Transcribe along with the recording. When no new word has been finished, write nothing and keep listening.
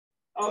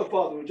Our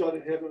Father, which art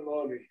in heaven,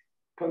 Lord, we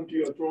come to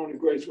your throne of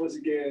grace once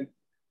again,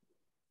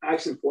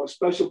 asking for a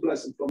special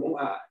blessing from on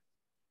high.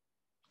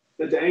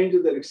 That the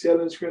angels that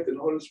excel in strength and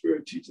the Holy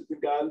Spirit teach us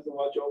and guide us and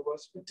watch over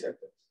us and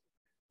protect us.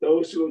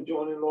 Those who are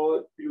joining,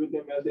 Lord, be with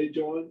them as they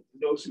join.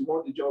 And those who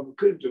want to join but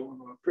couldn't join,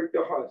 Lord, prick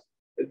their hearts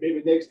that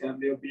maybe next time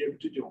they'll be able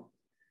to join.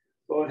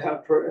 Lord,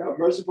 have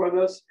mercy upon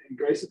us and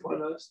grace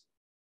upon us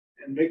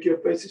and make your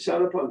face to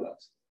shine upon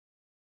us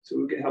so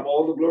we can have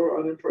all the glory,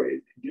 honor, and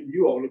praise and give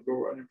you all the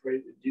glory, honor, and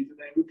praise. In Jesus'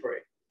 name we pray.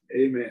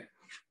 Amen.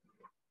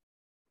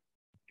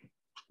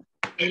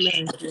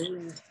 Amen.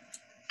 Amen.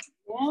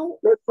 Well,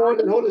 good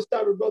morning, Holy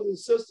Sabbath, brothers and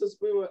sisters.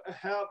 We will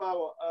have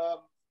our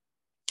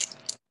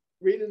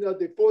reading of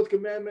the fourth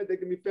commandment that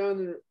can be found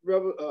in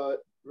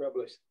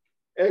Revelation,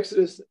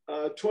 Exodus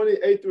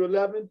 28 through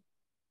 11.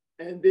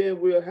 And then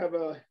we'll have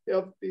a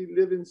healthy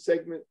living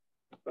segment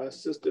by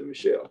Sister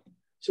Michelle.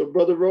 So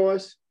Brother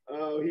Royce,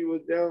 he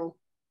was down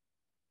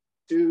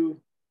to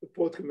the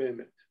fourth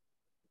commandment.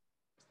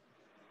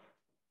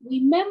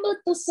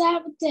 Remember the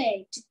Sabbath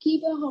day to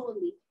keep it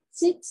holy.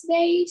 6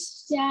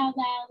 days shall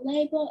thou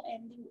labor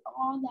and do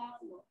all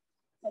thy work.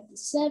 But the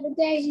 7th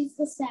day is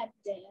the Sabbath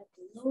day of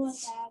the Lord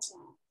thy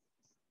God.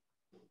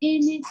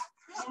 In it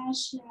thou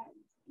shalt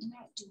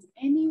not do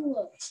any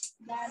work,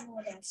 thou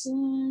nor thy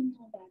son,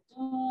 nor thy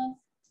daughter,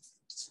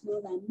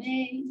 nor thy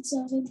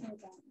maidservant, nor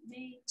thy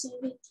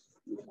maidservant,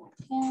 nor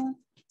thy cow,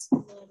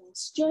 nor thy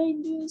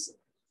strangers,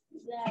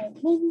 that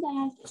when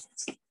thou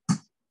gest.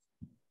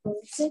 For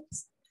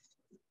 6,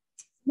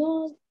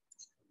 nor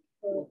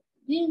for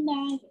then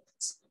thy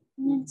gest.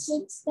 And in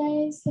 6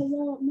 days the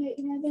Lord made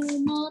heaven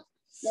and earth,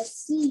 the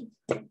sea,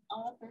 and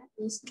all that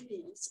is in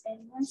it,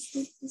 and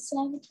rested the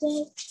 7th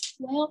day.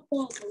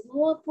 Wherefore the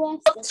Lord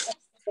blessed the Sabbath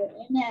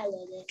and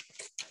hallowed it.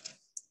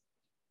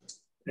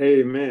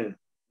 Amen.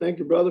 Thank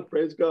you, brother.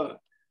 Praise God.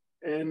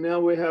 And now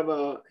we have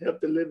a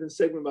Help the Living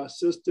segment by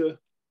Sister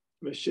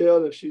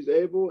Michelle, if she's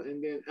able.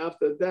 And then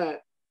after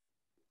that,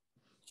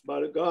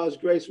 by the God's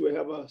grace, we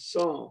have a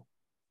song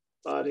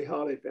by the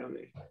Holly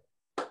family.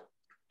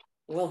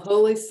 Well,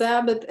 Holy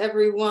Sabbath,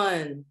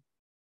 everyone.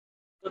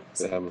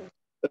 Sabbath.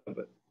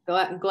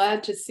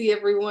 Glad to see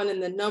everyone in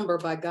the number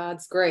by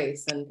God's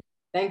grace. And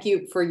thank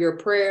you for your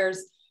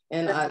prayers.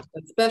 And a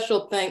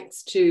special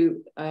thanks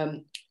to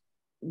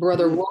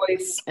Brother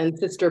Royce and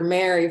Sister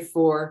Mary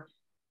for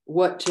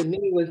what to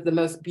me was the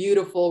most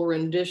beautiful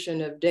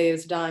rendition of Day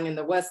is Dying in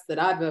the West that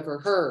I've ever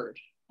heard.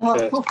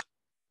 Yes.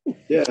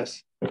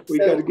 Yes. We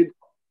got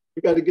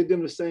to get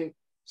them to sing.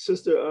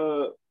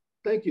 Sister,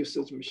 thank you,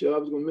 Sister Michelle. I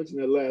was going to mention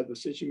that last, but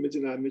since you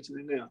mentioned it, I mention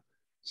it now.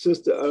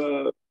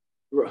 Sister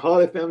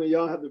Holly family,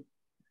 you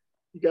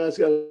guys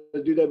got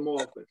to do that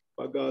more often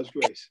by God's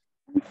grace.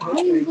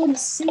 I'm going to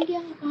sing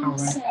it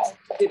myself.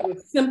 It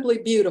was simply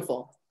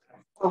beautiful.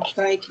 Oh,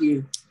 thank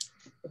you.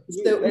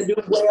 So, you do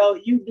well.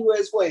 You do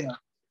as well.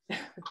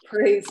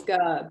 Praise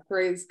God.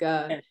 Praise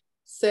God.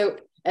 So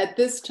at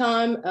this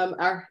time,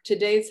 our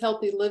today's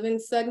Healthy Living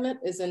segment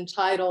is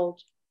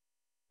entitled,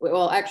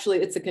 well, actually,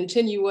 it's a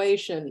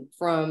continuation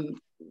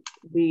from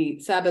the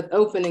Sabbath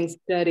opening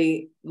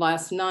study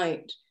last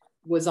night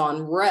was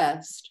on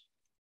rest.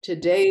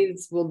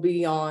 Today's will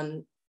be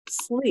on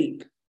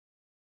sleep.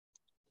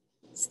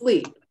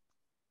 Sleep.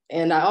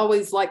 And I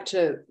always like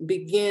to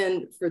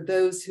begin, for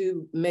those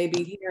who may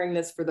be hearing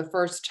this for the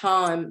first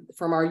time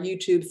from our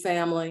YouTube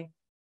family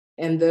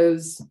and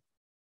those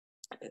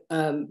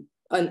and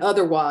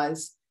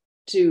otherwise,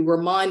 to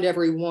remind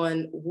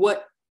everyone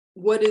what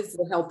is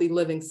the Healthy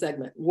Living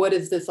segment? What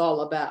is this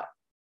all about?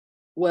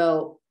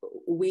 Well,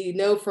 we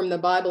know from the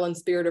Bible and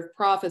Spirit of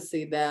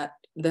Prophecy that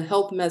the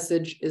health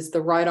message is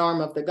the right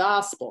arm of the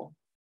gospel.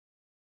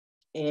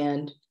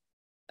 And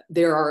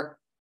there are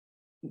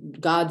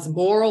God's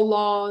moral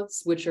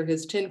laws, which are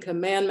his 10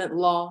 commandment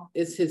law,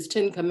 is his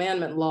 10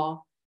 commandment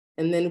law.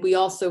 And then we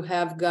also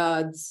have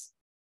God's,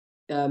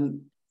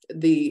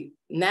 the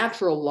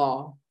natural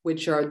law,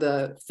 which are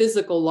the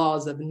physical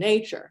laws of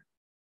nature.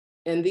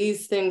 And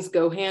these things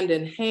go hand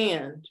in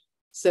hand.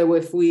 So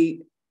if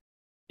we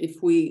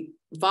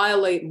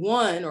violate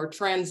one or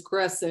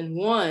transgress in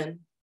one,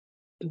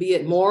 be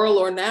it moral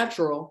or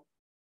natural,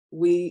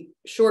 we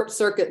short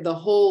circuit the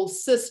whole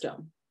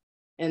system.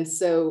 And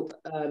so,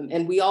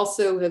 and we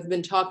also have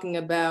been talking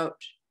about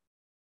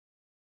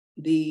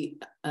the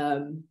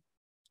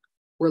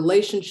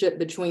relationship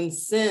between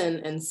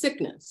sin and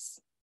sickness,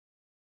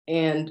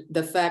 and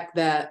the fact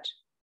that,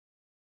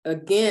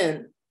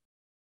 again,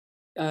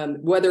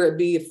 whether it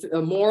be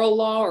a moral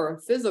law or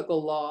a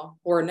physical law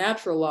or a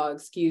natural law,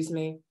 excuse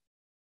me,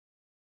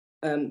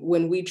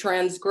 when we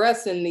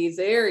transgress in these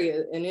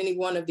areas, in any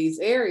one of these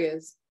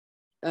areas,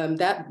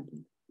 that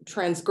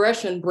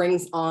transgression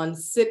brings on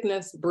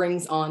sickness,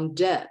 brings on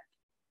death.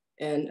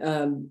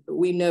 And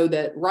we know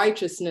that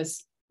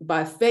righteousness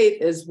by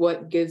faith is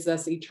what gives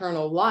us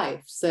eternal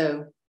life.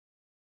 So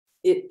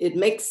it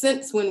makes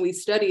sense when we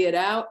study it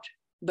out,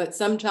 but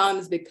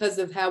sometimes because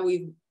of how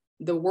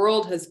the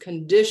world has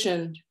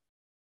conditioned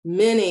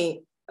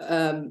many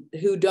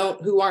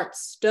who aren't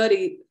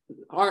studied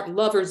aren't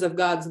lovers of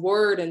God's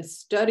word and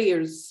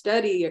studying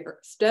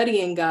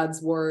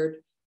God's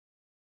word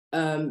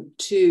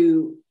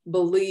to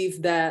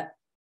believe that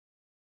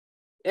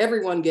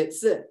everyone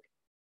gets sick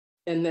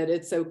and that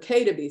it's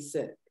okay to be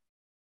sick.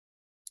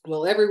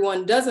 Well,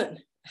 everyone doesn't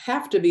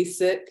have to be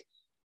sick,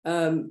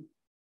 and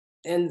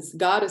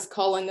God is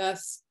calling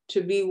us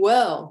to be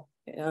well.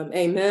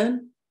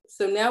 Amen.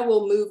 So now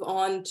we'll move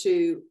on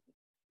to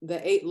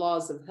the 8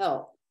 laws of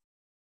health.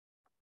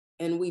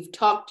 And we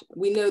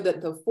know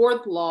that the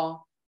 4th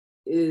law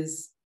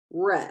is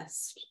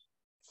rest.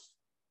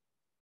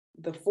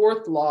 The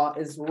 4th law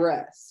is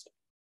rest.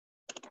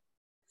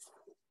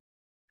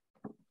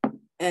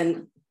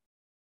 And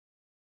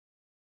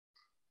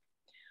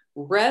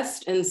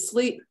rest and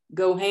sleep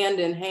go hand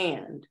in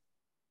hand.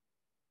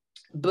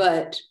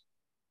 But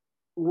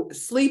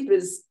sleep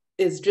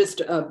is just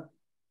a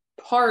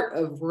part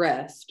of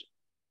rest.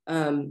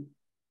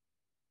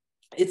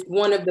 It's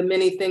one of the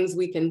many things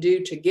we can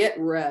do to get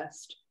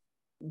rest,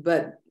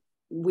 but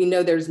we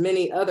know there's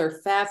many other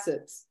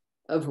facets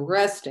of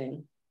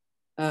resting.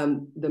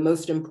 The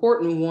most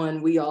important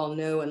one we all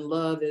know and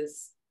love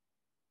is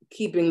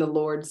keeping the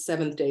Lord's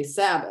 7th-day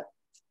Sabbath.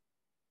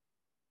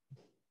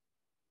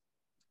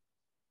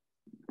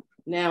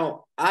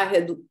 Now, I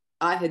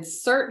had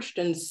searched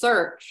and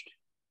searched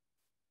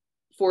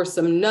for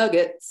some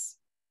nuggets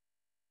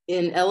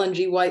in Ellen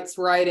G. White's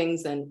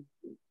writings and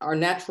our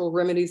Natural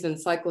Remedies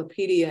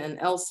Encyclopedia and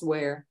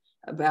elsewhere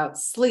about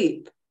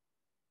sleep.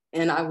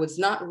 And I was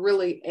not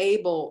really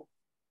able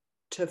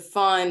to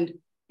find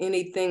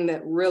anything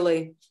that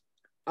really,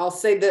 I'll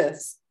say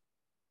this,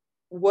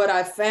 what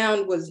I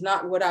found was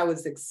not what I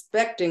was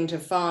expecting to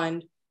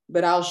find,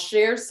 but I'll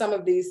share some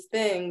of these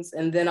things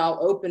and then I'll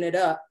open it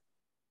up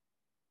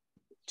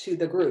to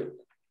the group.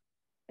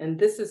 And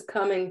this is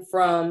coming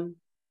from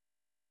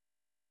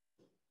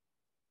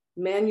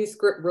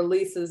Manuscript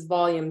Releases,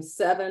 Volume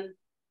 7,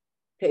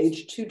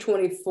 page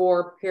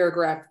 224,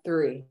 paragraph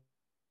 3.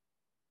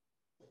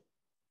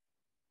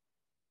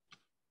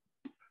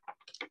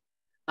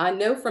 I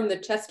know from the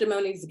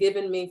testimonies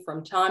given me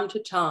from time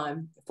to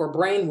time for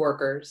brain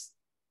workers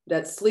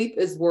that sleep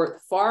is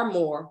worth far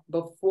more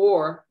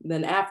before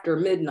than after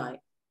midnight.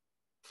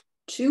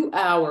 2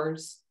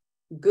 hours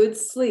good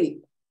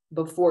sleep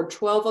before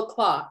 12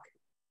 o'clock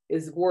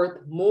is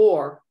worth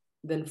more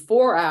than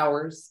 4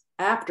 hours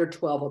after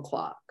 12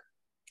 o'clock.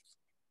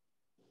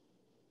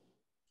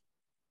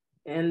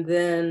 And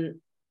then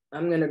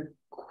I'm going to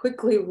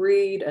quickly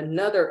read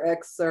another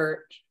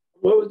excerpt.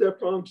 What was that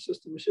from,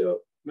 Sister Michelle?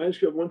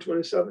 Manuscript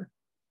 127?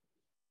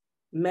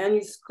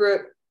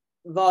 Manuscript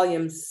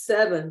Volume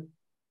 7,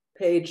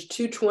 page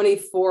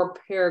 224,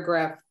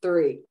 paragraph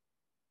 3.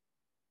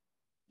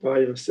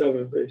 Volume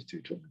 7, page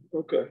 220.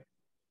 Okay.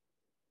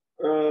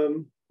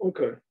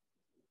 Okay.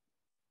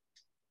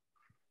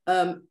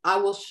 I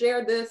will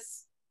share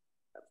this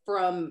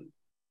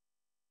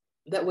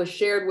that was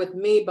shared with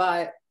me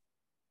by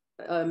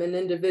an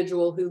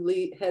individual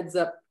who heads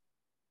up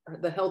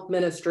the health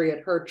ministry at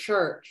her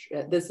church.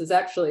 This is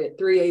actually at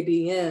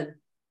 3ABN,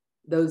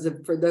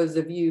 for those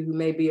of you who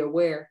may be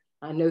aware.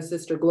 I know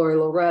Sister Gloria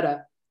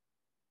Loretta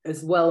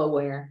is well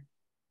aware.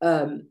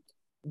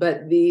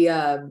 But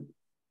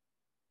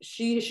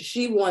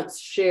she once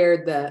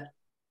shared that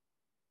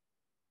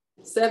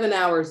 7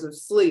 hours of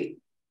sleep,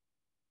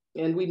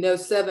 and we know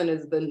 7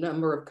 is the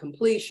number of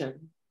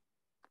completion,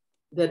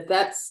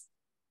 that's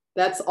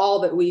all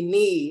that we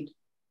need.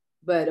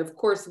 But of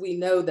course, we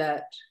know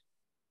that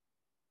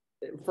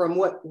from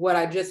what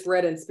I just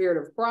read in Spirit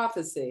of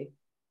Prophecy,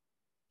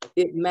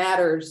 it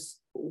matters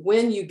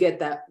when you get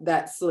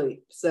that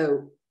sleep.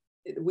 So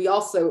we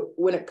also,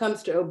 when it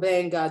comes to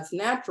obeying God's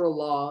natural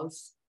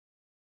laws,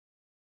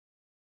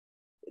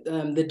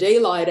 the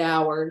daylight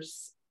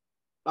hours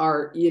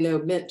are,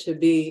 meant to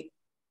be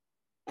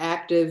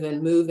active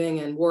and moving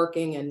and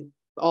working and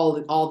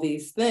all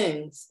these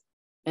things.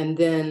 And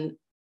then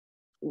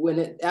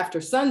after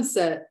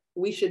sunset,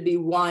 we should be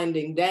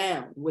winding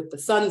down with the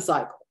sun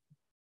cycle,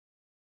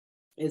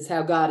 is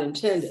how God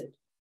intended.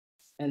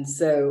 And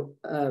so,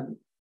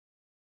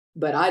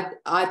 but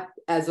I,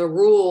 as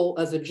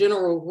a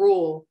general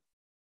rule,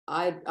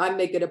 I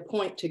make it a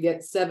point to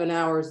get 7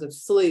 hours of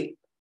sleep.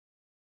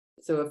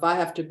 So if I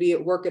have to be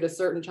at work at a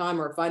certain time,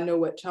 or if I know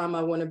what time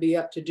I want to be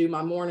up to do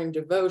my morning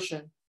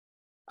devotion,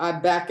 I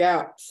back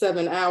out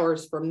 7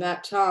 hours from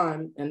that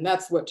time, and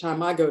that's what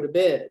time I go to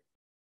bed,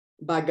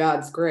 by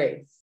God's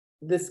grace.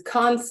 This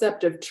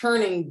concept of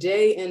turning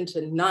day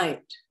into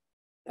night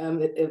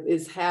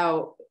is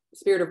how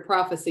Spirit of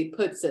Prophecy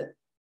puts it,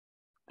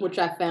 which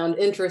I found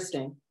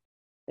interesting.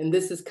 And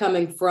this is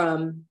coming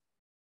from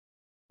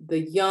the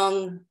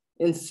Youth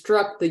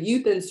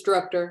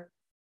Instructor,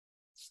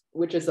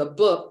 which is a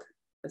book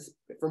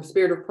from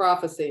Spirit of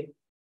Prophecy,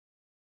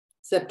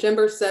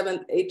 September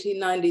 7th,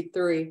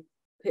 1893,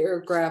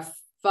 paragraph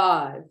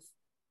 5.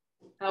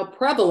 How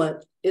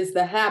prevalent is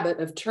the habit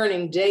of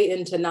turning day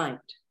into night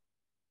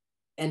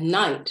and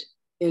night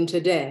into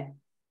day.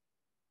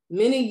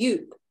 Many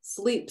youth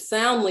sleep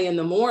soundly in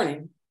the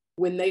morning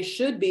when they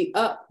should be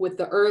up with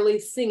the early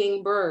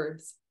singing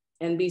birds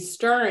and be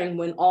stirring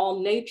when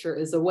all nature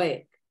is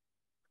awake.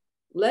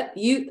 Let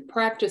youth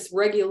practice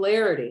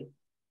regularity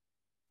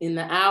in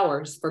the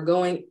hours for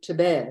going to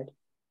bed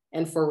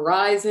and for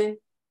rising,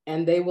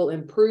 and they will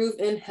improve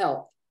in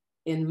health,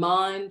 in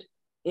mind,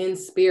 in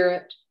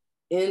spirit,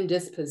 in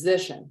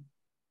disposition.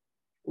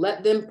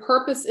 Let them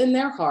purpose in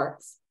their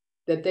hearts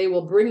that they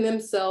will bring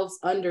themselves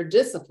under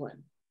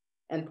discipline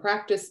and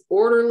practice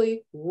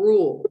orderly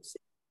rules.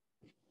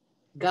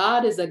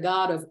 God is a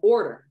God of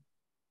order,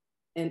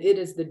 and it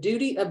is the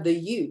duty of the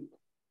youth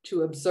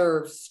to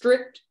observe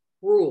strict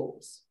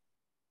rules,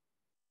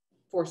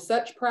 for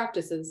such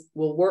practices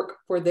will work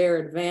for their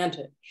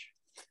advantage.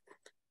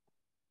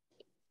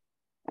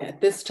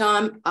 At this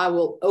time, I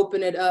will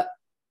open it up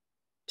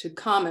to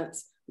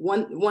comments.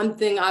 One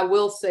thing I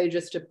will say,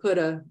 just to put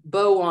a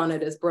bow on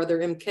it, as Brother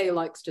MK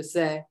likes to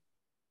say,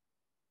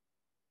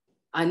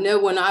 I know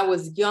when I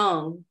was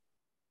young,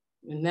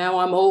 and now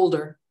I'm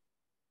older,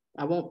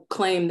 I won't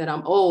claim that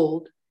I'm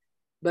old,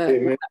 but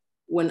Amen.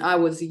 When I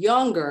was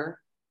younger,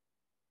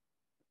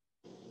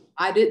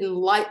 I didn't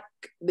like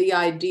the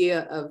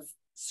idea of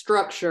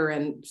structure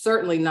and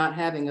certainly not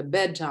having a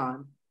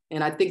bedtime.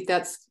 And I think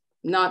that's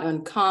not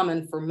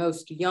uncommon for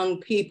most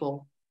young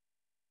people.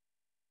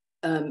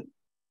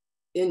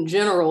 In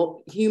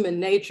general, human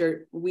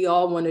nature, we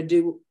all want to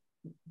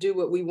do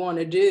what we want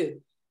to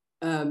do.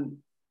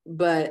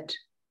 But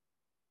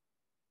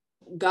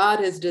God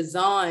has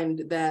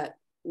designed that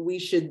we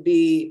should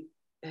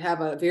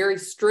have a very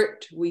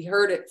strict, we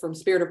heard it from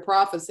Spirit of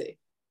Prophecy,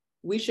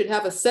 we should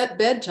have a set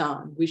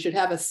bedtime. We should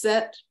have a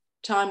set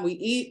time we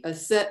eat, a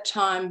set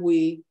time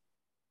we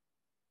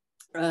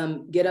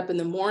get up in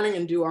the morning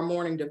and do our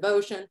morning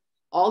devotion.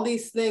 All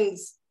these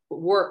things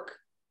work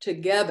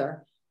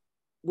together.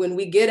 When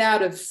we get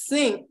out of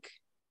sync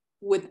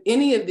with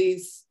any of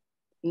these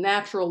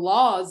natural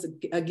laws,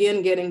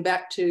 again, getting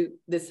back to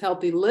this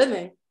healthy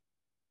living,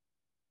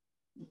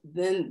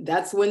 then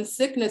that's when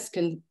sickness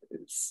can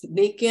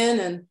sneak in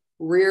and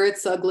rear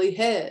its ugly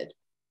head.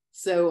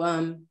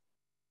 So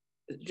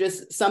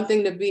just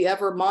something to be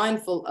ever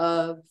mindful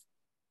of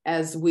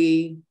as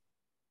we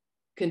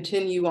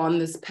continue on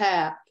this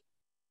path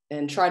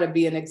and try to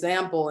be an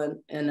example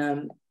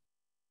and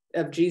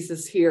of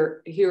Jesus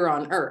here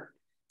on earth.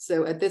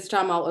 So at this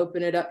time, I'll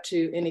open it up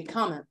to any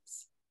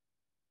comments.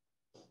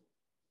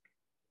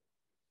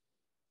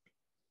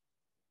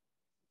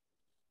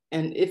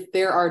 And if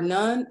there are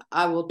none,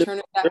 I will turn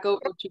it back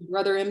over to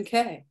Brother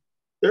MK.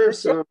 There's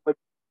some. I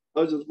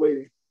was just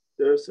waiting.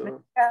 There's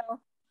some.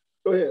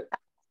 Go ahead.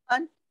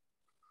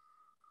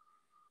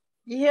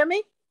 You hear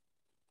me?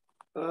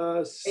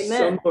 Amen.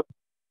 Somewhat.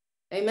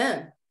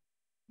 Amen.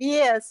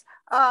 Yes.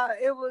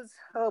 It was,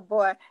 oh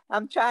boy,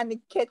 I'm trying to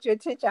catch your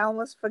attention. I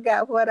almost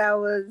forgot what I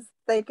was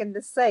thinking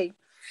to say.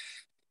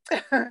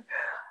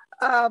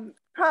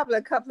 Probably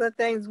a couple of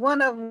things.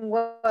 One of them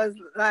was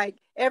like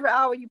every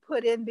hour you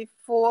put in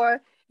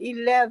before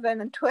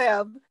 11 and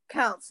 12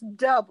 counts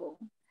double.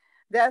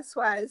 That's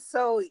why it's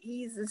so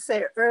easy to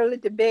say early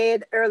to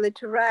bed, early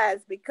to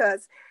rise,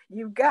 because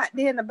you've gotten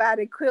in about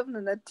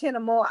equivalent of 10 or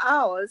more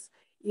hours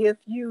if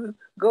you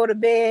go to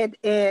bed,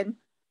 and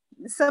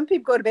some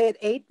people go to bed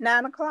 8,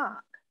 9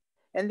 o'clock,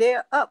 and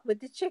they're up with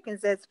the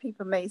chickens, as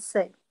people may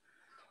say.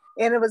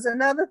 And it was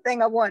another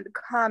thing I wanted to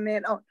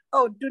comment on.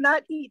 Oh, do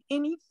not eat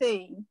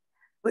anything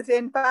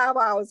within 5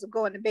 hours of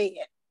going to bed.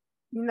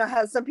 You know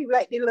how some people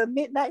like their little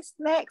midnight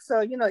snacks,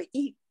 so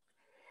eat.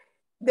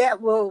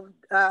 That will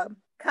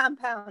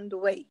compound the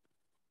weight.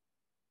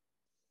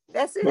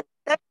 That's it.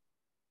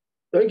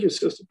 Thank you,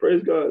 sister.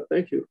 Praise God.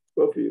 Thank you,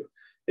 both of you.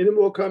 Any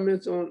more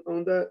comments on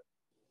that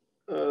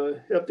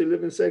healthy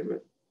living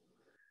segment?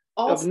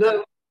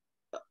 Also,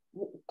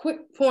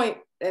 quick point,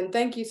 and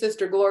thank you,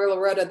 Sister Gloria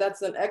Loretta.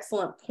 That's an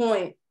excellent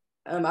point.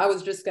 I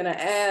was just going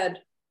to add,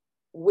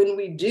 when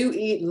we do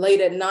eat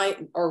late at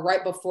night or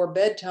right before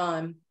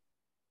bedtime,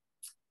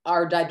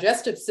 our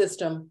digestive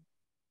system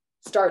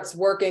starts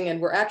working, and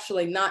we're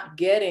actually not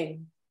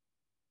getting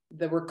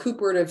the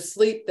recuperative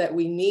sleep that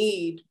we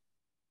need,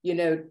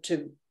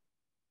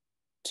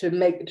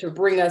 to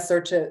bring us or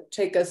to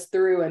take us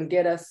through and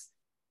get us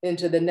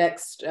into the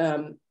next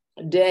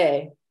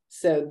day.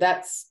 So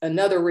that's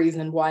another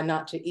reason why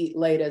not to eat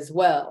late as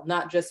well,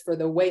 not just for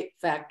the weight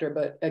factor,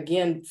 but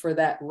again, for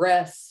that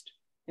rest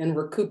and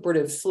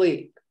recuperative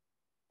sleep.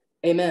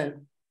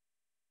 Amen.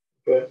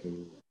 Okay.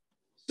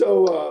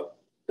 So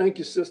thank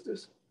you,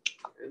 sisters,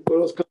 and for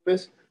those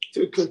comments.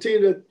 To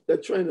continue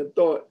that train of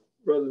thought,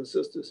 brothers and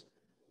sisters,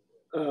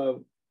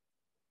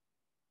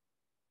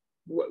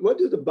 what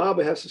does the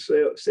Bible have to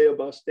say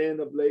about staying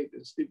up late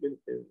and sleeping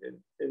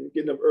and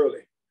getting up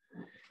early?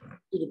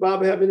 Does the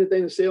Bible have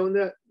anything to say on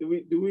that? Do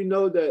we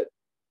know that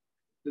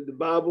the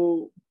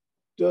Bible,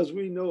 do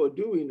we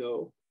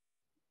know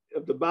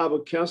if the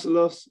Bible counsels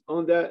us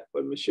on that,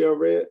 what Michelle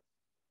read?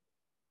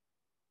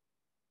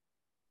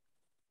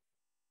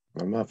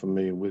 I'm not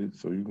familiar with it,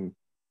 so you can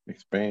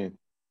expand.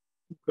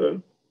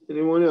 Okay.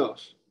 Anyone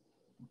else?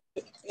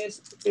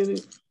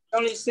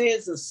 only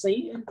says a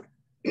sin.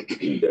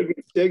 Say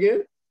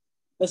again?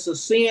 It's a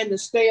sin to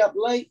stay up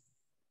late.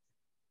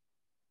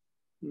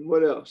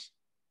 What else?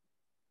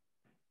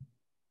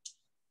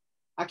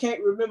 I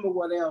can't remember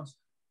what else.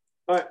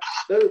 All right,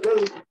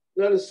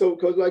 let us so,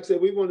 because like I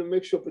said, we want to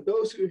make sure for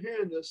those who are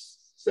hearing this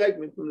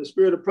segment from the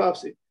Spirit of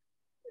Prophecy,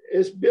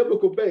 it's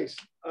biblical based.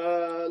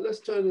 Let's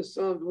turn to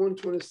Psalms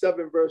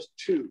 127, verse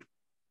 2.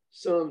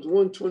 Psalms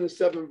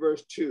 127,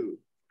 verse 2.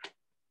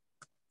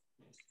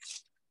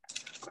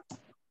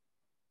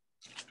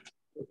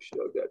 Make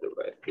sure I got the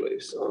right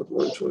place. Psalms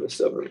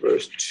 127,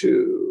 verse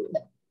 2.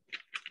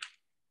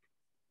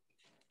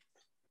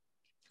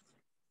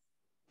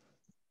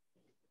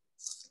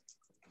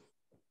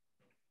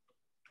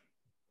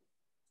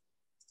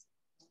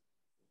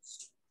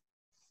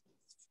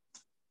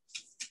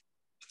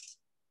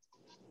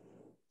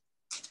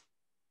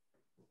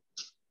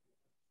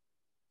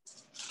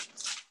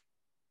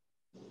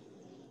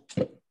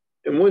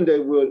 And one day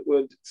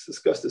we'll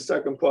discuss the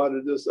second part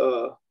of this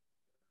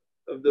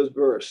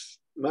verse.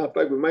 Matter of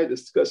fact, we might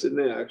discuss it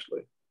now,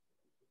 actually.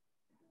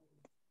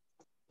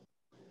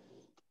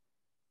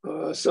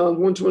 Psalms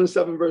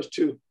 127, verse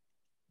 2.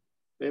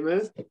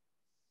 Amen.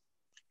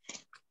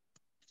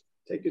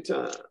 Take your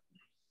time.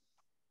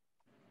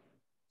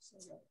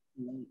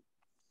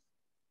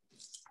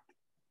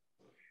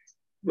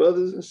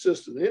 Brothers and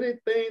sisters,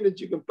 anything that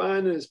you can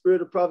find in the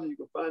Spirit of Prophecy, you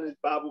can find in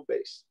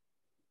Bible-based.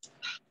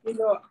 You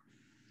know,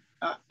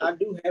 I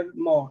do have it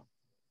more.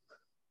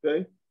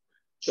 Okay?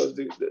 Because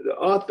the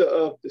author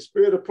of the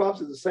Spirit of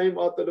Prophecy is the same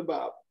author of the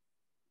Bible.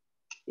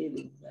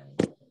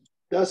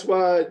 That's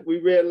why we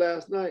read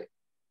last night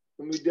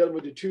when we dealt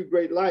with the two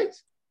great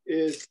lights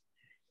is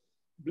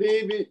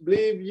believe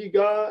in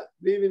God,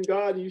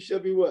 and you shall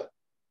be what?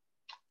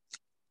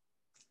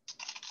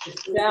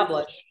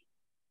 Established.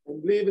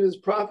 And believe in his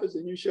prophets,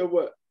 and you shall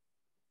what?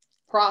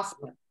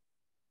 Prosper.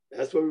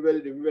 That's what we're ready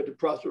to do. We're ready to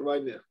prosper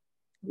right now.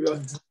 We are.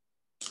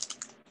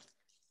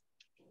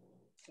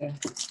 Okay.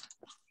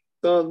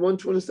 Psalms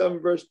 127,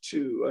 verse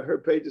 2. Her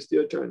page is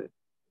still turning.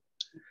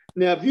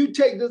 Now, if you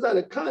take this out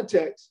of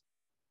context,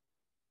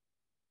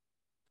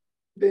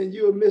 then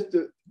you'll miss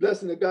the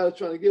blessing that God is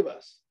trying to give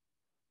us.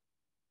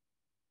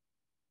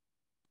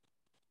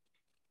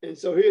 And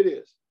so here it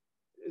is.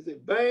 Is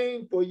it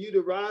vain for you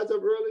to rise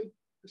up early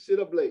or sit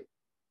up late?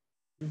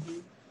 Mm-hmm.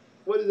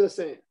 What is that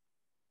saying?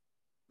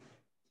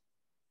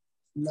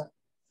 No.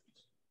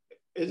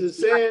 Is it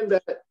saying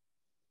that,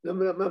 I'm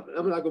not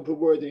going to put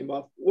words in your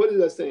mouth. What is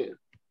that saying?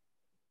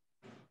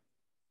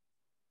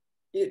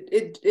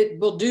 It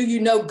will do you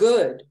no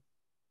good.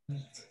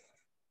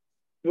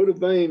 What does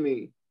vain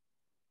mean?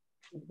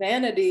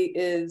 Vanity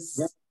is,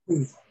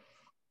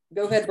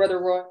 go ahead, Brother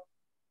Roy.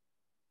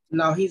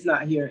 No, he's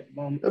not here at the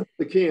moment. That's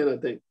the Ken, I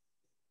think.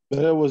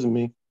 No, that wasn't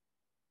me.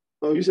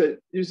 Oh, you said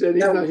he's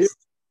not here?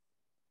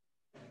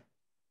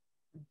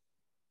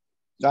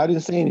 I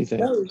didn't say anything.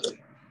 That was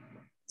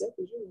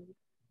you.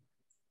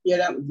 Yeah,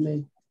 that was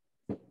me.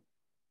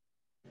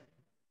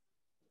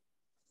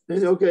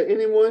 Okay,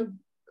 anyone?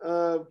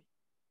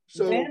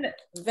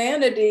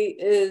 Vanity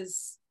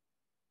is,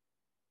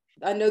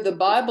 I know the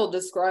Bible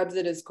describes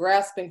it as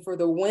grasping for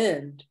the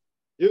wind.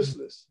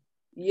 Useless.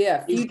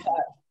 Yeah,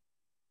 futile.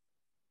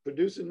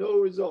 Producing no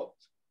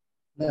results.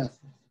 Yeah.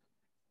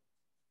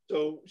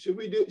 So should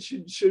we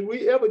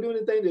ever do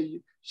anything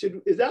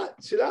that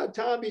should our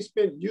time be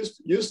spent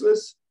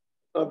useless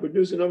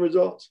producing no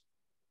results?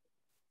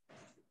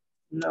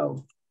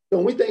 No. So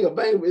when we think of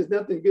vain, it's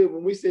nothing good.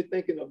 When we say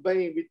thinking of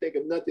vain, we think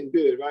of nothing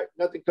good, right?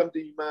 Nothing comes to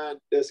your mind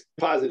that's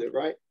positive,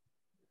 right?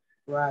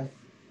 Right.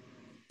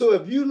 So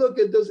if you look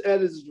at this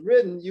as it's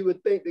written, you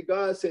would think that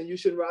God's saying you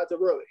shouldn't rise up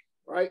early,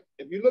 right?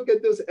 If you look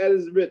at this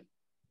as it's written,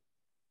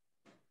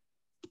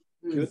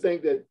 you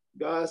think that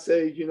God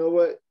says, you know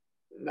what,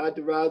 not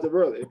to rise up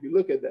early, if you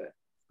look at that.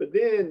 But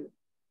then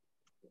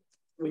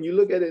when you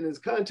look at it in its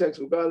context,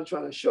 what God is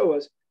trying to show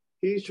us,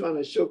 he's trying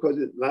to show, because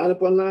it's line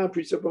upon line,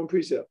 precept on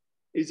precept.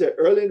 He said,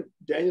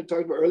 Daniel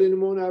talked about early in the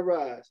morning I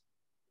rise.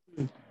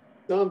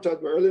 Psalm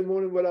talks about early in the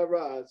morning when I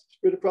rise.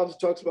 Spirit of Prophecy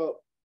talks about,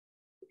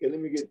 okay, let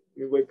me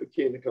wait for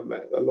Ken to come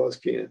back. I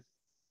lost Ken.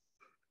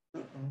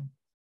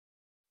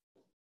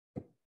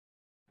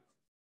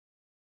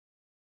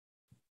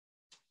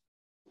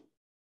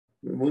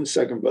 One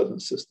second, brothers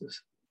and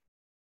sisters.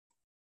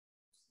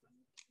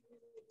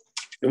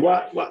 And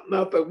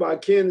while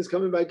Ken is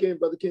coming back in,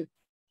 Brother Ken,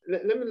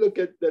 let me look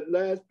at that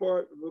last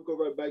part, and we'll go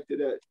right back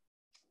to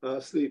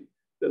that sleep.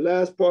 The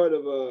last part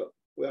of,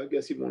 well, I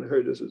guess he won't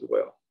hear this as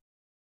well.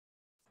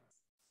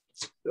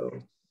 So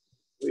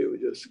we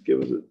would just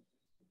give us a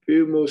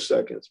few more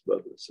seconds,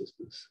 brothers and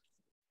sisters.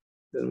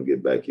 Let him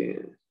get back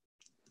in.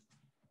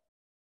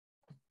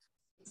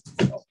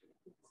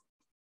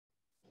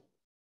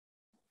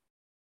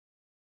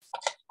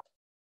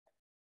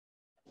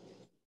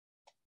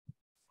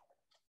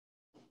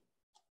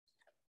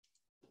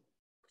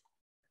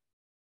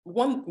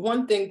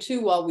 One thing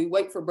too, while we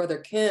wait for Brother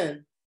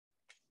Ken,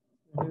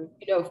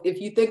 you know, if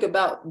you think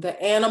about the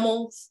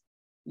animals,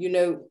 you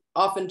know,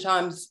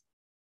 oftentimes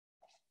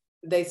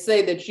they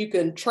say that you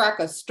can track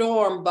a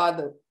storm by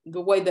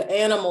the way the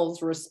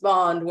animals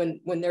respond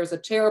when there's a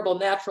terrible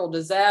natural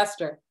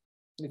disaster.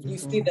 If you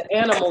see the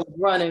animals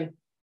running,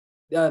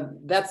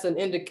 that's an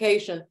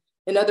indication.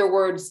 In other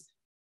words,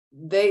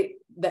 the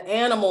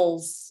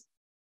animals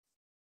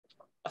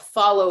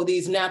follow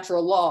these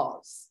natural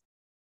laws.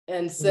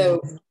 And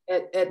so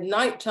at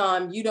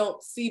nighttime, you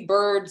don't see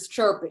birds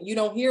chirping. You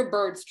don't hear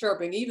birds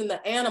chirping. Even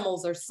the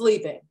animals are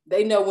sleeping.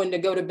 They know when to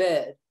go to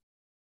bed.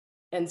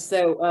 And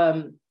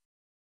so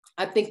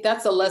I think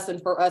that's a lesson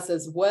for us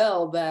as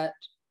well, that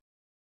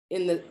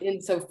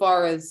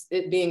insofar as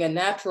it being a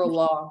natural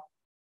law,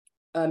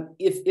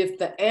 if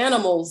the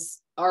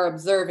animals are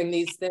observing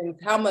these things,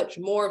 how much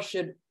more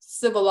should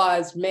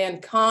civilized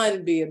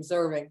mankind be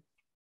observing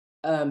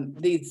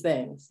these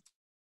things?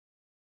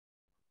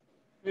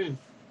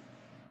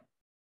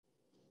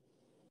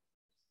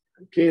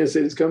 Ken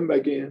said it's coming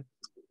back in.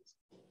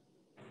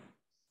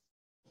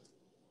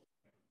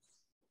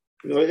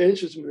 You know, it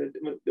interests me that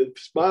the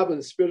Bible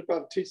and the Spirit of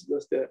prophet teaches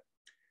us that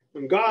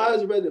when God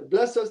is ready to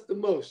bless us the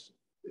most,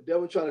 the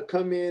devil try to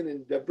come in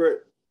and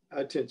divert our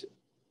attention.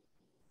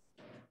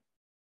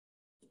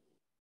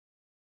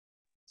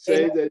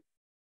 Say that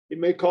it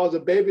may cause a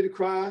baby to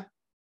cry,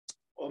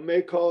 or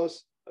may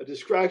cause a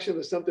distraction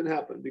or something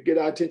happen to get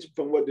our attention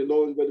from what the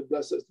Lord is ready to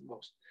bless us the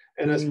most.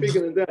 And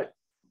speaking of that,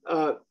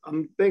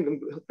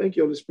 thank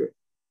you, Holy Spirit.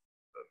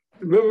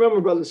 Remember,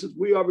 brothers,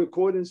 we are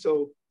recording,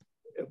 so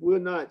if we're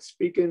not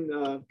speaking,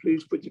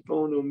 please put your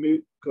phone on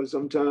mute, because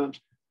sometimes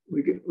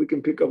we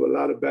can pick up a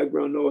lot of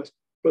background noise.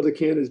 Brother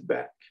Ken is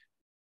back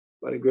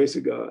by the grace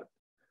of God.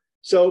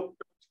 So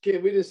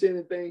Ken, we didn't say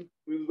anything.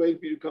 We were waiting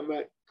for you to come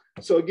back.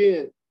 So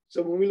again,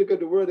 so when we look at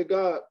the word of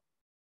God,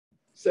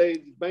 say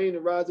it's vain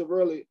to rise up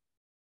early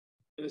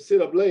and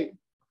sit up late.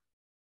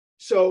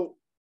 So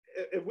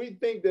if we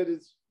think that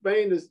it's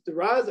vain to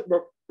rise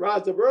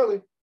up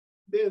early,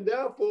 then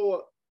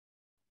therefore,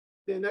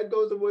 then that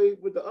goes away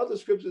with the other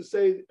scriptures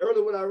say,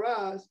 early would I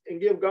rise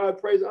and give God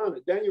praise and honor.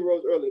 Daniel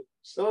rose early.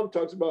 Psalm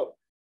talks about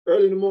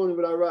early in the morning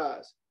would I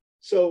rise.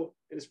 So,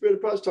 and the Spirit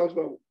of prophecy talks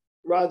about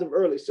rising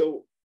early.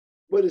 So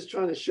what it's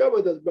trying to show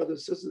with us,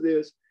 brothers and sisters,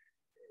 is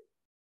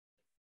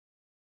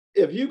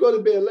if you go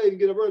to bed late and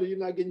get up early, you're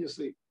not getting your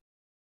sleep.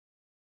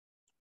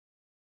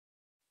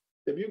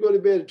 If you go to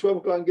bed at 12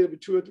 o'clock and get up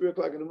at 2 or 3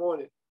 o'clock in the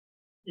morning,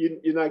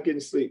 you're not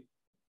getting sleep.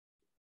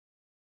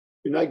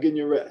 You're not getting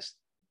your rest.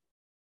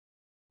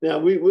 Now,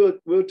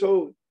 we're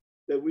told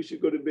that we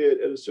should go to bed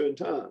at a certain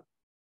time.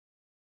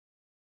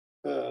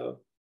 And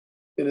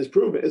it's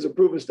proven. It's a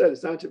proven study,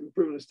 scientific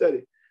proven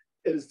study.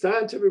 It is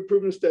scientific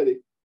proven study.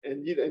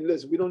 And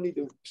listen, we don't need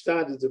the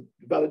scientists to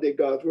validate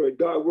God's word.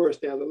 God's word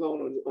stands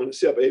alone on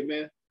itself.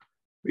 Amen.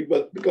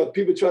 Because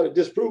people try to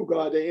disprove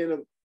God, they end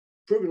up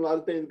proving a lot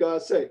of things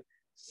God say.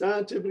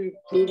 Scientifically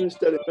proven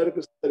study,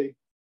 medical study,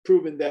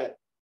 proving that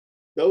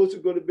those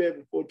who go to bed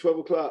before 12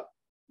 o'clock,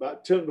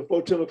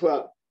 before 10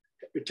 o'clock,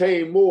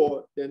 retain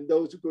more than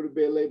those who go to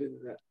bed later than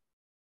that.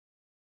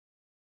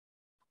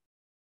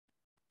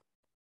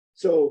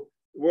 So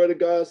the word of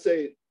God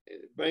says,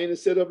 vain to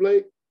sit up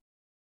late,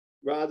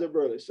 rise up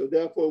early. So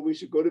therefore we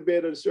should go to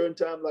bed at a certain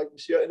time like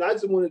Michelle. And I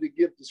just wanted to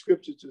give the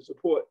scripture to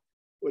support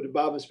what the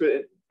Bible and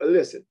Spirit.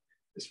 Listen,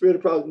 the Spirit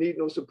of prophecy need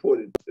no support.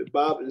 The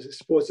Bible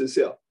supports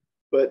itself.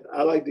 But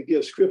I like to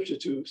give scripture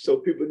to so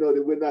people know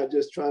that we're not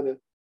just trying to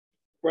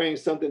bring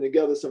something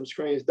together, some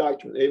strange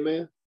doctrine.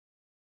 Amen.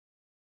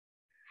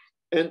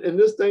 And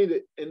this thing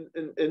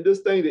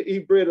to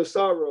eat bread of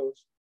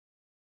sorrows,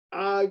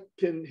 I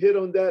can hit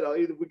on that, or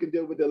either we can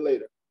deal with that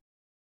later.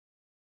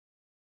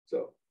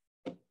 So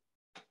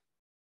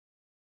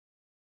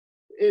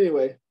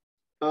anyway,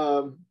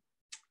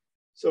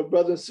 so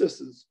brothers and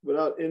sisters,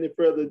 without any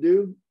further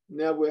ado,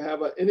 now we'll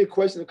have any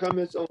questions or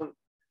comments on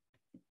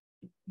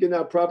getting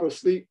our proper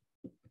sleep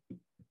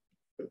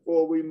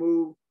before we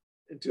move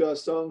into our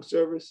song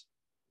service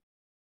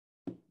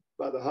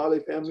by the Holly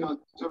family.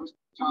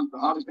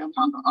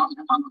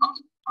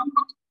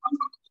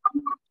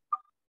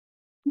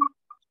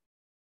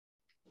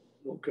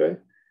 Okay.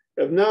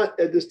 If not,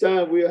 at this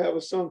time, we'll have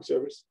a song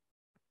service.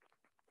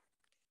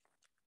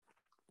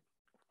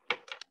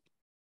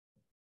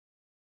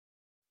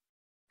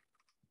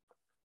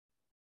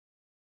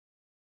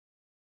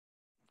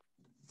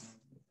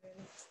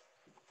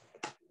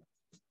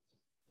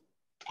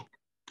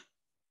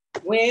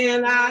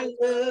 When I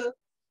look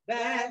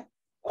back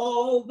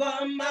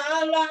over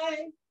my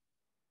life,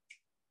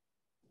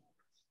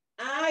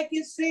 I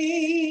can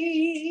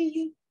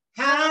see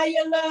how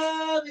your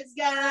love has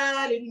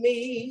guided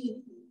me.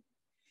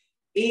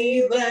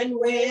 Even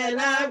when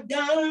I've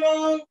done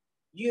wrong,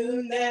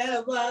 you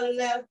never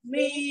left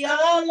me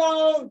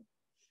alone.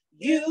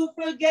 You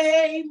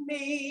forgave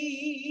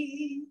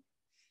me,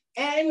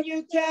 and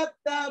you kept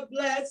the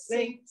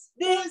blessings.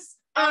 This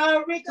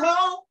I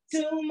recall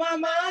to my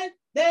mind,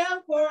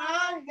 therefore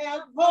I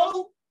have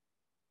hope.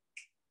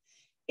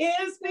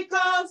 It's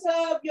because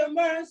of your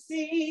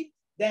mercy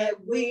that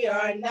we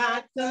are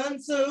not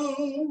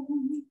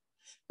consumed.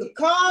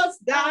 Because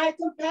thy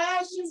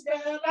compassions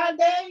day by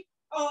day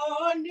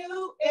are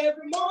new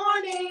every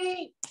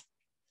morning.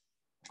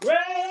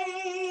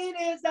 Great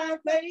is thy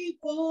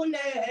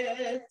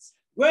faithfulness.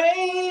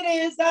 Great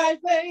is thy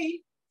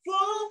faithfulness.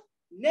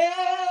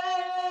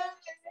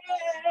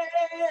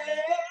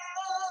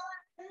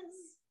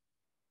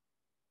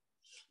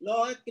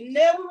 Lord, can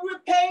never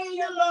repay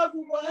you, Lord,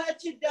 for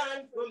what you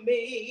done for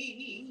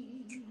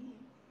me.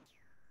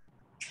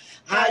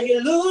 How you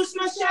loose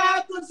my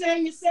shackles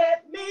and you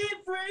set me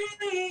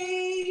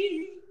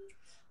free.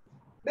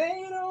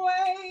 Made a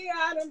way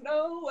out of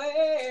no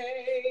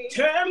way.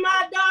 Turn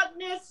my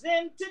darkness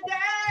into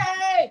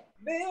day.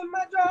 Been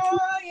my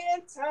joy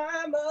in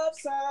time of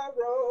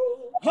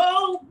sorrow.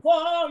 Hope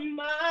for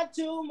my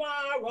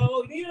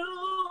tomorrow.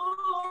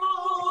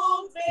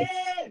 You've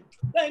been,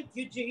 thank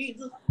you,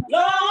 Jesus.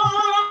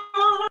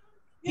 Lord,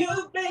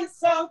 you've been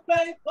so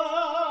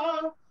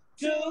faithful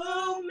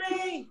to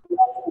me.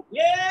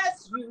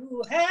 Yes,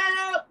 you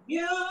have.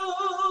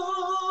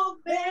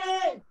 You've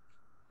been.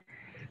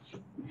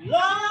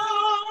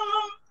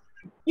 Lord,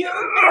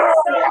 you've been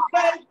so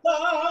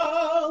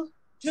faithful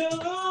to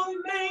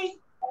me.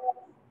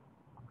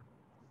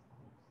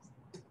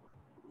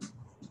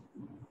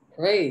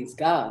 Praise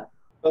God.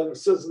 Brothers and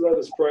sisters, let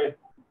us pray.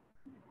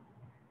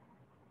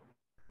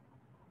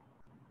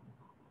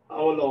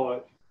 Our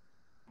Lord,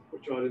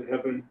 which art in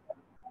heaven,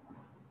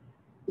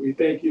 we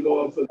thank you,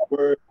 Lord, for the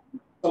word,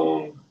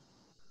 song.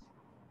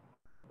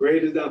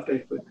 Great is thy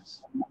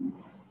faithfulness.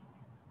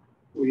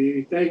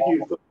 We thank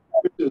you for the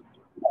scriptures.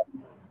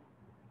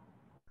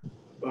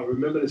 But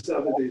remember the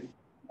Sabbath day.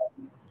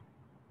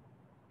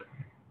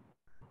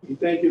 We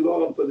thank you,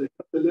 Lord, for the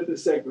living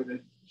sacrament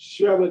that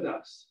shepherd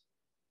us,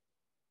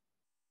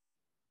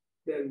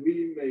 that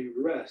we may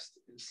rest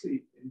and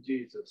sleep in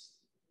Jesus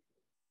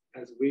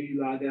as we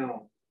lie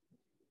down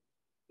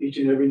each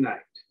and every night.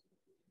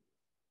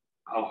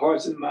 Our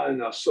hearts and mind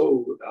and our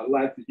soul, our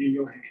life is in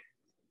your hand.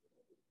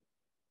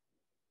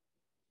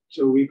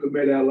 So we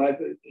commit our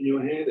life in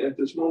your hand at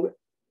this moment.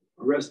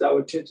 Arrest our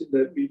attention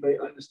that we may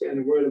understand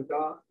the word of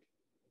God,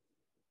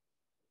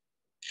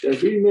 that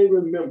we may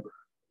remember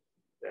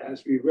that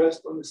as we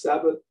rest on the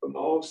Sabbath from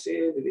all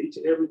sin and each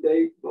and every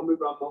day, moment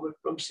by moment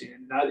from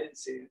sin, not in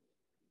sin,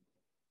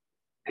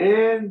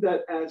 and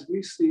that as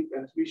we sleep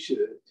as we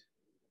should,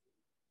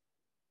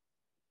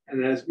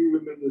 and as we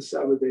remember the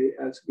Sabbath day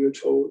as we are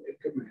told and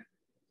commanded,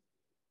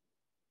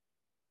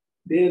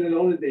 then and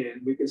only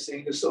then we can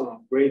sing the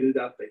song, Great is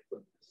thy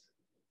faithfulness.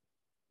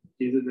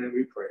 In Jesus' name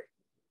we pray.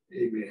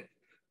 Amen.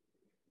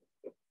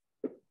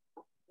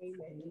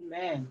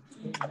 Amen.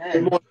 Amen.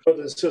 Good morning,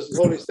 brothers and sisters.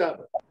 Holy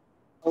Sabbath.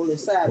 Holy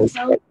Sabbath.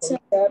 Holy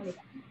Sabbath.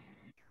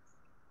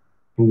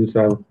 Holy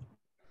Sabbath.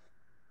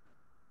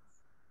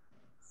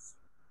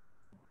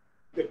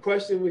 The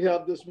question we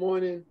have this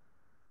morning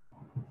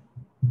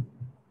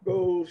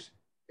goes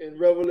in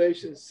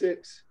Revelation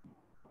 6,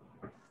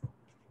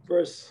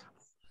 verse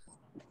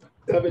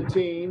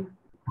 17,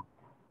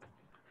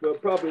 well,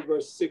 probably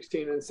verse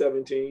 16 and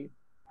 17.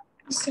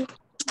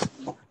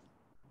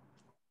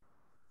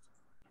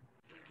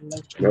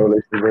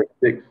 Revelation verse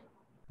 6.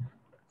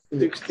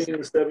 16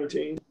 and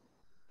 17.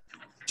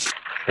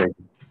 Thank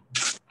you.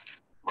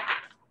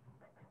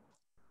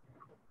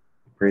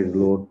 Praise the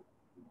Lord.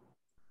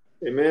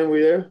 Amen.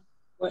 We there?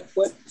 What?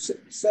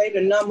 Say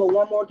the number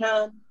one more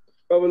time.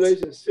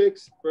 Revelation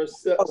 6,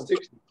 verse 16,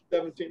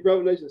 17.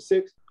 Revelation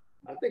 6,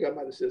 I think I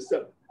might have said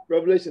 7.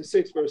 Revelation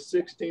 6, verse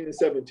 16 and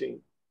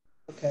 17.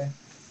 Okay.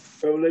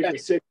 Revelation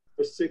 6,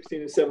 verse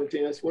 16 and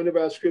 17. That's one of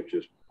our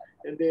scriptures.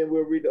 And then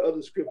we'll read the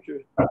other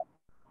scripture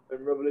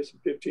in Revelation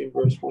 15,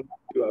 verse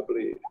 22, I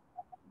believe.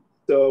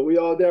 So we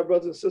all there,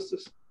 brothers and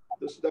sisters?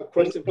 This is our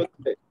question for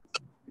today.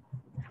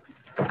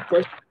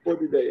 Question for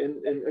today.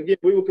 And again,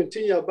 we will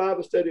continue our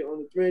Bible study on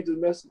the 3 angels'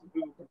 message.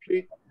 We will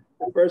complete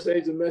the first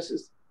angel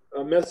message,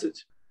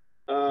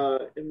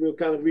 and we'll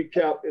kind of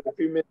recap in a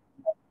few minutes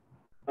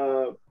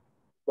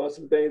about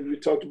some things we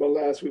talked about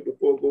last week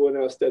before going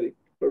our study.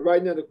 But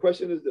right now, the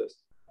question is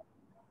this.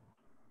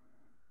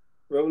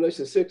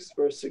 Revelation 6,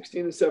 verse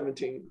 16 and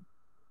 17.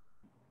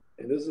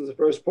 And this is the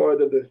first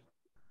part of the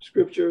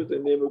scriptures,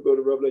 and then we'll go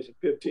to Revelation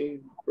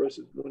 15,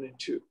 verses 1 and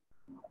 2. You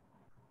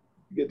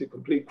get the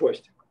complete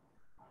question.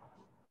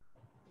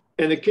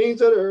 And the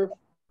kings of the earth,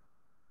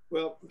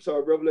 well, I'm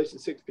sorry, Revelation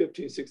 6,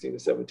 15, 16,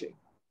 and 17.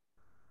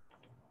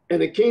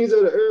 And the kings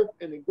of the earth,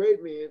 and the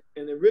great men,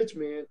 and the rich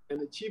men, and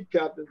the chief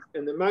captains,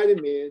 and the mighty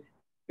men,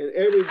 and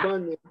every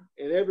bondman,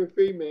 and every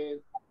free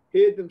man,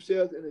 hid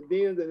themselves in the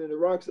dens and in the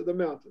rocks of the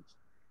mountains,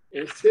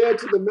 and said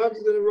to the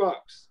mountains and the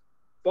rocks,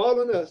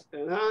 fall on us,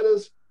 and hide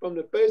us from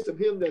the face of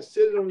him that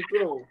sitteth on the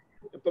throne,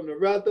 and from the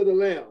wrath of the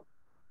Lamb.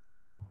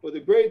 For the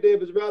great day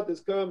of his wrath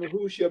is come, and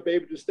who shall be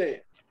able to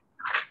stand?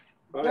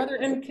 Right. Brother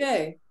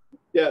MK.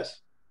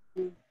 Yes.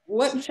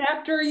 What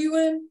chapter are you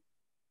in?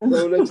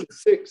 Revelation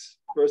 6,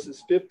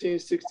 verses 15,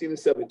 16, and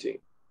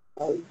 17.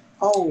 Oh,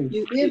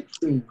 you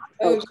 15.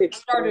 Oh, you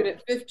started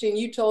at 15.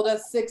 You told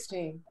us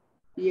 16.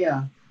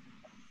 Yeah.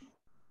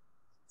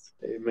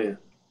 Amen.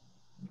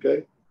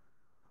 Okay.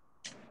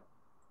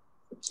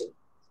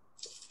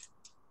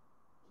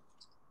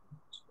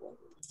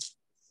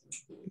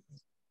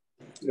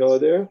 Y'all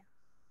there?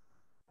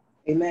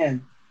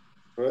 Amen.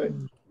 All right.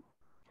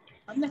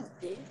 I'm not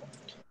there.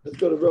 Let's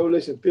go to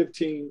Revelation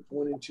 15,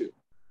 1 and 2.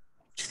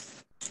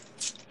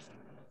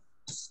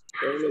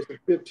 Revelation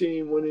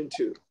 15, 1 and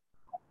 2.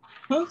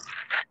 Huh?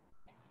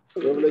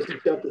 Revelation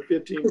chapter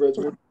 15, verse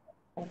 1.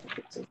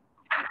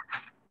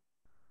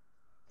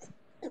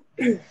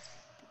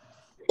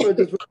 Or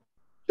just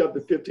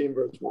chapter 15,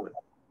 verse 1.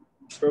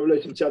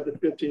 Revelation chapter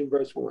 15,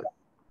 verse 1.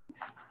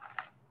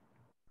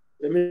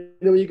 Let me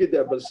know when you get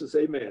that, but just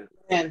say amen.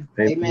 Amen.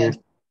 Amen.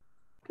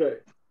 Okay.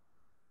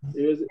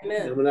 Here's it.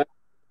 Amen. And when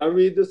I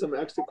read this, I'm going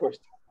to ask the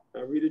question.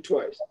 I read it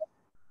twice.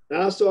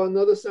 Now I saw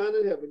another sign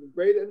in heaven,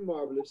 great and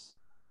marvelous.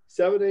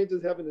 7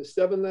 angels having the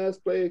 7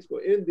 last plagues, for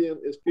in them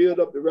is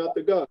filled up the wrath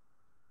of God.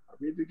 I'll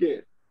read it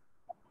again.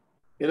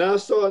 And I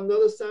saw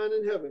another sign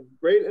in heaven,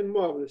 great and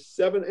marvelous,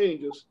 7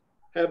 angels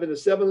having the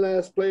 7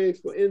 last plagues,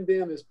 for in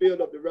them is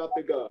filled up the wrath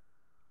of God.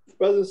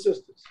 Brothers and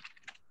sisters,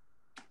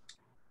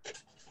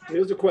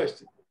 here's the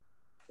question.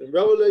 In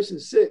Revelation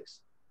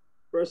 6,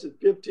 verses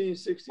 15,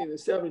 16, and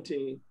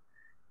 17,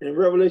 and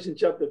Revelation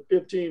chapter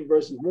 15,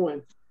 verses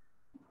 1,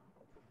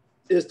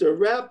 is the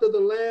wrath of the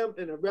Lamb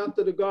and the wrath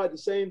of the God the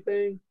same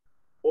thing?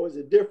 Or is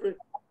it different?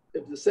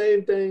 If the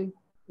same thing,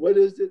 what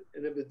is it?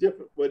 And if it's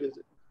different, what is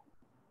it?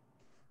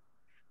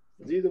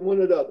 It's either one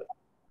or the other.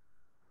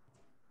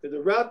 Is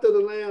the wrath of the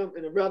Lamb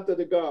and the wrath of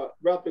the God,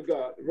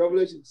 in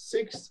Revelation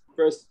 6,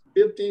 verse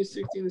 15,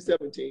 16, and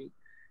 17,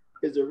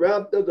 is the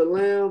wrath of the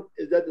Lamb,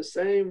 is that the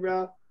same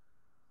wrath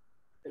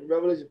in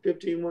Revelation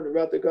 15, 1, the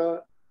wrath of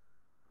God?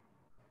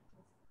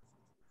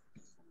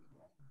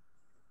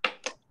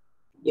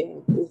 Yeah,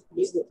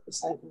 it's the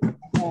same.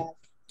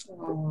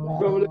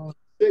 Revelation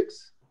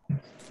 6,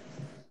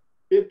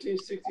 15,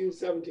 16,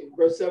 17,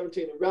 verse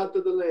 17, the wrath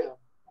of the Lamb.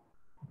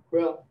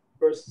 Well,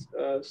 verse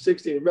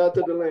 16, wrath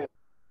of the Lamb.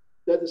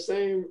 Is that the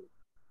same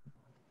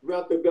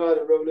wrath of God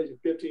in Revelation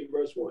 15,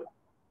 verse 1?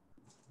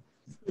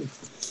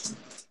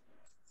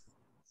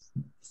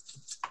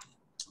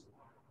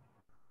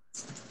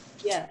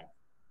 Yeah.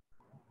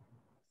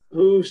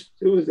 Who is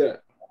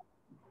that?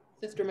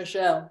 Sister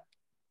Michelle.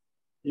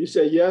 You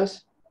say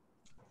yes?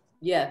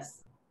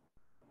 Yes.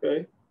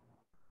 Okay.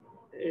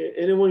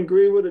 Anyone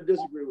agree with or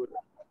disagree with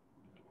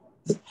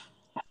it?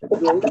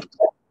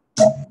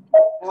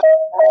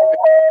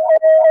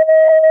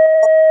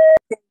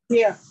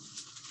 Yeah.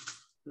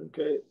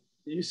 Okay.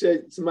 You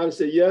said, somebody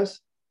said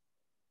yes?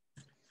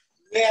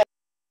 Yeah.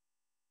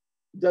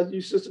 Does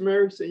you, Sister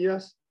Mary, say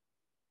yes?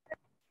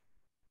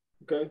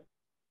 Okay.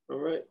 All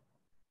right.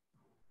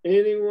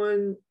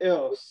 Anyone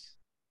else?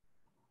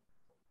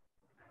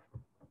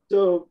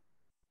 So,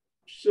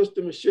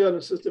 Sister Michelle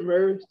and Sister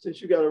Mary,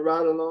 since you got to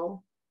ride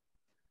along,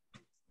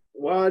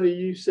 why do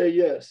you say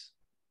yes?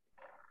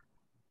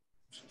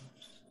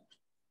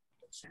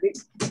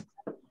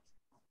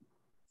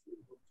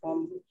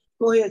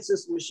 Go ahead,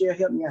 Sister Michelle,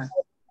 help me out.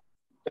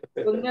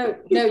 Well, no,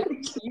 you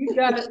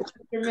got it,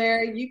 Sister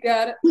Mary, you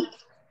got it.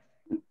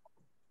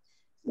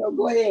 No,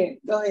 go ahead.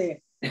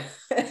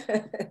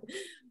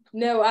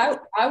 No,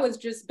 I was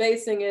just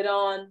basing it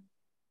on,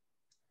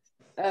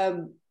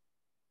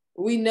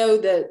 we know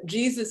that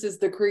Jesus is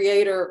the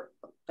creator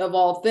of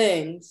all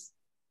things.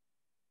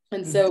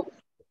 And so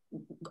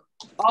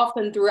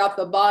often throughout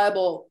the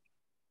Bible,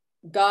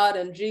 God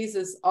and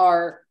Jesus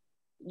are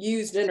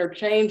used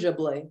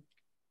interchangeably.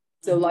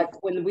 So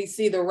like when we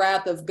see the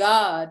wrath of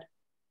God,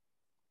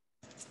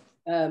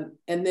 and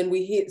then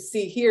we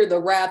see here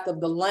the wrath of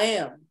the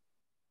Lamb,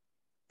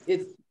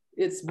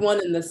 it's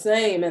one and the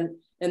same. And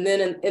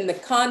then in the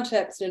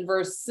context in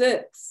verse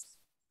 6,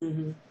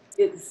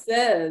 it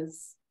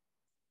says,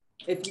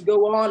 if you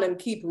go on and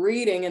keep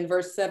reading in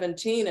verse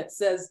 17, it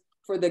says,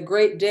 for the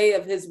great day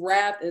of his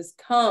wrath is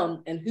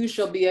come, and who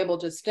shall be able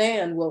to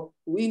stand? Well,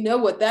 we know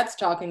what that's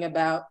talking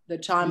about, the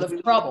time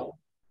of trouble.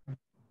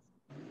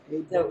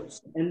 So,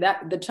 and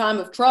that the time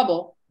of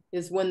trouble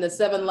is when the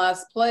 7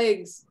 last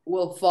plagues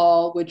will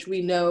fall, which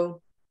we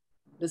know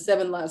the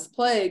 7 last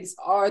plagues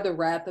are the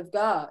wrath of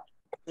God.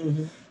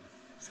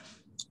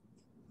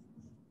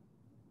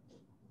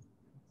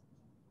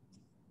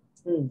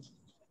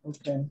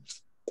 Okay.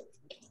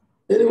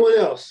 Anyone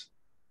else?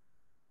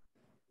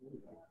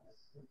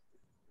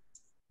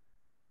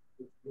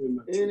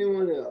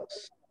 Anyone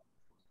else?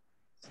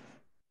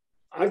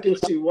 I can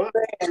see why.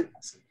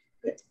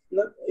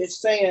 Look, it's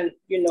saying,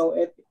 you know,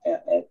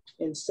 at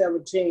in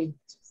 17,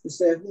 it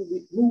said,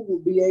 who will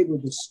be able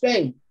to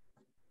stand?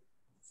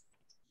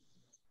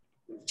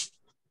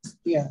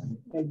 Yeah,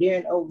 and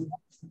then over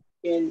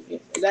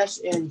that's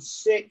in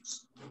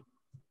 6,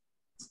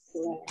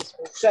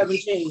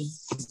 17,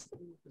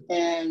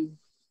 and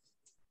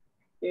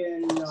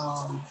in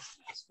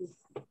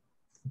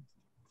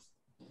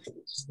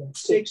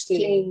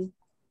 16,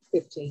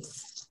 15,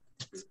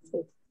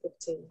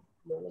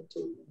 1 and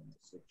 2.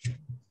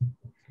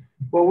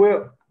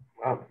 Well,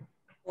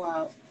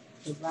 Wow,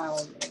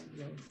 about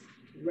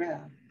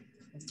wrath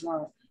of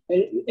God.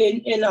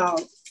 In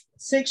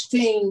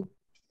 16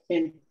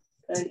 and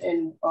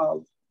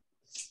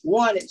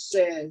 1 it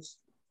says,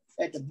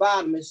 at the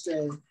bottom it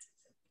says,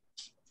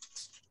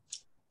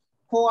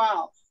 pour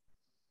out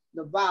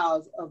the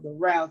vials of the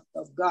wrath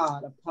of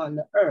God upon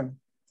the earth.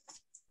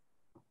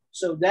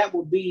 So that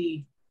will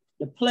be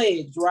the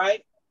plagues,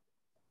 right?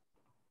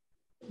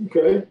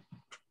 Okay.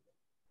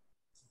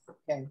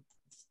 Okay.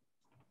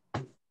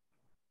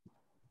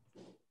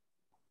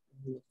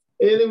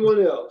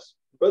 Anyone else?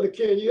 Brother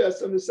Ken, you have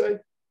something to say?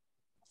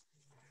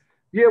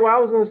 Yeah, well, I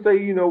was going to say,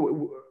 you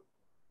know,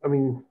 I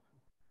mean,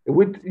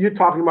 you're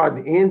talking about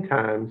the end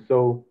times,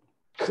 so.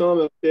 Some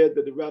have said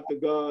that the wrath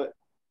of God,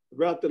 the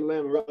wrath of the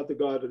Lamb and wrath of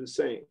God are the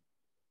same.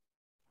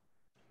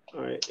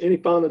 All right. Any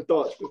final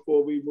thoughts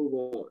before we move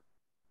on?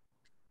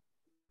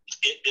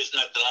 Isn't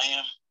that the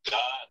Lamb,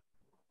 God?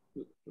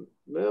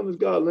 Lamb is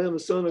God. Lamb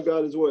is Son of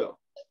God as well.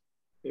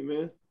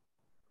 Amen.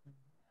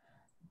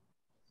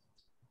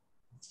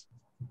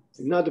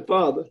 He's not the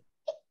Father.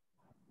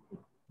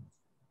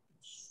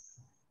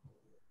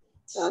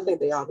 I think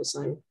they are the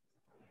same.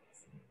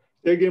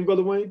 Say again,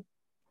 Brother Wayne?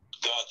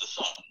 God the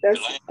Son. That's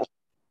the Lamb.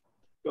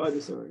 God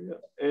the Son,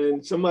 yeah.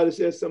 And somebody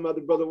said, some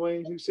other Brother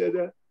Wayne who said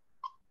that?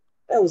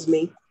 That was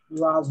me,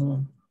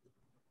 Rosalind.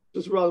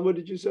 Sister Rosalind, what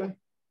did you say?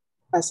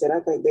 I said, I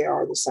think they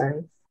are the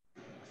same.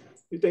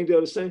 You think they're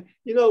the same?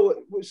 You know what?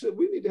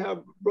 We need to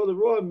have Brother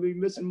Roy be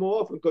missing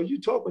more often because you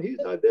talk when he's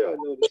not there, I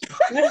noticed.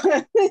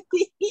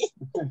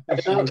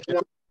 and I'm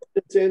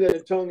saying that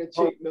in tongue and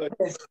cheek. No,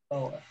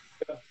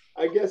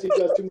 I guess he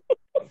does too much.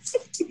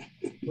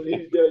 When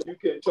he's there, you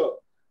can't talk.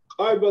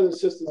 All right, brothers and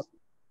sisters,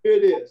 here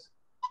it is.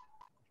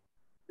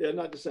 They're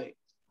not the same.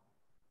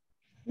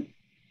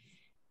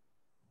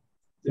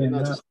 They're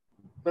not the same.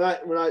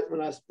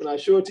 When I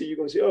show it to you, you're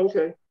gonna say, "Oh,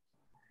 okay."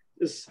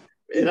 This,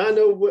 and I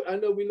know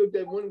we looked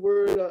at one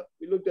word.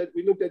 We looked at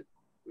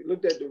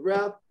the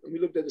wrath, and we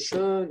looked at the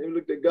Son, and we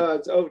looked at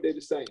God. So, oh, they're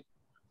the same.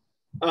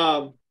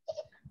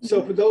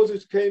 So for those who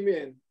came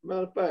in,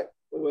 matter of fact,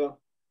 well,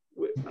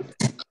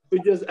 we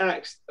just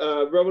asked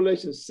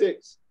Revelation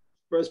 6,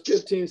 verse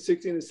 15,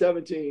 16, and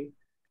 17.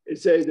 It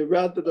says, "The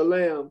wrath of the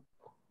Lamb,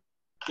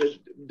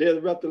 the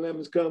wrath of the Lamb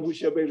has come. Who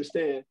shall be able to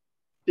stand?"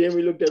 Then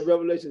we looked at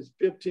Revelation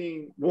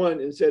 15:1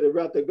 and said, "The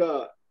wrath of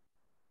God."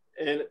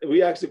 And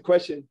we asked the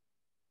question,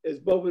 is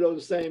both of those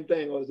the same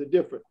thing or is it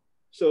different?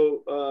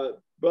 So,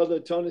 Brother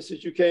Tony,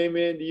 since you came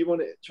in, do you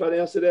want to try to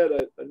answer that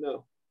or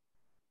no?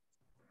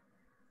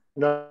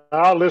 No,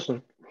 I'll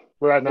listen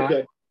right now.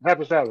 Okay.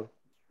 Happy Sabbath.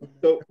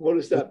 So,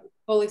 Holy Sabbath.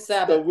 Holy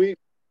Sabbath. So we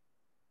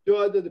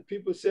sure that the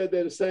people said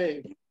they're the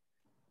same.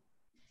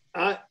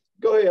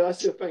 Go ahead, I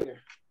see a finger.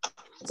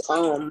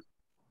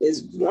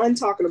 Is one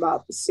talking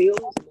about the seals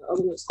and the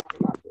other one's talking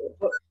about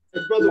the...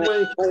 Hey, Brother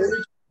Wayne, can you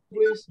reach,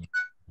 please?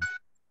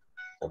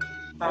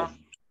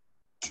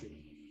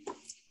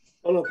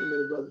 Hold on for a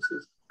minute, brother,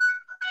 sister.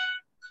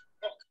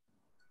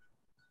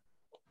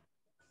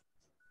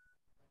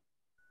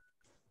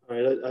 All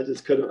right, I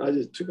just cut him. I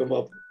just took him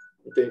off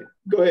the thing.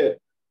 Go ahead.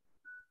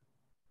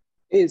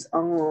 Is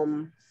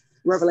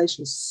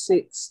Revelation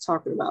 6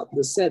 talking about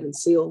the 7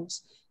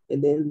 seals,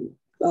 and then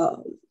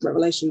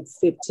Revelation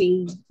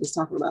 15 is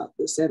talking about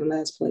the 7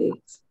 last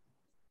plagues.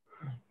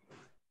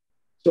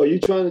 So are you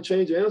trying to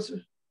change your answer?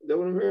 Is that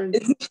what I'm hearing?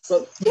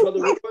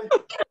 Brother Roy?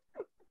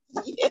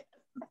 Yeah.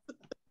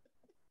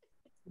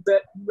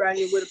 But write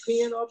it with a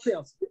pen or a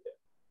pencil?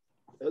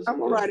 I'm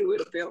gonna write it with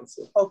a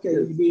pencil. Okay,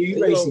 you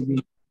erasing me.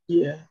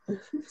 Yeah.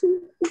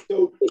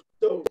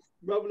 So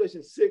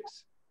Revelation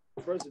 6,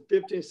 verses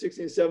 15,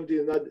 16,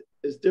 17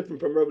 is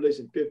different from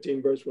Revelation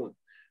 15, verse 1.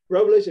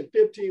 Revelation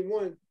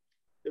 15:1,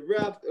 the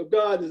wrath of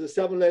God is the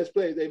 7 last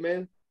plagues.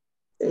 Amen.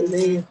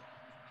 Amen.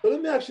 So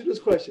let me ask you this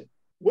question: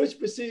 which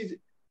precedes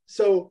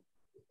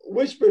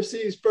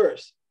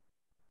first?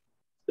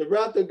 The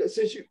wrath of God,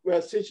 since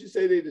you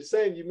say they're the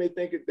same, you may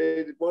think that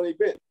they're one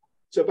event.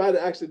 So if I had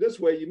asked it this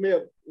way, you may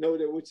have known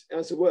that which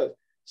answer was.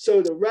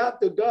 So the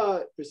wrath of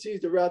God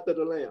precedes the wrath of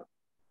the Lamb.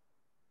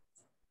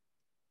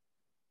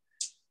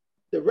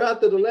 The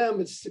wrath of the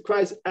Lamb is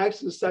Christ's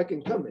actual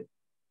second coming.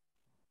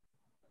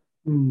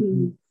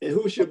 Mm-hmm. And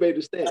who should be able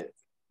to stand?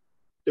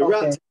 The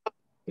wrath of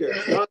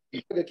God,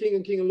 the King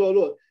and Lord,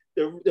 Lord.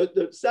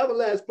 The 7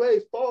 last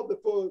plagues fall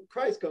before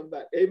Christ comes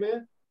back.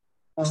 Amen?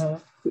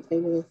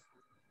 Amen.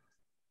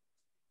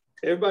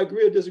 Everybody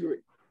agree or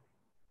disagree?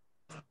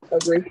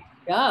 Agree.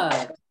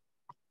 God.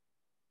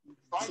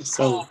 Christ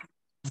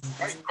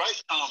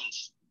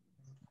comes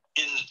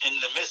in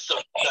the midst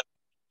of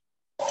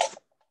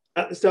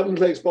the 7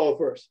 plagues fall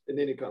first, and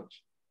then he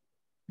comes.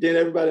 Then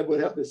everybody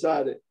would have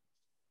decided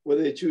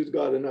whether they choose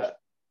God or not.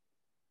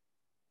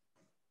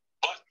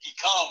 But he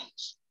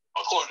comes,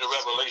 according to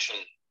Revelation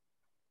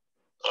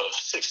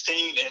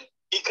 16, and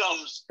he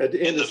comes at the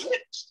end in the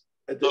midst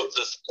of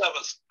the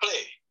 7th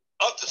plague.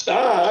 The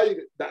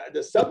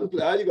 7th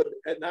plague. How you go?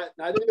 Not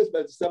in this,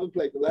 but the 7th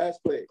plague, the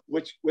last plague,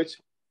 which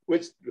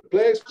the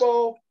plagues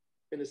fall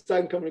in the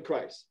second coming of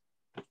Christ.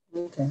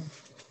 Okay.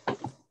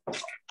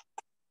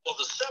 Well,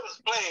 the 7th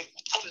plague.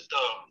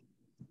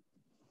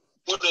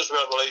 What is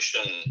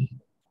Revelation?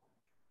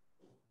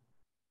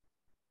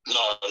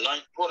 No,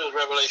 what is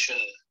Revelation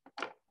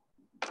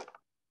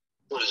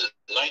what is it,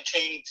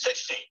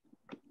 1916?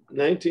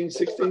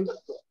 1916?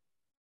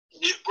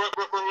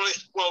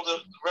 Revelation, well,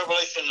 the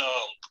Revelation,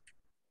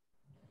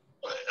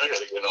 I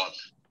gotta get on.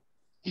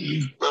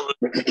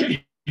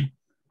 Revelation.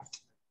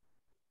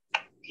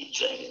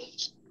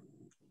 James.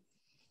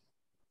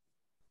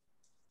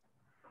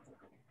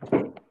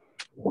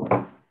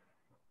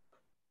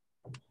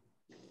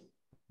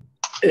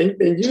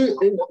 And you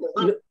in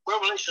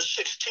Revelation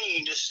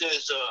 16, it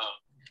says,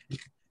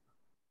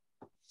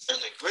 and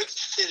the great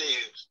city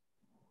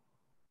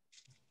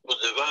was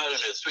divided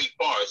into three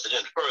parts, and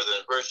then further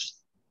in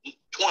verse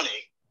 20,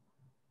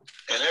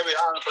 and every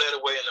island fled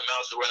away, and the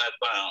mountains were not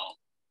found.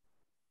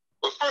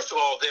 But first of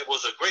all, there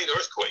was a great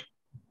earthquake.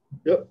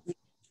 Yep.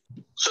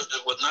 Such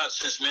as was not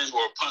since men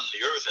were upon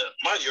the earth, and a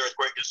mighty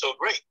earthquake is so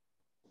great.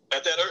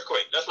 At that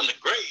earthquake, that's when the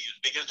graves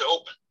begin to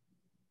open.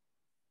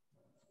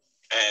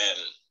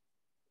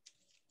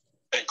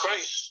 And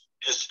Christ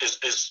is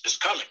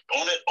coming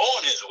on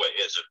his way,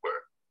 as it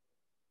were.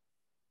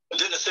 And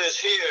then it says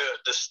here,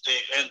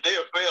 and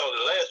there fell,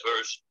 the last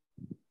verse,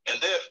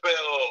 and there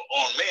fell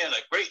on man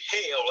a great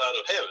hail out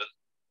of heaven.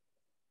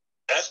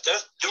 That's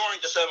during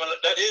the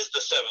seventh, that is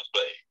the seventh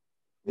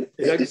plague.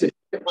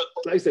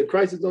 Like I said,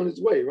 Christ is on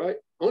his way, right?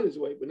 On his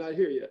way, but not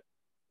here yet.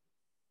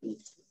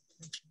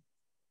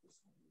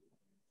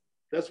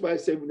 That's why I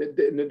say when the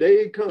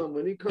day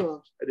when he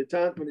comes, at the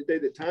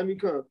time he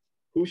comes,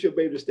 who shall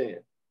be able to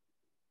stand?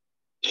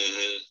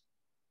 Mm-hmm.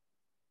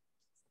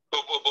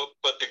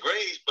 But the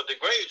graves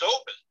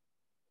open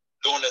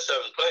during the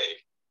seventh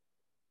plague.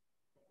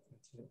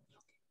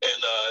 And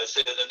it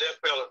says, and there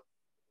fell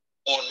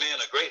on men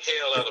a great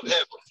hail out of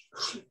heaven,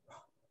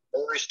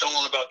 every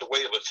stone about the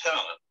weight of a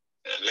talent,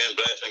 and men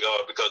blaspheming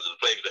God because of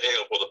the plague of the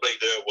hail, for the plague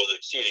thereof was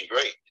exceeding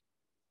great.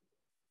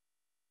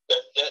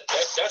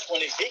 That's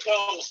when he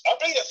comes. I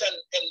believe that's in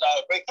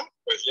Great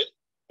Controversy,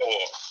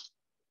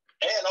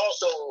 and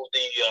also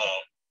the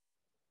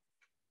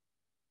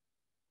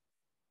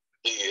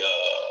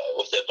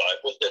what's that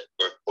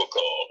book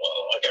called?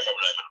 I can't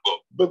remember the name of the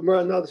book. Book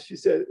Maranatha, she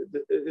said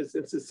it's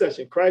in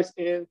succession. Christ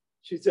and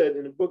she said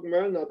in the book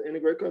Maranatha in the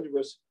Great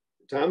Controversy,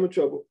 the time of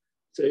trouble,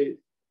 say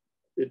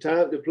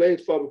the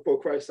plagues fall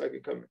before Christ's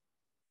second coming.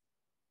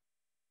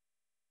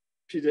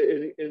 She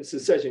said in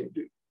succession,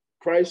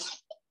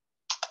 Christ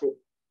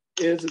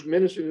ends his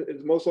ministry in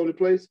the most holy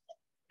place,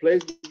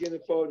 plagues begin to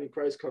fall, and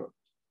Christ comes.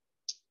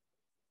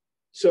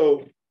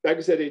 So, like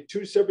I said, they're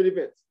two separate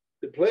events.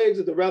 The plagues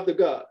of the wrath of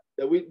God,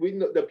 that we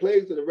know the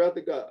plagues of the wrath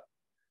of God.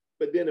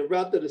 But then the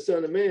wrath of the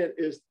Son of Man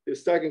is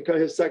his second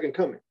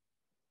coming.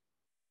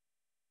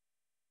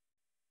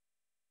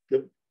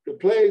 The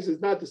plagues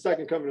is not the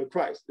second coming of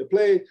Christ. The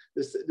plague,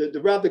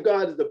 the wrath of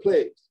God is the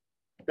plagues.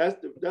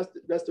 That's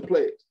the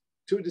plagues.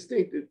 Two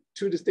distinct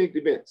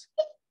events.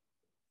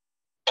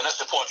 And that's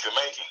the point you're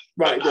making.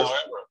 Right. However,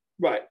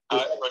 anyway,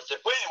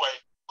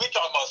 we're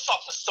talking about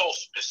something so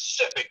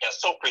specific and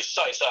so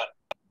precise.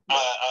 I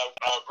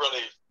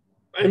really.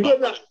 And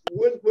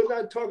we're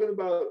not talking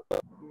about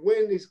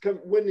when he's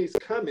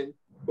coming,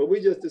 but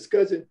we're just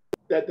discussing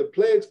that the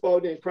plagues fall,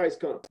 then Christ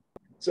comes.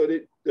 So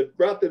the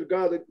wrath of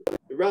God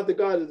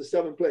is the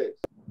seven plagues.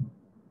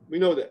 We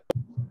know that.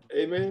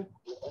 Amen.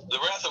 The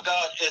wrath of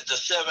God is the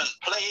seven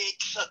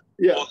plagues.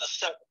 Yeah. Or the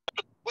seven.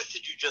 What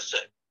did you just say?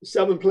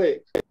 7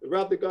 plagues. The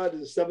wrath of God is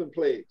the 7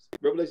 plagues.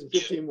 Revelation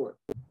 15:1.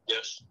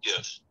 Yes.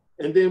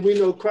 And then we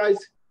know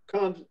Christ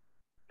comes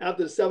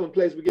after the 7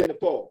 plagues begin to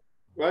fall,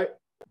 right?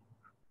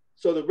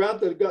 So the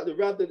wrath of God,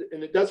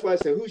 and that's why I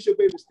said, who shall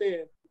be able to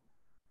stand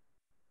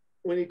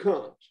when he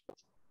comes?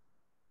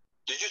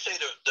 Did you say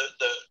the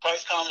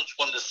Christ comes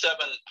when the 7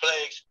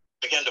 plagues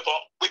begin to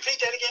fall? Repeat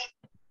that again.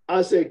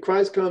 I say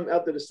Christ comes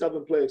after the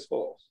 7 plagues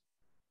falls.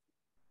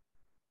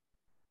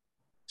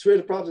 Three of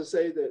the prophets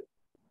say that.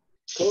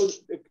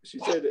 She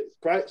said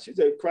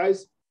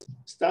Christ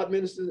stopped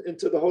ministering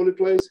into the holy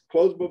place,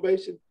 closed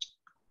probation.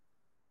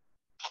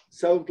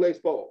 7 plagues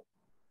fall.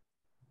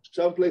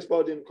 7 plagues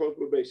fall, then close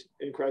probation,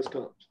 and Christ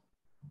comes.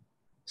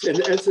 And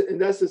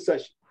that's the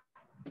session.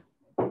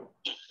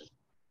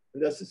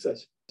 And that's the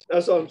session.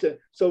 That's all I'm saying.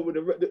 So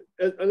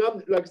and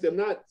I'm like I said, I'm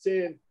not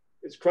saying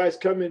it's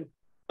Christ coming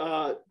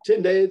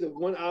 10 days or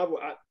 1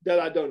 hour. That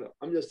I don't know.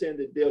 I'm just saying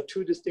that there are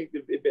 2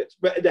 distinctive events,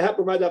 but they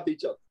happen right after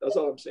each other. That's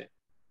all I'm saying.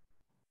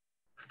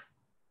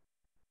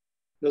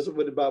 That's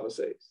what the Bible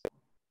says.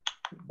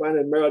 Find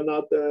in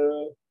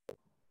Maranatha,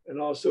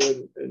 and also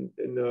in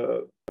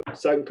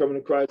second coming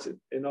of Christ,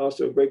 and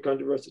also a great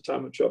controversy,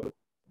 time of trouble.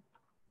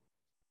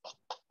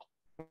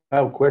 I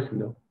have a question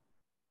though.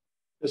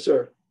 Yes,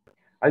 sir.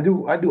 I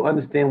do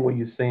understand what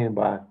you're saying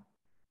by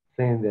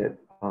saying that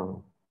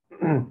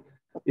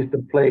it's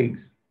the plagues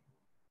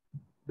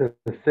that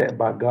are set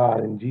by God,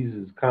 and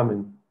Jesus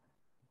coming,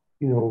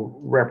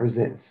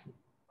 represents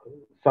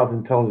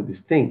something totally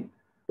distinct.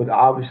 But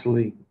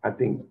obviously, I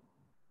think,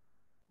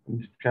 I'm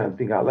just trying to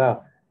think out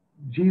loud,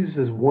 Jesus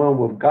is one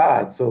with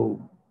God. So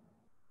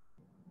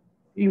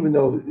even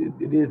though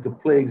it is the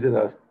plagues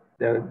that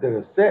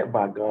are set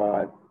by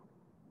God,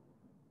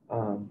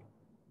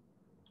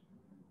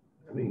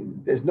 I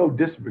mean, there's no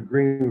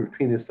disagreement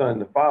between the Son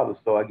and the Father,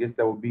 so I guess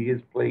that would be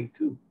his plague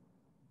too.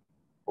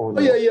 Oh,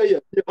 yeah.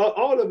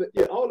 All of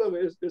it, all of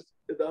it is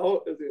the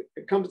whole.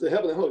 It comes to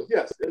heaven and host.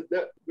 Yes,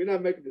 that we're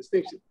not making a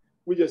distinction.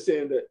 We're just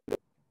saying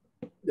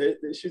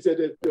that she said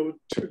that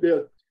there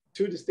are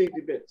two distinct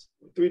events,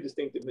 three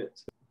distinct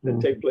events that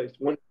take place.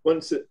 One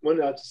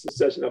after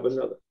succession of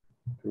another.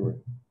 Correct.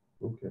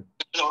 Okay.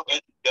 You know,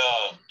 in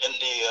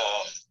the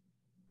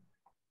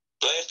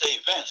last day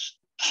events,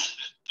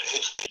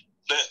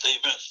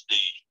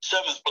 the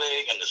seventh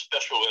plague and the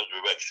special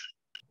resurrection.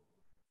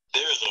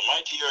 There is a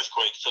mighty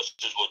earthquake such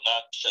as was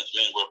not since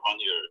men were upon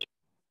the earth.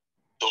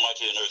 So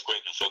mighty an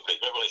earthquake and so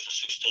great. Revelation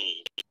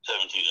 16,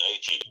 17, and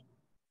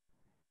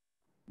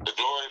 18. The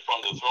glory from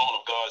the throne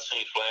of God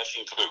seen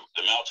flashing through.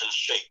 The mountains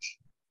shake.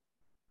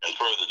 And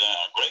further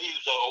down,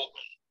 graves are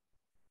open.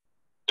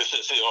 It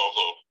says here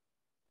also,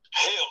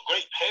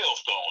 great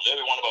hailstones,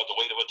 everyone about the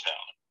weight of a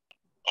talent,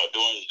 are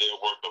doing their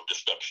work of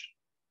destruction.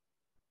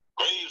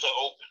 Graves are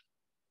open.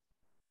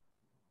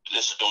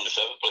 This is during the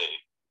seventh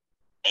plague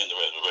and the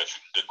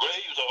resurrection. The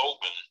graves are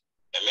open,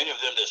 and many of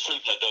them that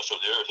sleep in the dust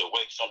of the earth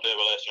awake, some to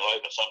everlasting life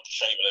and some to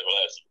shame and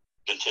everlasting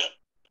contempt.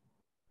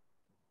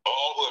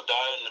 All who have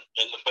died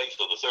in the face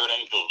of the third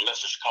angel's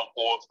message come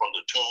forth from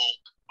the tomb,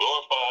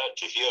 glorified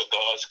to hear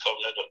God's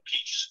covenant of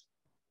peace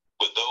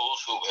with those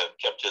who have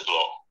kept his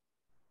law.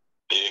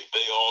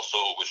 They also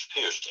which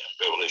pierced him,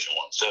 Revelation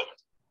 1:7,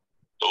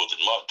 those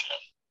that mocked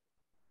him.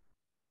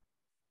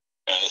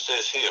 And it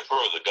says here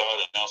further, God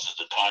announces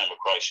the time of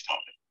Christ's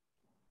coming.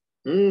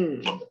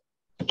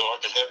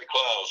 Dark and heavy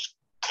clouds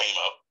came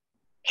up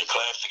and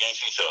clashed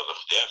against each other.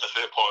 The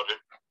atmosphere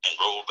parted and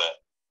rolled back.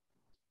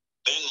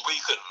 Then we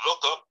could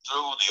look up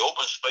through the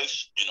open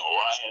space in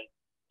Orion,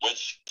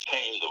 whence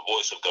came the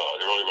voice of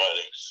God, early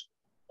writings,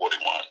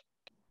 41.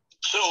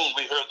 Soon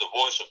we heard the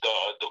voice of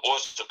God. The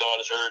voice of God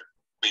is heard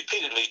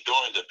repeatedly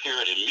during the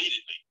period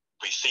immediately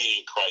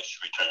preceding Christ's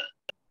return.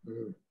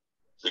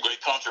 The great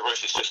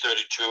controversy,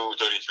 632,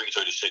 33,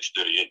 36,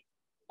 38,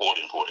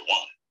 40, and 41.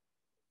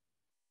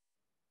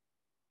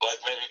 Like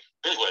many,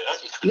 anyway, I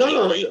can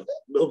continue.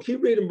 No,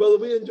 keep reading, brother.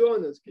 We're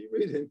enjoying this. Keep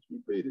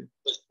reading.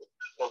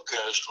 Okay,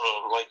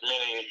 so like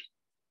many,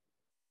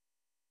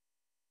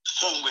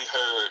 soon we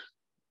heard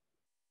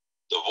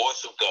the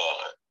voice of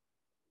God.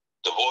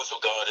 The voice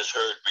of God is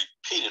heard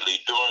repeatedly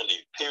during the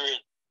period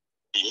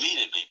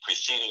immediately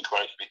preceding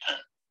Christ's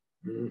return.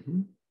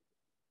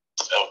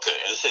 Okay,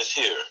 and it says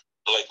here,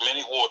 like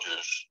many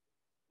waters,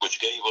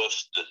 which gave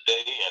us the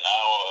day and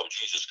hour of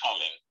Jesus'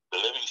 coming, the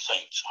living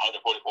saints,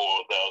 144,000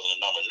 in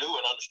number, knew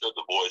and understood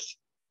the voice,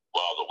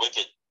 while the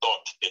wicked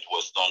thought it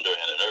was thunder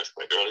and an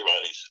earthquake. Early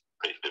writings,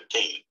 page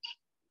 15.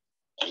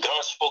 And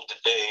God spoke the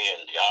day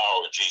and the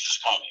hour of Jesus'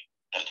 coming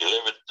and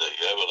delivered the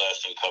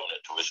everlasting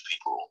covenant to his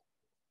people.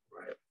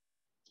 Right.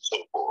 So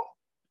forth.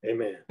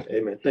 Amen.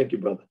 Thank you,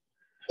 brother.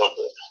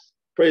 Okay.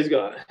 Praise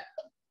God.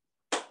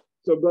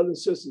 So,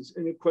 brothers and sisters,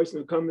 any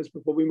questions or comments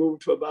before we move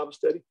to a Bible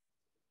study?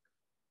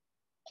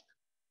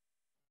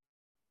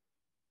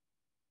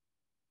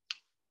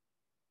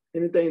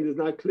 Anything that's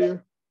not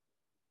clear?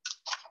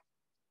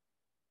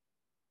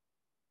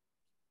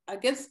 I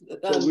guess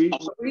the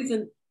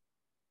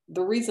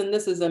reason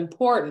this is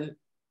important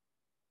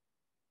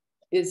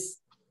is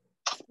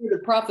the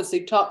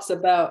prophecy talks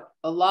about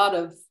a lot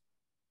of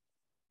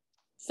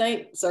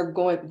saints are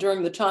going,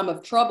 during the time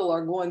of trouble,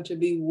 are going to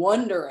be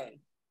wondering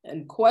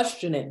and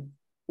questioning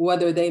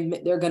whether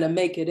they're going to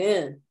make it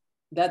in.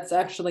 That's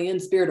actually in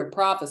spirit of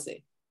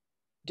prophecy.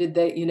 Did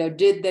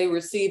they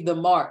receive the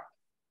mark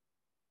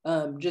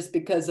just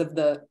because of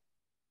the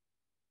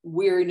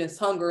weariness,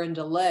 hunger, and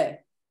delay?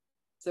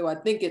 So I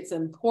think it's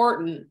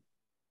important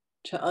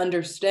to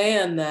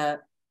understand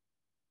that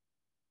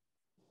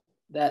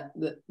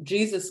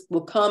Jesus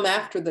will come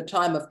after the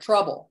time of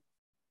trouble.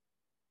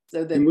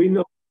 So that, and we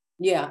know.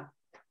 Yeah.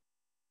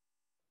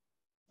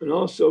 And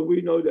also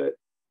we know that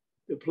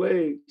the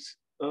plagues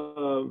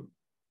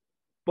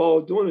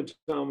fall during the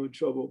time of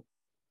trouble,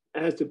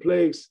 as the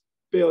plagues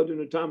fell during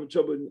the time of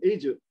trouble in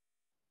Egypt.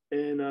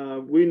 And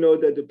we know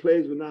that the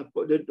plagues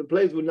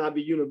will not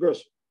be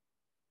universal.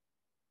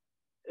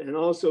 And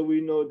also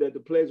we know that the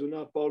plagues will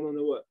not fall on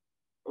the what?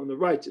 On the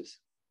righteous.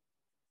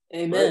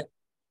 Amen. Right?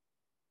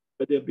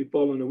 But they'll be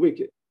falling on the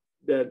wicked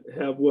that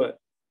have what?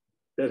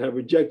 That have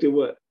rejected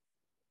what?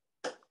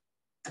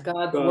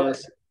 God's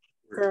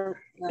word.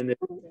 And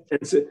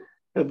so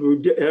have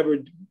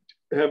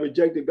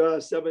rejected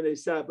God's 7-day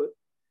Sabbath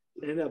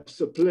and have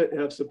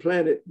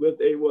supplanted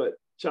with a what?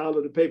 Child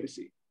of the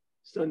papacy.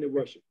 Sunday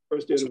worship,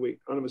 first day of the week,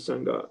 honor the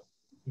sun God.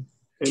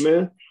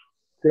 Amen.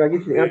 Can I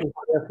get you to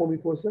amplify that for me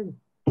for a second?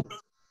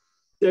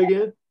 Say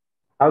again?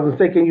 I was going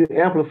to say, can you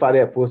amplify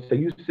that for us? So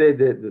you said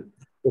that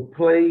the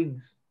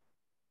plagues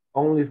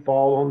only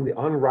fall on the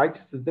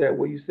unrighteous. Is that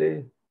what you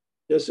said?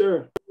 Yes,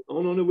 sir.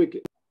 Only on the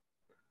wicked.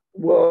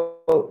 Well,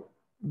 I'm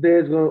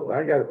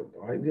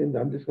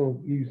just going to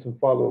give you some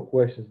follow-up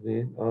questions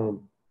then.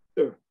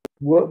 Sure.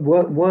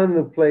 One of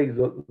the plagues is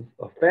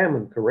a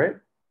famine,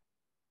 correct?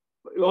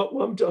 Well,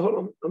 hold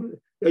on.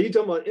 Are you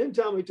talking about end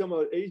time or are you talking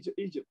about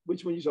Egypt?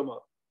 Which one are you talking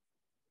about?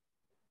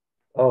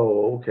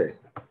 Oh, okay.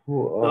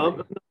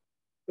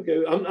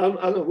 Okay, I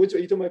don't know which one.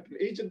 Are you talking about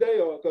Egypt day,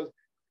 or because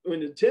when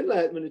the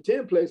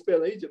 10 plagues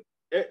fell on Egypt,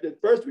 the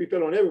first 3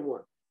 fell on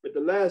everyone, but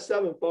the last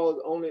 7 falls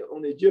only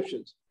on the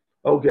Egyptians.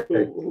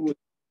 Okay.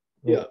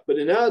 Yeah, but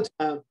in our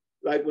time,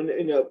 like when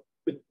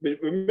but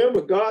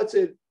remember, God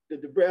said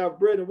that the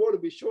bread and water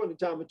be short in the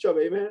time of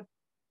trouble. Amen.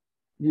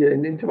 Yeah,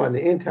 and then talking about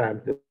the end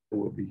times, that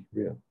will be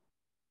real.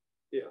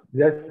 Yeah.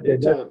 That's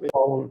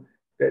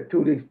that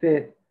to the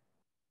extent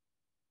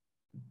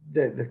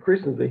that the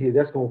Christians are here,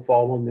 that's gonna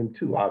fall on them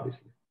too,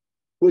 obviously.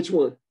 Which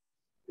one?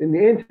 In the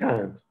end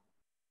times.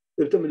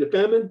 They're talking about the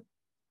famine?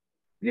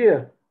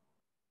 Yeah.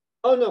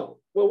 Oh no.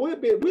 Well, we'll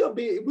be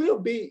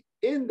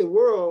in the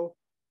world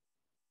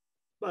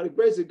by the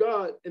grace of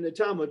God in the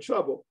time of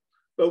trouble,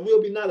 but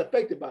we'll be not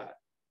affected by it.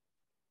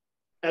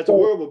 As the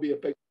world will be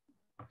affected.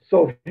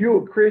 So if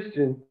you're a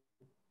Christian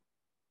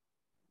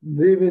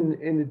living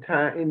in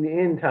the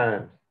end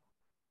times,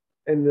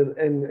 and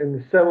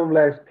the 7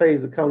 last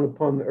plagues are coming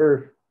upon the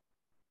earth,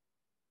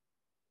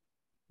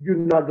 you're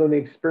not going to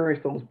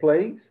experience those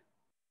plagues?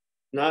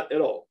 Not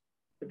at all.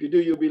 If you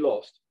do, you'll be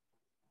lost.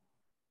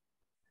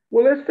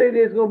 Well, let's say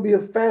there's going to be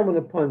a famine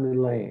upon the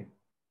land.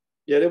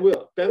 Yeah, there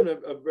will. Famine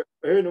of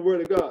hearing the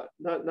word of God,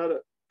 not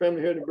a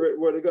family hearing the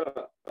word of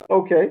God.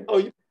 Okay. Oh,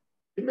 you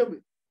remember?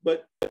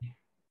 But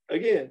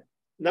again,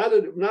 not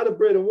a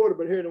bread and water,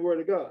 but hearing the word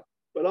of God.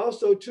 But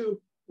also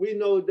too, we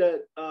know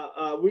that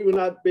we will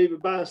not be able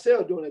to buy and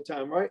sell during that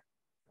time, right?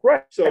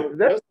 Right. So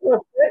that's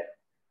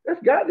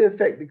got to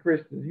affect the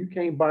Christians. You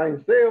can't buy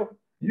and sell.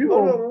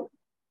 No,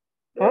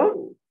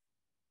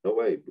 no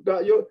way.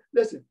 God,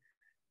 listen.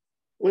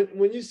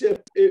 When you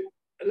said it,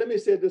 let me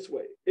say it this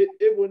way: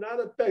 it will not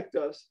affect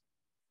us.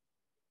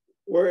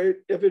 Where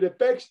if it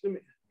affects me,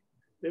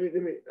 let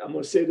me. I'm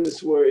gonna say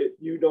this where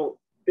you don't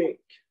think.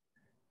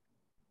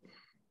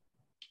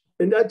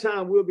 In that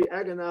time, we'll be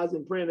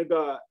agonizing, praying to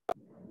God.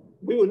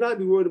 We will not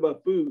be worried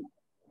about food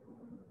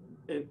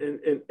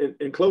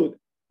and clothing.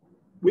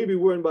 We'll be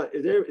worried about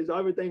is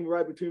everything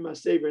right between my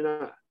Savior and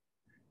I.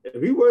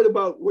 If you worried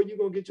about where you're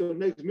gonna get your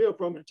next meal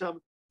from in time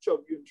of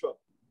trouble, you're in trouble.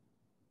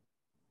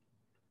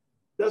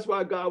 That's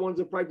why God wants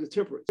to practice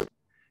temperance.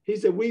 He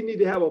said we need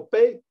to have a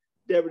faith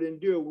that would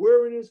endure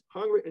weariness,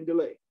 hunger, and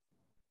delay.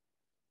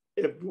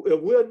 If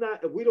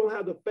we don't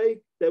have the faith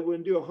that will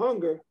endure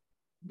hunger,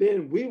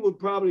 then we would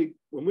probably,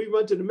 when we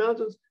run to the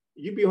mountains,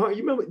 you'd be hungry.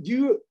 You remember?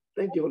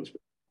 Thank you, Holy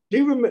Spirit. Do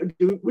you remember?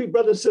 We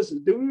brothers and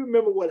sisters, do we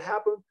remember what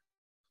happened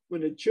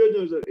when the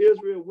children of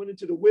Israel went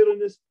into the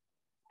wilderness?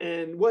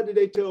 And what did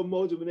they tell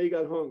Moses when they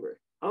got hungry?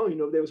 I don't even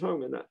know if they was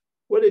hungry or not.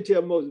 What did they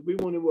tell Moses? We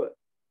wanted what?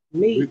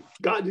 Meat.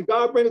 Did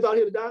God bring us out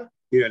here to die?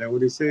 Yeah, that's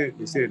what they said.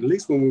 They said at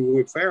least when we were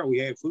with Pharaoh, we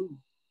had food.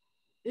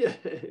 Yeah,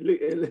 that's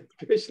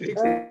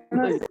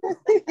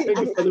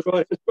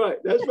right.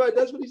 That's right.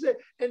 That's what he said.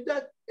 And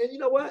you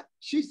know what?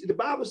 The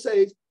Bible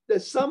says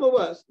that some of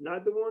us,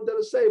 not the ones that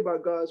are saved by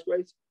God's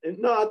grace, and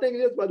no, I think it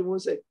is by the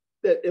ones say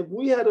that if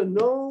we had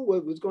known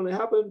what was going to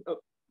happen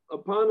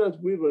upon us,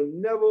 we would have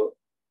never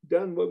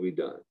done what we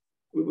done.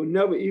 We would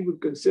never even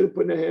consider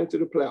putting our hand to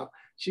the plow.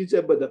 She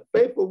said, but the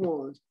faithful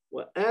ones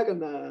will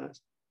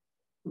agonize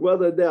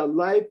whether their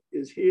life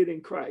is hid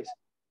in Christ.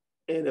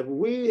 And if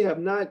we have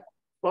not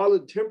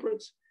followed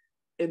temperance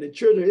and the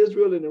children of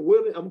Israel in the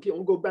wilderness, I'm going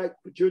to go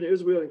back to children of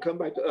Israel and come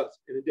back to us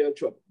in the day of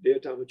trouble, day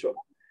of time of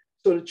trouble.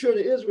 So the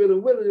children of Israel in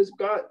the wilderness,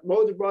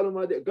 Moses brought them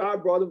out there.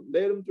 God brought them,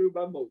 led them through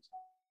by Moses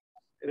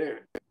and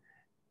Aaron.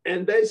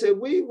 And they said,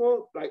 we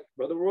want, like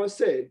Brother Roy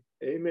said,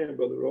 amen,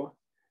 Brother Roy,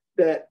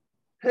 that,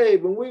 hey,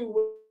 when we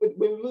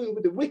lived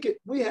with the wicked,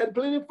 we had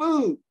plenty of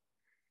food.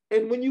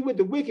 And when you with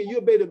the wicked,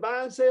 you'll be able to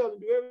buy and sell and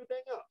do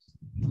everything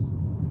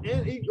else.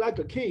 And eat like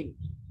a king.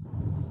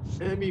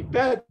 And be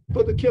fat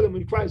for the killing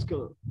when Christ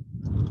comes.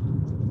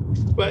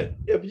 But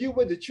if you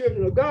with the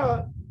children of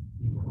God,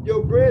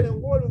 your bread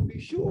and water will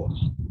be sure.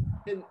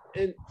 And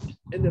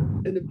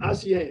I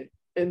see your hand.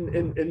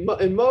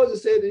 And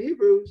Moses said in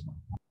Hebrews,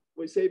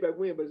 we say back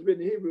when, but it's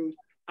written in Hebrews,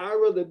 I'd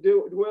rather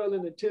dwell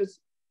in the tents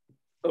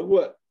of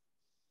what?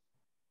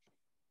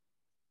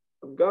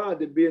 Of God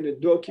than be in the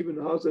doorkeeping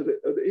the house of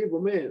the evil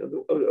man, of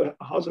the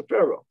house of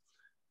Pharaoh.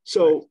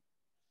 So,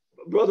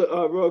 Brother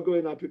Roy, go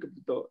ahead and I'll pick up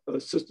the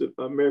thought. Sister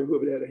Mary,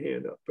 whoever had a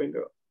hand up,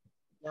 finger up.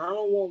 I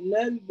don't want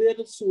nothing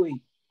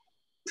bittersweet.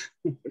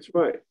 That's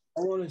right.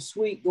 I want it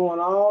sweet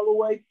going all the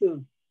way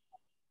through.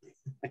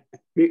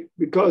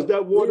 Because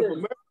that water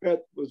from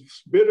Meribah was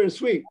bitter and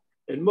sweet.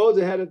 And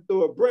Moses had to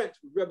throw a branch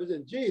which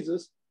represents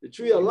Jesus, the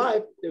tree of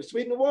life, to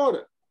sweeten the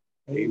water.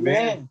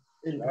 Amen.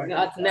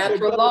 God's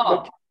natural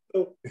law.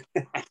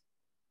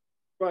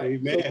 Right.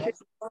 Amen.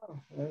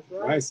 So,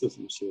 right,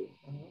 Sister Michelle.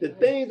 The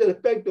things that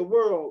affect the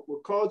world will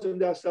cause them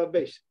their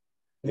salvation.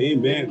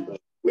 Amen.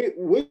 When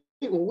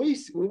we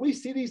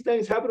see these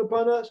things happen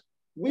upon us,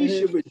 we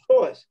should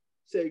rejoice.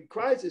 Say,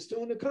 Christ is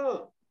soon to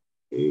come.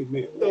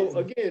 Amen. So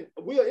again,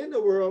 we are in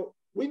the world.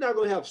 We're not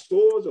going to have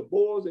stores or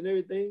boards and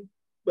everything,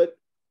 but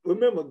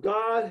remember,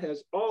 God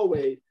has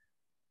always,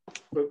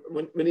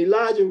 when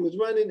Elijah was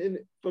running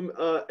from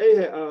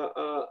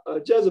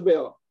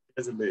Jezebel,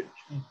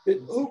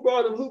 who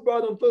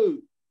brought him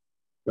food?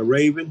 The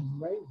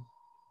raven.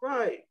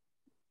 Right.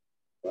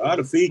 Well,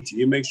 I'll feed you.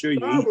 You make sure you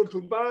God eat. will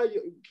provide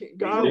you.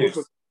 God will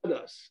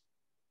provide us.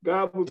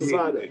 God will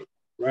provide us.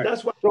 Right.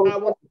 That's why so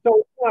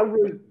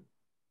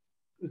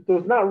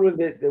it's not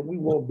really that we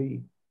won't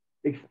be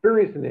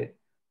experiencing it,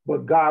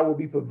 but God will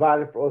be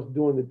providing for us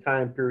during the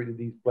time period that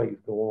these plagues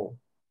go on.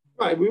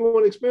 Right. We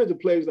won't experience the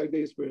plagues like they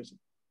experience.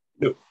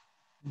 No.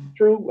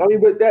 True. I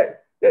mean, but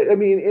that I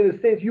mean, in a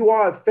sense, you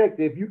are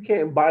affected if you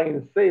can't buy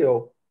and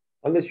sell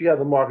unless you have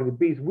the mark of the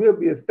beast. We'll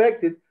be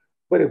affected,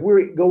 but if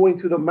we're going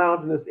to the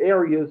mountainous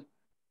areas,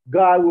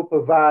 God will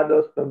provide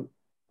us the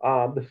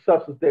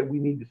substance that we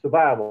need to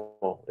survive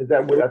on. Is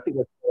that what I think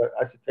that's what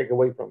I should take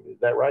away from it? Is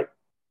that right?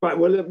 Right.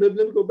 Well, let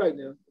me go back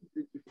now.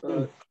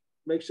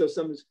 Make sure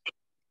something's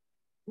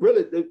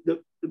really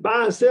the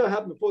buy and sell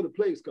happened before the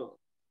plagues come.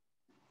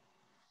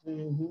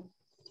 Mm-hmm.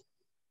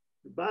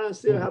 The buy and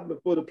sell happened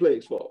before the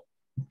plagues fall.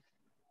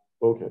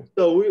 Okay.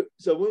 So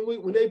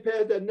when they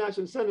passed that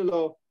national Sunday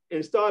law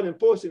and started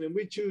enforcing, and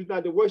we choose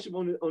not to worship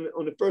on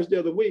the first day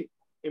of the week,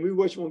 and we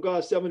worship on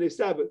God's 7-day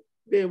Sabbath,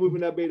 then we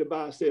will not be able to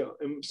buy and sell.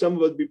 And some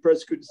of us be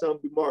persecuted, some will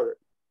be martyred.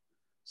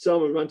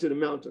 Some will run to the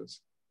mountains.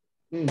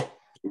 Mm.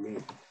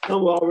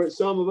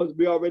 Some of us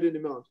be already in the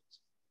mountains.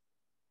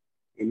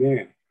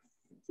 Amen.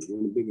 So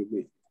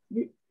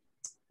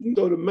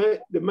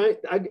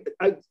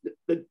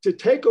to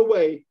take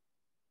away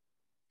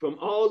from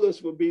all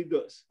this will be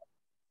this.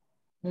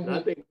 Mm-hmm. And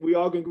I think we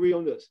all can agree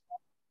on this.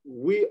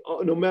 We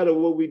are, no matter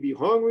what we be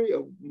hungry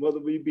or whether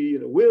we be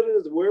in the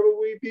wilderness or wherever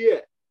we be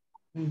at,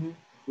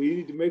 we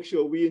need to make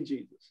sure we in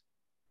Jesus.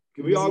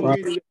 Can we all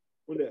agree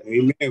on that?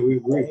 Amen. We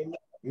agree.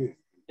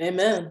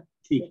 Amen.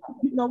 You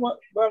know what,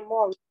 Brother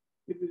Morris?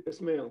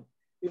 Yes, ma'am.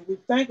 If we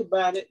think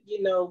about it,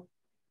 you know,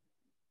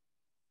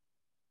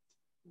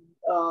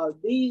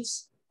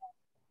 these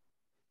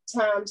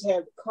times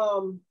have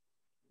come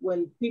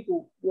when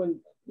people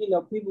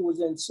was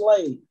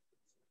enslaved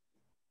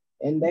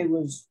and they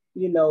was,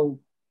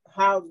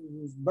 houses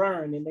was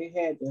burned and they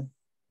had to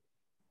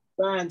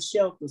find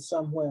shelter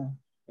somewhere.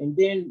 And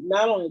then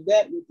not only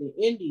that, with the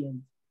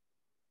Indians,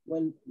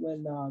 when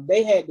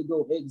they had to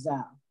go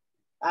exile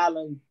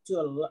island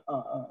to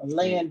a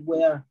land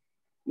where,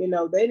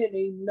 they didn't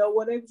even know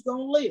where they was going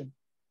to live.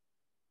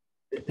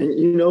 And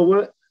you know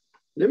what?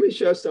 Let me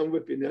share something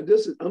with you. Now,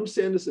 I'm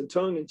saying this in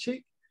tongue in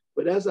cheek,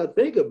 but as I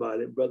think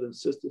about it, brothers and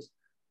sisters,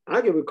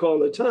 I can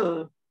recall a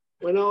time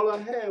when all I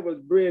had was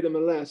bread and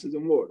molasses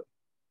and water.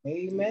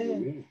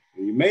 Amen.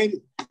 And you made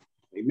it.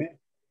 Amen.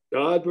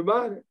 God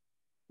provided.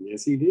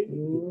 Yes, he did.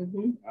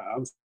 Mm-hmm. I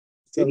was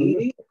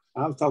talking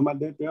about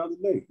that the other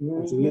day.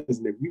 I said,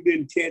 listen, if you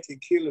didn't catch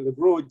it, kill it, or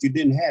grow it, you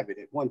didn't have it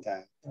at one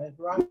time. That's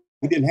right.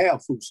 We didn't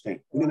have food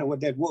stamps. We didn't know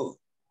what that was.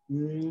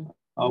 Mm-hmm.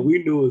 All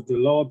we knew is the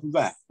Lord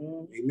provided.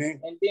 Mm-hmm.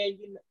 Amen. And then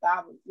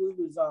we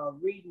was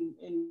reading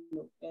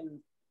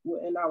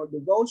in our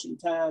devotion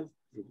time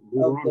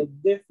of the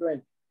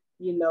different,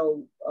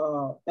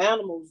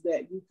 animals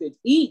that you could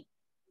eat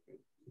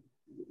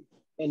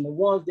and the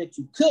ones that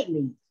you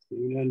couldn't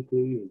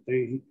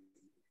eat.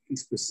 He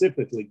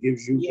specifically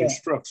gives you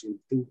instruction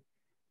through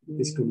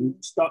his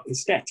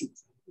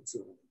statutes. So,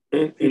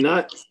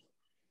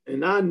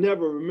 and I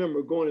never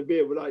remember going to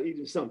bed without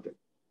eating something.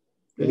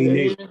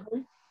 Maybe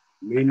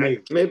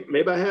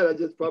I had, I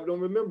just probably don't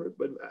remember,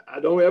 but I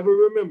don't ever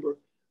remember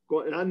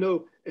going. And I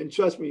know, and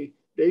trust me,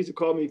 they used to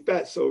call me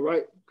fatso,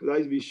 right? Because I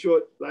used to be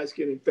short, light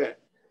skinned, and fat.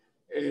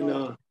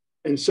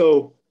 And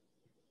so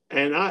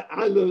I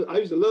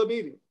used to love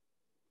eating.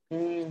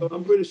 So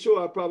I'm pretty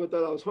sure I probably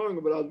thought I was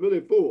hungry, but I was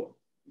really full.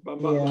 My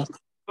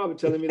probably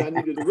telling me that I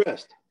needed to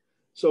rest.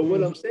 So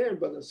what I'm saying,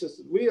 brothers and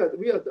sisters, we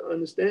have to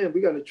understand,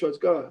 we got to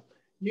trust God.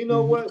 You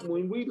know what?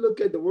 When we look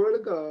at the word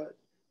of God,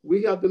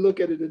 we have to look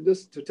at it in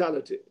this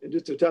totality,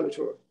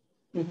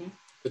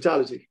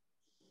 totality.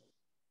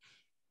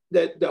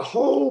 That the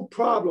whole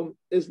problem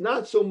is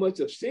not so much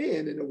of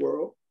sin in the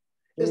world,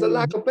 it's a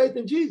lack of faith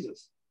in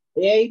Jesus.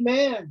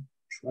 Amen.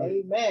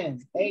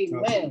 Amen.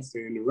 Amen.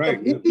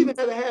 If he even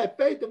had had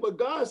faith in what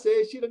God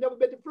said, she'd have never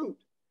been the fruit.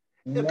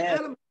 If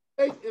Adam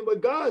had faith in what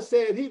God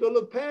said, he'd have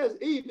looked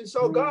past Eve and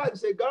saw God and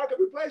said, God can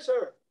replace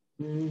her.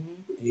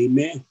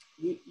 Amen.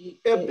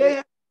 If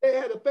they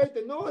had a faith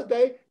in Noah's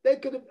day,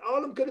 all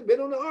of them could have been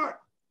on the ark.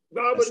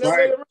 God would never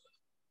let them.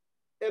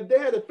 If they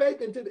had a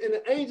faith in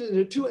the angels and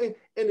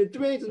the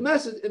three angels'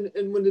 message,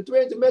 and when the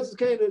three angels' message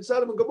came to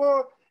Sodom and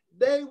Gomorrah,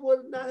 they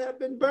would not have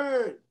been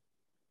burned.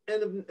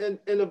 And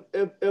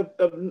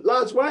if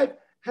Lot's wife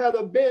had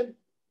been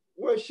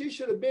where she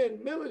should have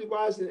been mentally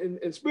wise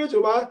and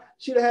spiritual wise,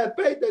 she'd have had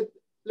faith that,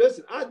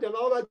 listen, I've done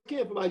all I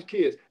can for my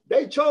kids.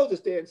 They chose to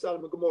stay in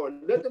Sodom and Gomorrah.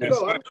 Let them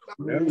go. Right.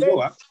 Let them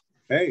go.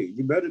 Hey,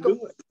 you better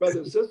do it. Brothers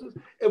and sisters,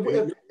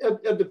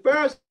 if the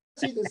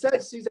Pharisees and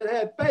Sadducees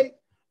had faith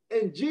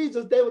in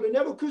Jesus, they would have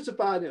never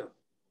crucified him.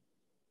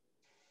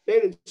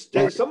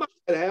 Somebody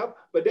could have,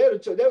 but they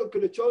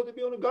could have chosen to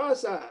be on the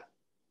God's side.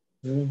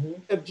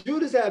 If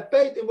Judas had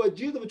faith in what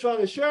Jesus was trying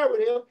to share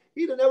with him,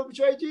 he'd have never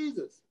betrayed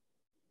Jesus.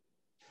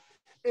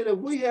 And if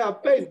we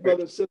have faith,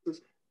 brothers and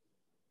sisters,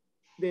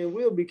 then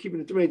we'll be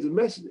keeping the remains of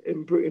the message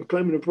and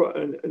claiming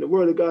the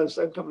word of God and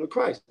second coming of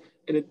Christ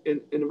and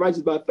the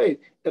righteous by faith.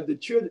 If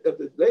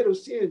the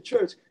Laodicean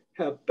church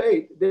have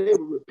faith, they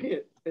will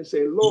repent and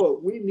say,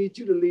 Lord, we need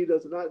you to lead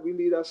us, and not we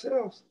lead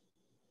ourselves.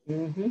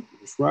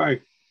 That's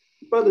right.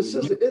 Brothers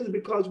and sisters, it is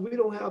because we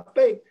don't have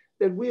faith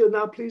that we are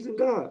not pleasing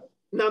God.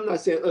 Now, I'm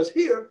not saying us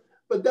here,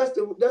 but that's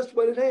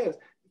what it has.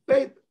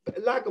 Faith,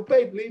 lack of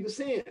faith leads to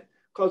sin.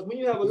 Because when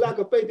you have a lack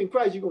of faith in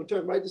Christ, you're going to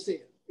turn right to sin.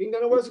 You ain't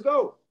got nowhere to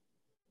go.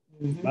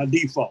 By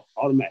default,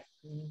 automatic.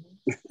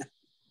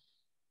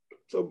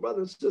 So,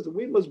 brothers and sisters,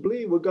 we must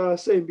believe what God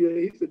says.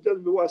 He said, "Judge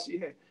me what she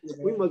had."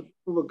 We must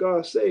believe what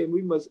God says, and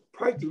we must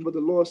practice what the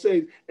Lord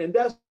says. And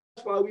that's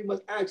why we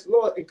must ask,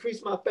 Lord,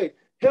 increase my faith.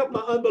 Help my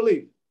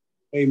unbelief.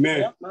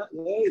 Amen.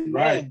 Amen.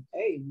 Right.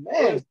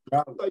 Amen.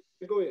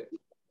 Go ahead.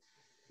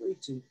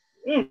 That's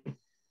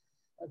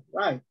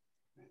right.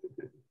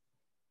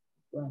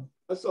 Right.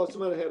 I saw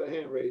somebody had a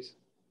hand raised.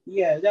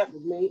 Yeah, that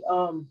was me.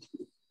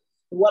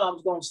 What I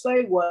was going to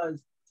say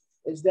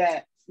is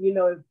that, you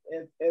know,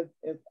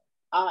 if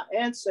our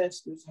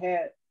ancestors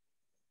have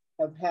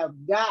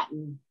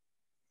gotten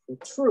the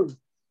truth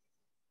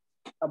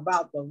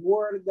about the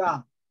word of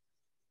God,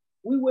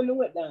 we wouldn't have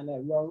went down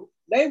that road.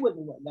 They wouldn't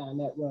have went down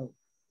that road.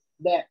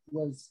 That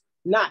was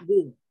not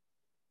good.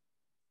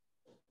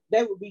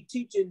 They would be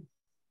teaching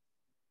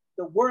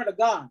the word of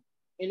God.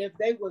 And if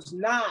they was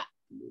not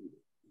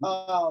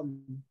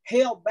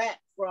held back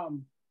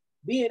from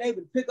being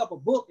able to pick up a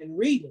book and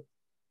read it,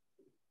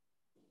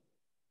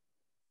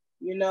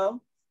 you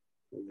know,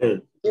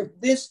 if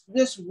this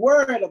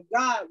word of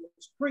God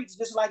was preached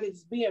just like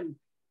it's being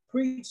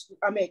preached,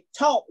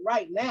 taught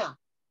right now,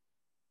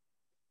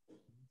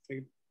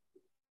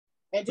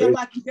 and just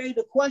like you gave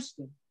the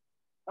question,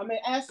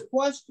 ask the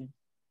question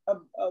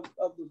of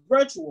the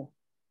virtual.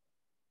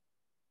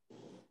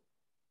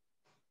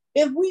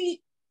 If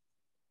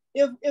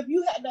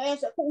you had to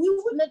answer,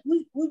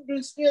 we've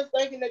been still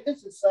thinking that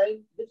this is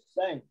the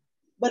same,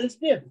 but it's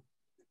different.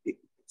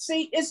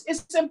 See,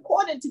 it's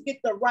important to get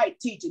the right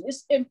teaching.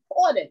 It's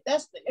important.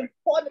 That's the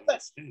important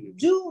thing.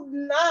 Do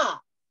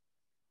not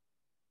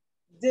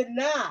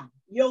deny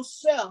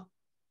yourself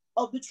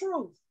of the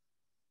truth.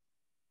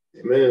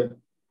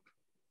 Amen.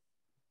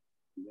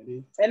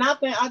 And I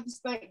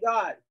just thank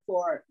God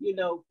for, you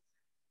know,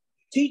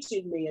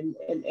 teaching me and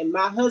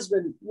my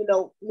husband, you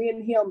know, me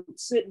and him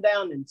sitting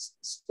down and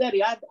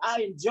study. I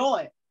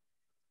enjoy it.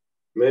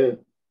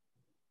 Man.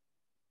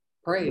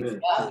 Praise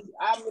God.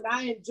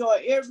 I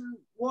enjoy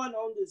everyone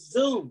on the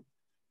Zoom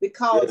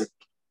because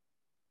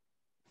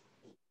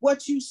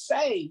what you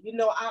say, you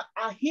know,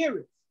 I hear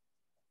it.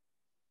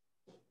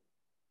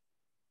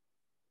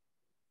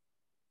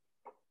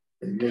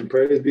 Amen.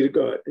 Praise be to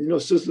God. And, you know,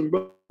 sisters and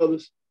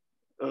brothers,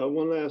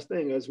 one last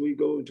thing as we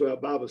go into our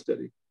Bible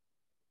study.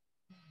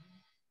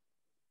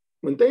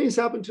 When things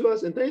happen to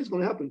us, and things are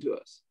going to happen to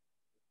us.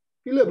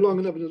 If you live long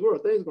enough in this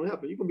world, things are going to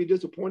happen. You're going to be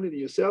disappointed in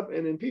yourself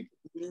and in people.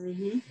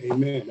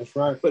 Amen. That's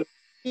right. But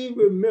if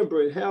we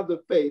remember and have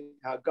the faith,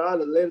 how God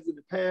has led us in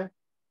the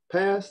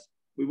past,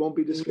 we won't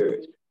be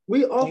discouraged.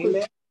 We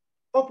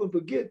often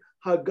forget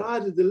how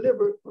God has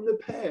delivered from the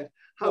past,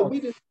 how we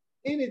didn't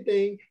have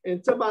anything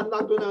and somebody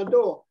knocked on our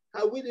door,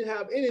 how we didn't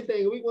have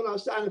anything. We went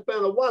outside and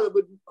found a wallet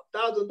with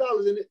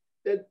 $1,000 in it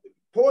that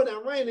poured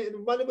down rain and the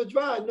money was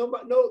dry. No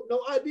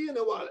idea in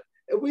the wallet.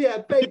 If we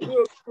have faith,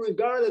 when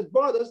God has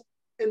brought us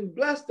and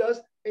blessed us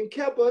and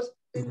kept us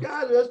and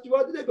guided us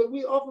throughout the day. But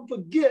we often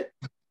forget,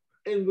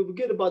 and we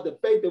forget about the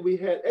faith that we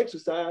had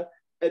exercised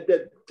at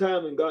that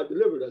time when God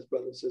delivered us,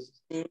 brothers and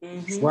sisters.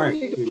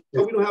 Right. We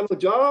don't have a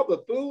job,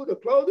 or food, or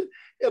clothing.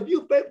 If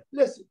you're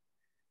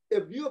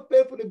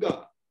faithful to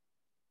God,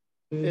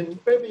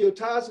 and faithful in your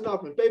tithes and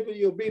offering, faithful in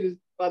your obedience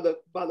by the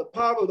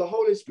power of the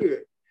Holy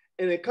Spirit,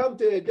 and it comes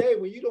to a day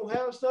when you don't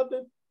have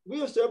something, we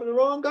are serving the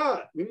wrong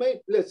God. We may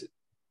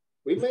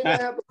not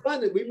have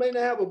abundance,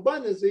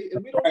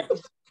 and we don't,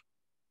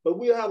 but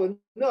we'll have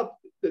enough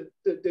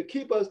to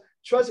keep us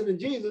trusting in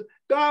Jesus.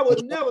 God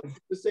will never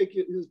forsake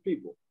his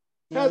people.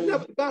 God,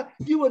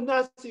 you would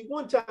not see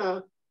one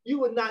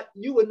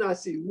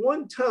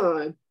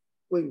time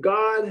when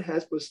God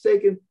has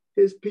forsaken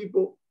his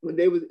people when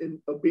they was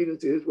in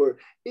obedience to his word.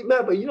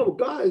 Matter of fact, you know,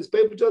 God is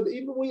faithful to us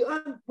even when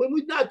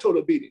we're not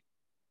totally obedient.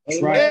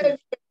 Right.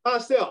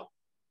 Myself.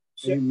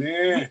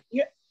 Amen.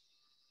 Yeah.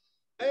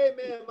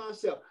 Amen,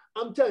 myself.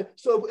 I'm telling you.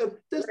 So if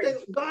this thing,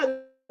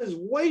 God is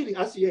waiting.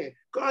 I see your hand.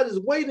 God is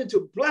waiting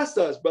to bless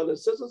us,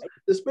 brothers and sisters.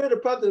 The spirit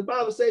of prophet in the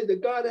Bible says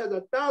that God has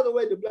 1,000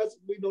 ways to bless us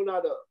we know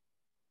not of.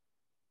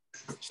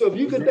 So if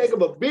you can think of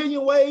 1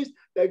 billion ways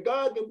that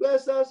God can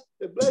bless us,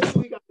 that bless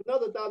you, we got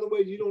another 1,000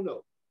 ways you don't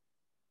know.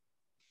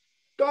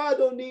 God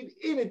don't need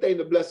anything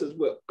to bless us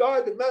with.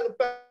 God, matter of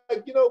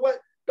fact, you know what?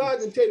 God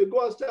can tell you to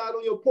go outside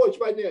on your porch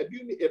right now.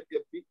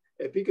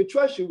 If he could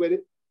trust you with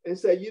it and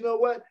say, you know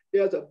what?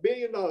 There's $1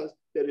 billion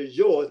that is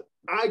yours.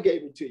 I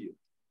gave it to you.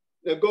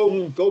 Now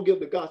go give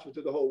the gospel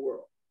to the whole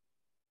world.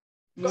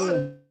 God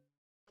is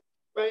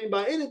constrained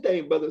by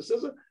anything, brother and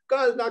sister.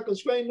 God is not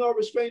constrained nor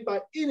restrained by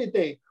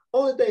anything.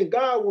 Only thing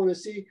God want to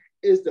see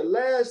is the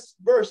last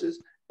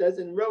verses that's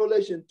in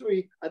Revelation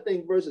 3, I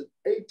think verses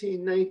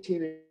 18,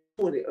 19, and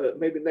 20,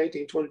 maybe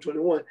 19, 20,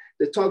 21,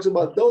 that talks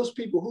about those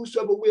people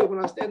whosoever will,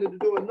 when I stand at the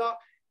door and knock,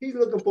 he's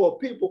looking for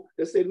people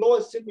that say,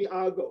 Lord, send me,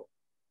 I'll go.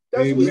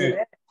 That's Amen.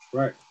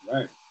 Right.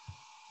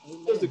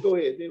 Sister, go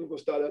ahead. Then we're going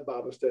to start that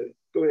Bible study.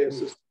 Go ahead,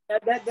 sister.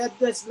 That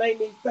just made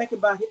me think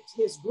about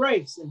his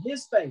grace and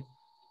his favor.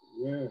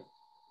 Yeah.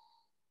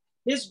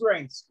 His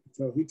grace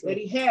that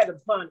he had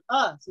upon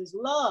us, his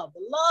love,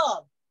 the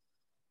love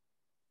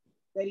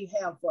that he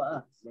had for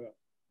us. Yeah.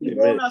 He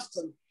wants us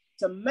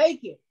to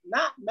make it,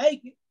 not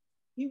make it.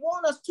 He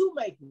wants us to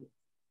make it.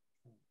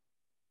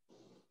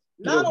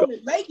 Not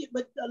only make it,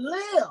 but to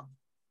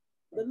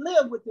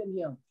live within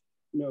him.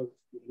 No,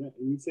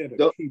 you said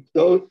those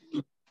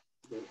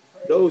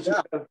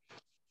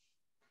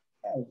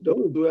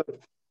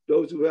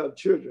who have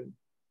children,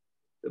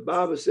 the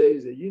Bible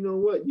says that, you know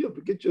what, you'll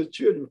forget your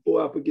children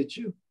before I forget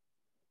you.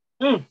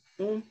 Amen.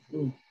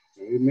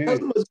 That's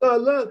how much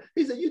God loves.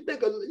 He said, you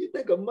think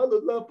a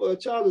mother's love for a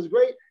child is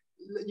great?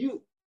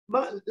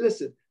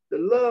 Listen, the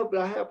love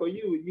that I have for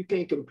you, you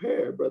can't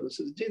compare, brothers.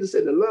 Jesus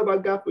said, the love I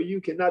got for you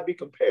cannot be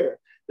compared.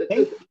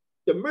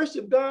 The mercy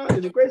of God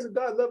and the grace of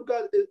God, love of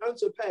God is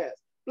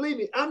unsurpassed. Believe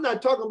me, I'm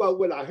not talking about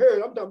what I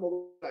heard. I'm talking about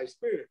what I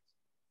experienced.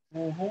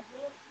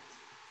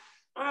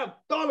 I've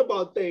thought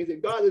about things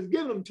and God has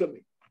given them to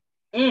me.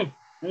 And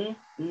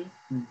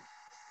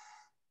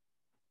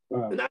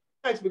I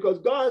ask because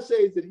God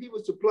says that he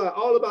would supply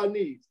all of our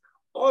needs.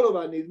 All of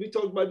our needs. We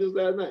talked about this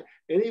last night.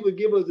 And he would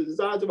give us the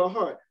desires of our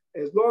heart.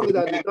 As long as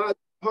our desires of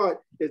our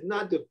heart is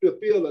not to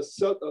fulfill a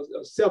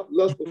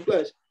self-lustful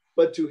flesh,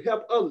 but to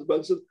help others.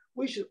 But so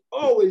we should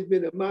always be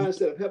in the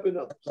mindset of helping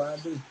others.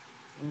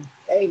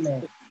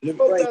 Amen. No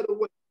better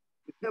way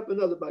than helping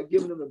others by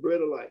giving them the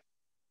bread of life,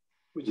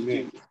 which is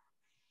Jesus.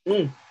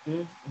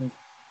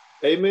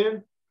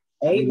 Amen.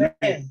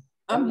 Amen.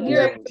 I'm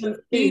hearing some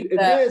feedback. And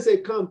then say,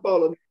 come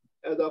follow me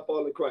as I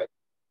follow Christ.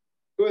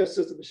 Go ahead,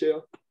 Sister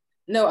Michelle.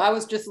 No, I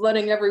was just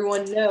letting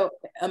everyone know.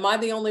 Am I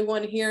the only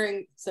one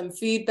hearing some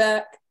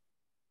feedback?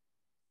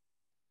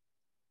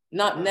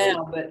 Not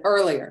now, but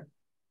earlier.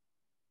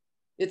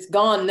 It's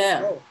gone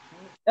now.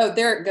 Oh,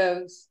 there it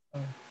goes.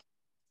 All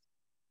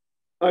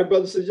right,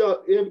 brothers, so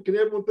y'all, can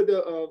everyone put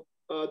the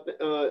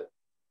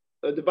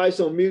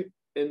device on mute?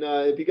 And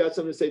if you got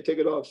something to say, take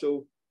it off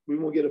so we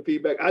won't get a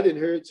feedback. I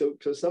didn't hear it, so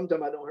because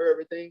sometimes I don't hear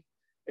everything.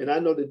 And I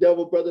know the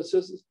devil, brothers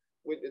and sisters,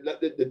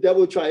 the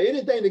devil will try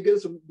anything to get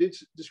us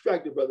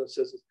distracted, brothers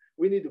and sisters.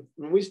 We need to,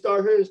 when we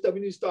start hearing stuff,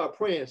 we need to start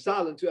praying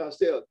silent to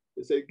ourselves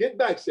and say, get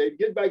back, Satan,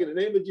 get back in the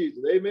name of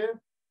Jesus. Amen.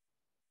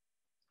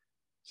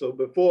 So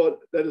before,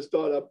 let us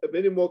start up. If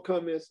any more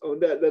comments on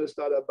that, let us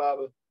start our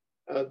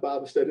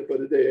Bible study for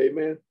today.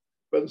 Amen.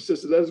 Brothers and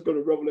sisters, let us go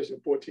to Revelation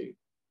 14.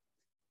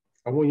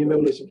 I want you to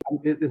know it's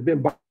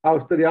been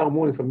Bible study all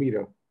morning for me,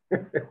 though.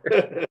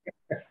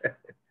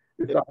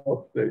 It's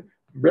all study.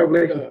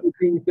 Revelation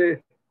 14 says.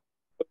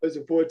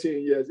 Revelation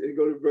 14, yes. And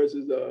go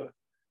to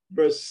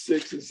verse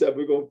 6 and 7.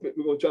 We're gonna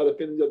try to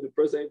finish up the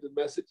first angel's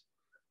message.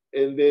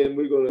 And then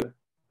we're gonna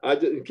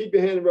just keep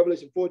your hand in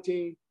Revelation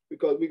 14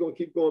 because we're gonna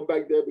keep going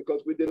back there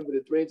because we're dealing with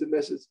the 3 angel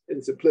message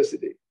and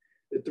simplicity.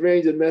 The 3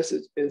 angel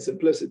message and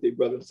simplicity,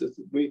 brothers and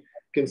sisters.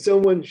 Can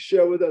someone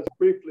share with us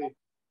briefly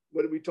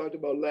what we talked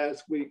about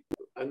last week?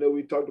 I know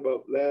we talked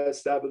about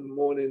last Sabbath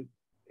morning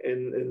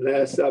and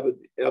last Sabbath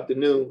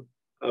afternoon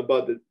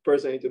about the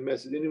first angel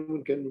message.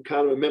 Anyone can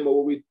kind of remember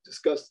what we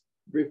discussed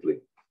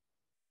briefly?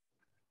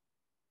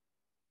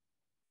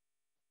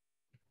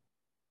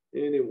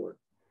 Anyone?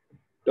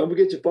 Don't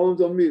forget your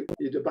phone's on mute,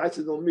 your device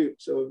is on mute.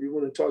 So if you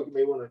want to talk, you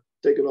may want to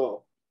take it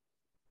off.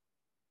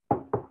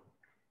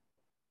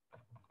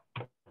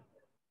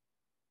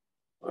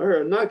 I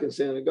heard a knocking,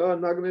 Santa.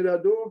 God knocking at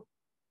our door.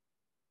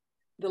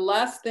 The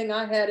last thing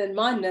I had in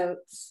my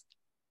notes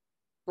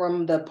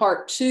from the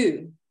part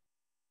 2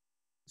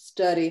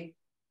 study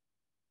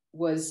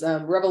was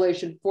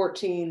Revelation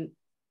 14,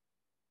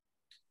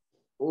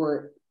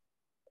 or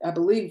I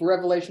believe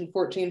Revelation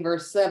 14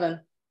 verse 7,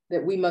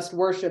 that we must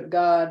worship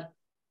God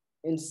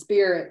in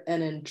spirit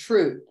and in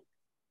truth,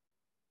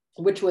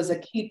 which was a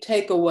key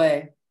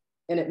takeaway.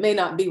 And it may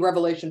not be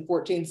Revelation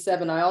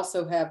 14:7. I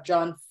also have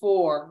John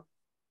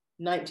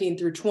 4:19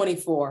 through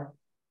 24.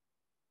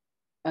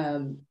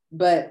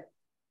 But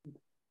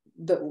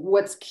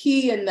what's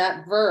key in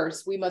that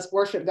verse, we must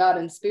worship God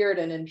in spirit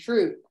and in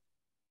truth,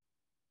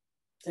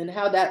 and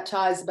how that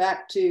ties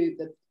back to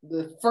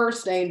the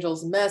first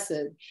angel's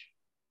message.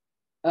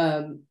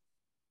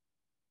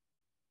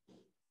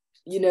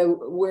 You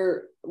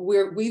know,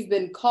 we've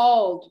been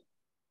called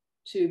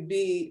to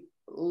be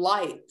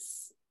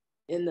lights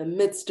in the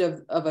midst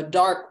of a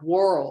dark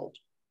world.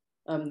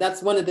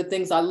 That's one of the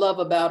things I love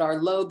about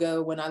our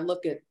logo. When I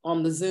look at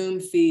on the Zoom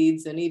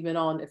feeds, and even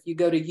on, if you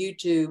go to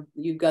YouTube,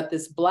 you've got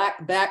this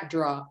black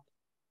backdrop.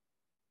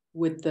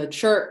 with the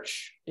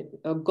church,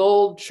 a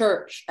gold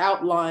church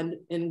outlined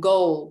in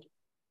gold,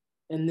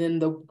 and then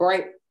the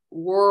bright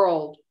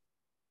world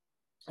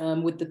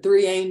with the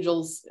three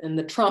angels and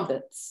the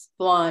trumpets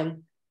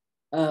flying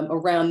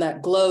around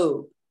that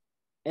globe.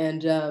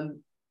 And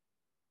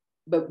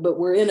but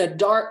we're in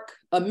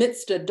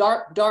amidst a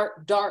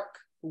dark,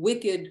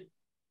 wicked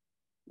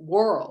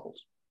world.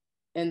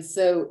 And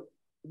so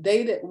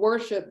they that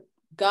worship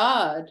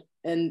God,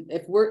 and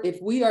if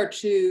we are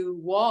to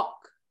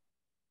walk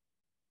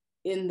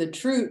in the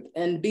truth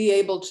and be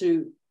able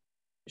to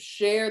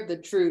share the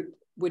truth,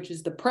 which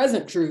is the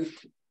present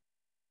truth,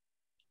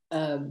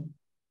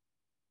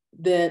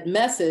 the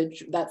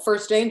message, that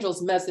first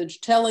angel's message,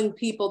 telling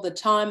people the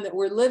time that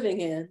we're living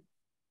in,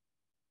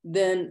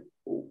 then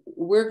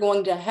we're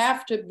going to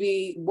have to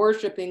be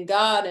worshiping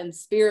God in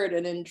spirit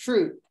and in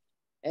truth,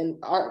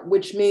 and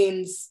which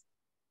means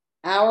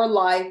our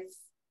life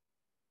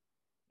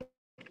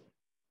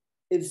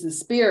is the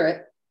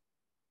spirit,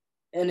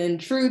 and in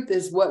truth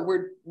is what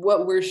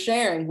we're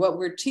sharing, what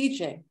we're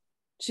teaching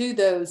to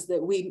those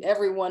that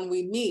everyone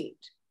we meet.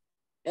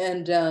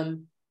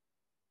 And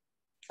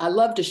I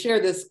love to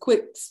share this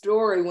quick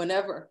story when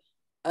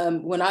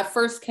I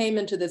first came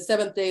into the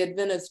Seventh-day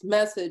Adventist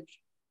message.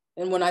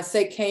 And when I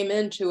say came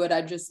into it,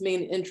 I just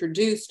mean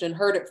introduced and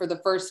heard it for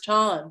the first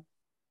time.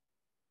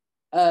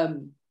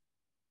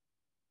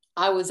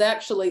 I was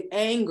actually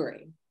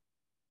angry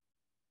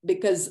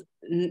because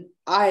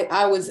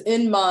I was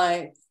in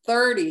my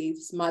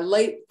 30s, my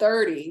late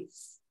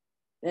 30s,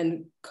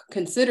 and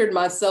considered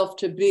myself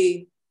to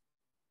be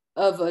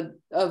of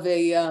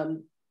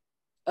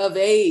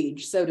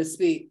age, so to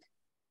speak.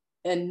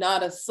 And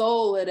not a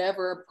soul had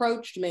ever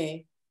approached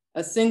me,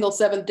 a single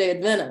Seventh-day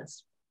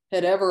Adventist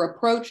had ever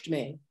approached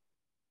me.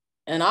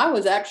 And I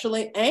was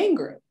actually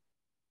angry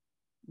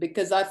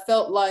because I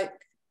felt like,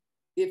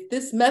 if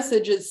this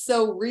message is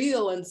so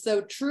real and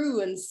so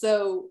true and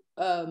so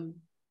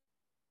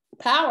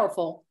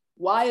powerful,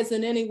 why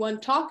isn't anyone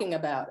talking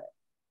about it?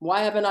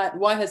 Why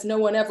has no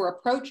one ever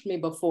approached me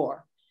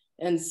before?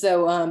 And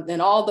so,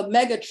 and all the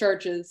mega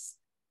churches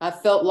I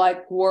felt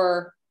like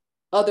were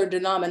other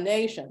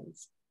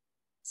denominations.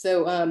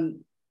 So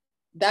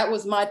that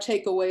was my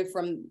takeaway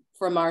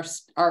from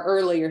our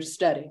earlier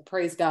study.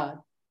 Praise God.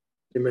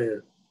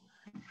 Amen.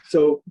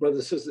 So, brothers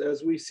and sisters,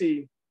 as we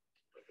see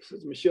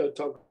Sister Michelle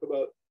talk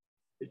about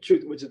the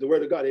truth, which is the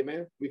word of God,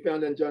 amen. We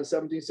found that in John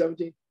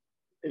 17:17.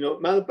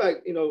 Matter of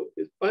fact,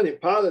 it's funny,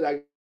 Pilate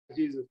asked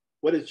Jesus,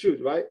 what is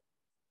truth, right?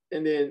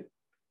 And then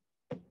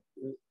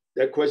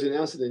that question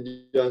answered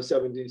in John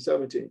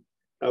 17:17,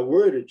 a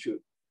word of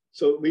truth.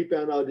 So we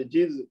found out that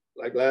Jesus,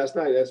 like last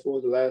night, as far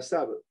as the last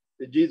Sabbath,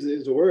 that Jesus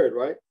is the word,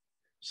 right?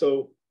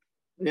 So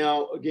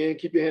now, again,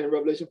 keep your hand in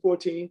Revelation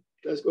 14.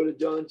 Let's go to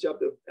John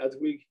chapter, as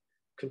we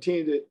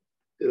continue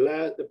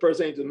the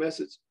first angel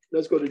message.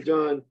 Let's go to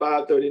John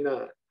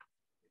 5:39.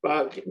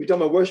 We're talking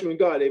about worshiping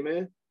God,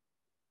 amen?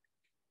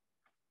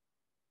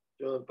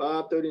 John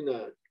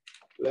 5:39.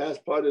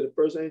 Last part of the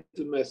first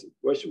angel message.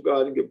 Worship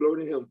God and give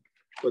glory to him.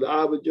 For the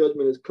hour of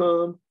judgment has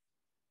come.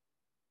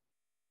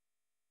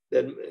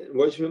 That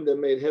worship him that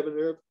made heaven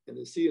and earth and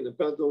the sea and the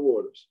fountain of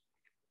waters.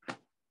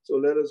 So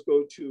let us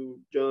go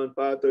to John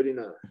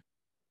 5:39.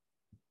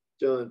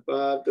 John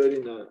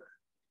 5:39.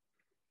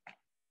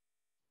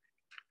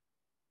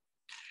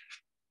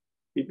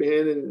 Keep your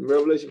hand in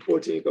Revelation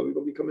 14 because we're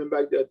going to be coming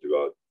back there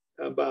throughout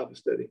our Bible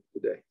study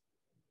today.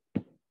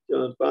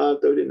 John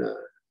 5:39.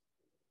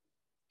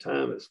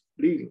 Time is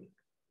fleeting.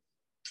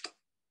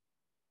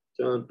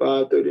 John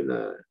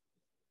 5:39.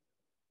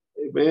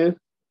 Amen.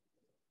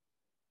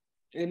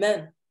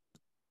 Amen.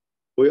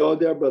 We all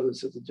there, brothers and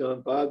sisters.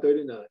 John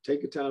 5:39.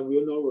 Take your time.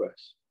 We're no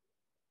rush.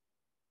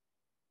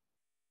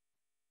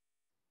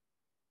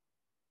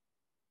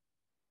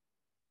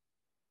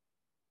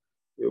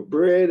 Your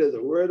bread is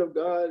the word of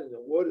God and the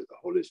water is the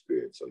Holy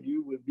Spirit. So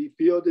you will be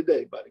filled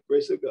today by the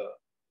grace of God.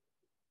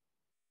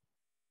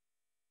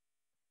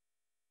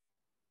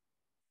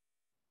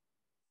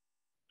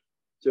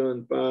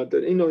 John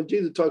 5:30.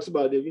 Jesus talks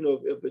about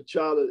if a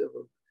child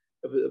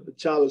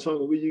is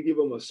hungry, will you give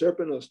him a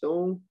serpent or a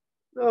stone?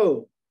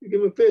 No, you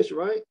give him a fish,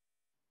 right?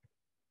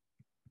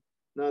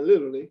 Not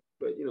literally,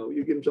 but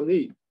you give him something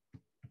to eat.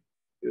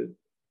 Good.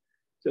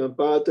 John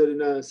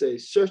 5:39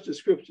 says, search the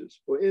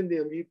scriptures, for in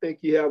them you think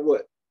you have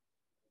what?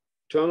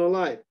 Eternal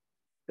life.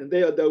 And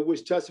they are those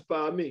which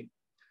testify of me.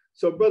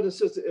 So,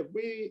 brothers and sisters, if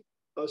we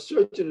are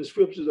searching the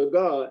scriptures of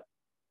God,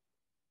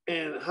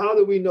 and how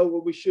do we know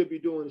what we should be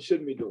doing and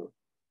shouldn't be doing?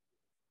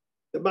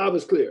 The Bible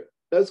is clear.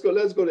 Let's go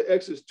to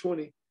Exodus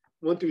 20,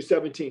 1 through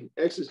 17.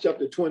 Exodus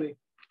chapter 20,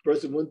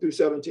 verses 1 through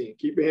 17.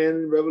 Keep your hand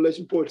in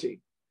Revelation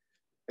 14.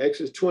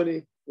 Exodus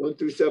 20, 1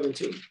 through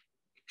 17.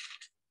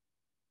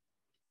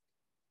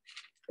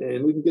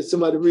 And we can get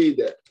somebody to read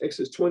that.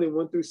 Exodus 20,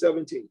 1 through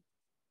 17.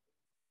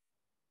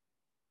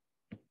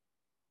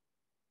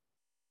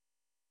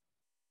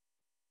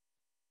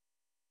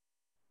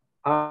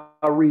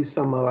 I'll read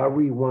some of it. I'll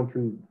read 1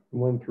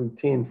 through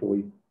 10 for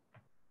you.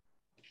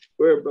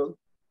 Where, brother?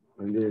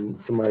 And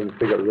then somebody can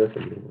pick up the rest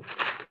of it.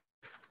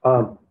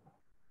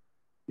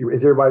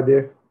 Is everybody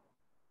there?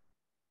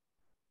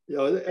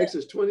 Yeah,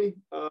 Exodus 20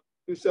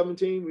 through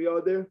 17. We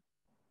all there?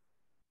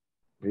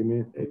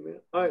 Amen. Amen.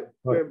 All right,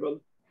 go ahead, brother.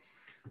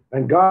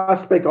 And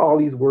God spake all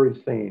these words,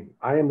 saying,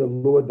 I am the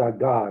Lord thy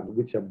God,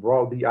 which have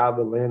brought thee out of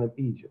the land of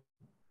Egypt,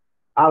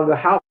 out of the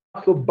house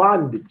of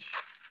bondage.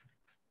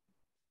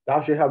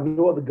 Thou shalt have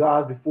no other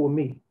gods before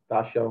me.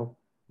 Thou shalt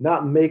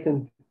not make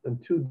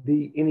unto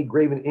thee any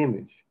graven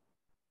image,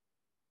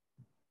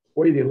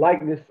 or any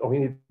likeness, or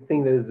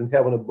anything that is in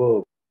heaven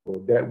above, or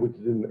that which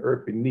is in the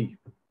earth beneath,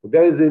 or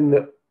that is in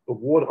the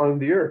water under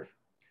the earth.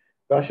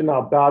 Thou shalt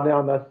not bow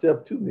down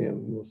thyself to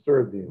them, nor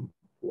serve them.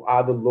 For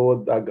I, the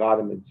Lord thy God,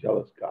 am a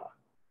jealous God.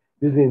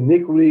 This is the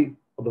iniquity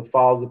of the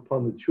fathers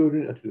upon the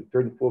children unto the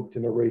 34th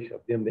generation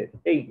of them that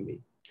hate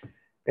me,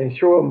 and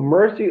show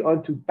mercy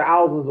unto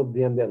thousands of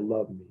them that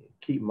love me and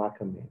keep my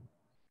commandments.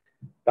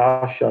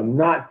 Thou shalt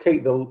not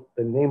take the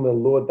name of the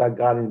Lord thy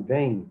God in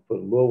vain, for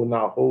the Lord will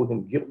not hold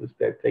him guiltless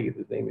that taketh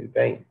his name in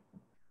vain.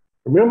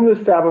 Remember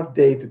the Sabbath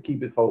day to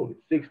keep it holy.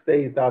 6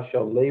 days thou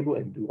shalt labor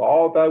and do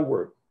all thy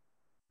work.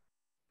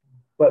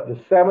 But the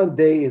 7th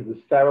day is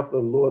the Sabbath of the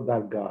Lord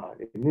thy God,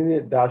 and in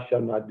it thou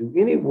shalt not do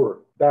any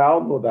work, thou,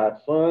 nor thy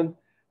son,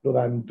 nor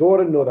thy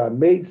daughter, nor thy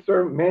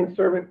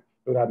manservant,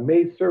 nor thy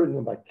maidservant,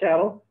 nor thy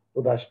cattle,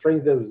 nor thy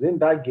stranger that was in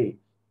thy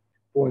gates.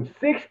 For in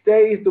 6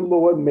 days the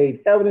Lord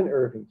made heaven and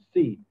earth and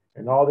sea,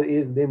 and all that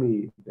is in them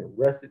is, and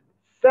rested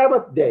the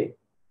 7th day.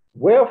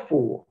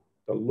 Wherefore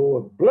the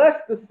Lord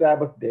blessed the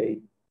Sabbath day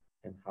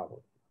and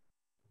hallowed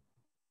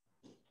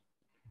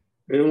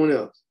it. Anyone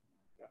else?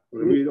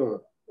 Read on.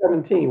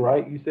 17,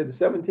 right? You said the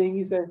 17,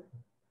 you said?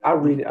 I'll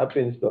read it. I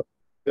finished up.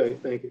 Okay,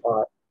 thank you.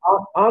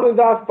 Honor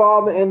thy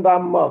father and thy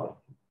mother,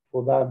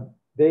 for thy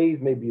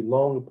days may be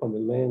long upon the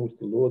land which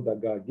the Lord thy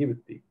God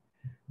giveth thee.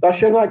 Thou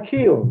shalt not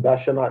kill, thou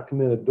shalt not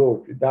commit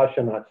adultery, thou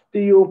shalt not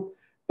steal,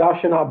 thou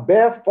shalt not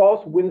bear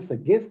false witness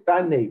against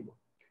thy neighbor.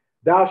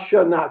 Thou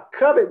shalt not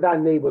covet thy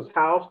neighbor's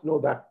house, nor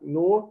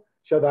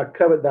shalt thou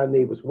covet thy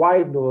neighbor's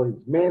wife, nor his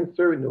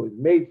manservant, nor his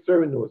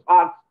maidservant, nor his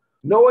ox,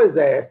 nor his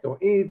ass, nor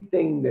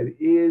anything that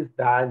is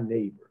thy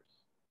neighbor's.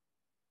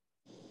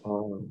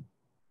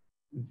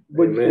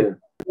 What you say,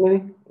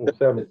 20 or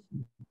 17?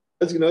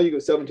 Let's go. You go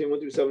 17, 1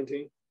 through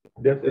 17.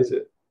 That's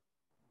it.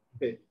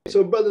 Okay.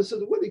 So, brother and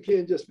sister, what did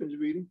Ken just finish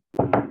reading?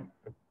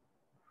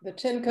 The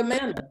 10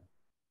 Commandments.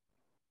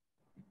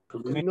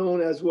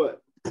 Known as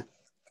what?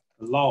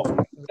 Law.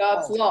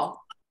 God's law.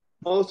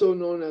 Also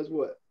known as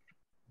what?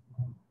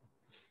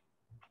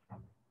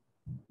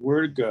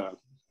 Word of God.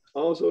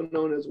 Also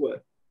known as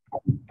what?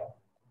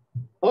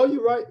 Oh,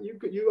 you're right.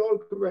 You all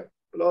correct.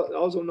 But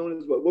also known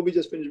as what? What we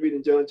just finished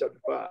reading, John chapter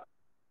 5.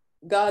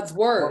 God's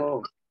word.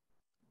 Oh.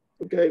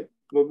 Okay.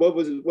 Well,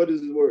 what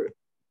is his word?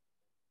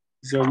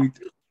 So we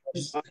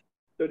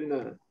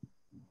 39.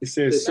 It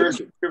says, search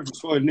the scriptures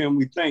for them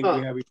we think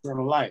we have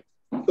eternal life.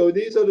 So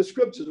these are the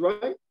scriptures,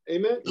 right?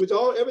 Amen. Which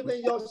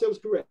everything y'all said was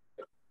correct.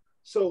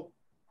 So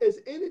is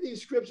any of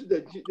these scriptures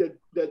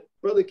that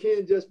Brother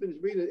Ken just finished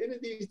reading, any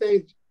of these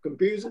things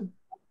confusing?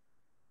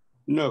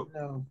 No.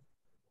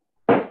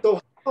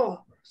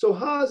 So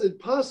how is it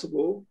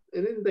possible,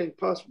 and anything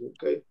possible,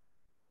 okay,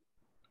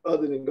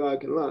 other than God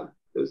can lie,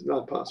 it's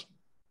not possible.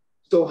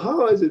 So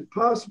how is it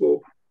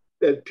possible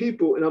that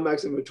people, and I'm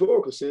asking in a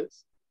rhetorical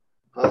sense,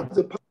 how is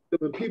it possible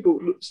when people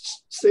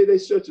say they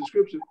search the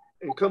scripture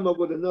and come up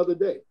with another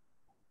day?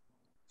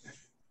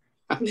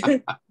 And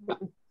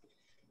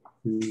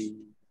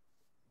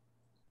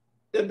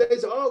they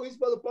say, oh, we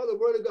supposed to follow the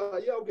word of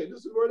God. Yeah, okay, this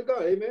is the word of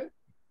God, amen?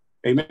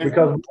 Amen.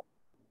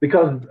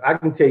 Because I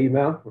can tell you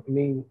now, I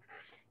mean,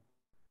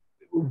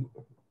 go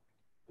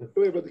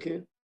ahead, Brother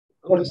Ken.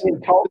 What's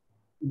being taught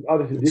in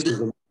other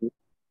traditions.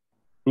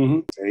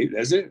 Hey,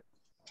 that's it.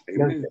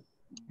 Amen.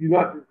 You know,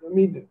 I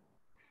mean,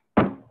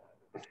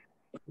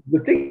 the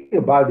thing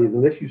about it is,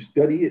 unless you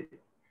study it,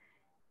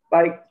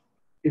 like,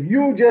 if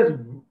you just,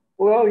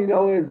 well, you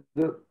know,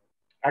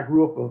 I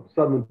grew up a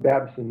Southern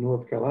Baptist in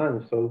North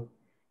Carolina, so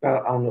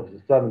I don't know if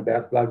it's a Southern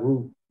Baptist, but I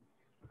grew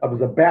up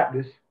as a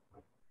Baptist.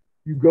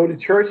 You go to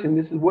church and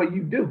this is what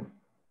you do.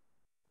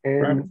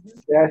 And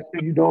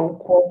you don't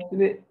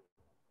question it.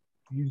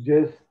 You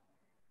just,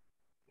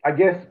 I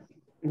guess,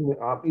 you know,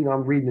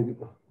 I'm reading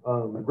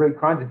a great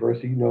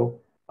controversy, you know,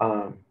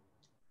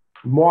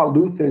 Martin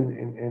Luther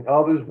and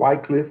others,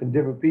 Wycliffe and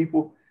different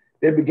people,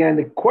 they began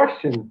to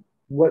question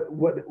what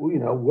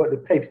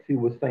the papacy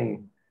was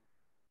saying.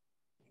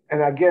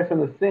 And I guess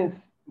in a sense,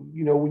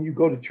 you know, when you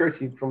go to church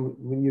from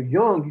when you're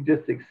young, you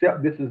just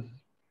accept this is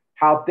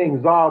how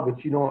things are,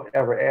 but you don't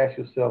ever ask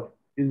yourself,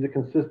 is it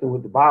consistent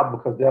with the Bible?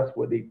 Because that's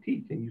what they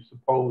teach. And you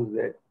suppose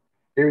that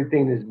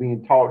everything that's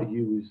being taught to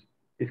you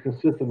is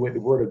consistent with the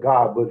word of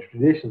God, but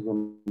traditions of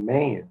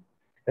man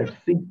have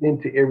seeped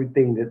into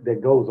everything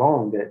that goes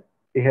on, that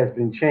it has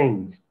been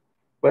changed.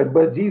 But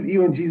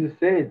even Jesus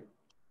said,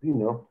 you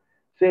know,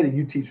 said that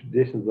you teach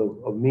traditions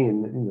of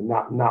men, you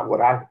know, not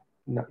what I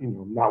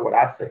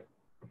say.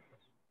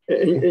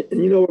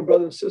 And you know what,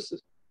 brothers and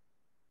sisters?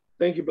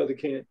 Thank you, Brother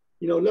Ken.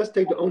 You know, let's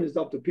take the onus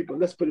off the people.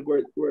 Let's put it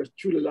where it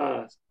truly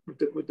lies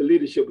with the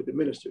leadership, with the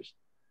ministers.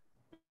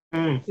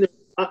 I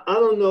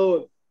don't know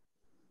if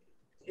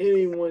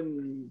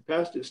anyone,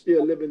 pastor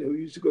still living who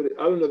used to go to,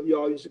 I don't know if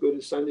y'all used to go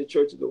to Sunday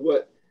churches or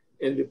what,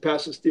 and the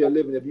pastor still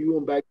living. If you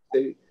went back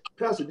and say,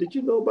 Pastor, did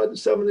you know about the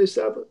 7-day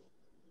Sabbath?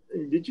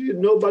 And did you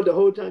know about the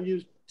whole time you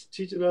was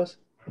teaching us?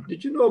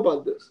 Did you know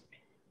about this?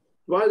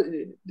 Why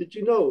did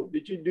you know? Do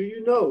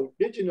you know?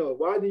 Did you know?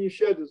 Why didn't you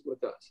share this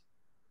with us?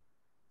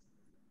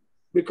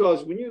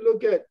 Because when you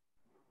look at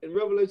in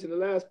Revelation, the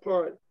last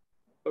part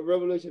of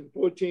Revelation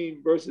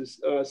 14, verses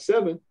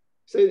 7,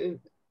 say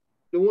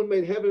the one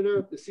made heaven and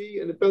earth, the sea,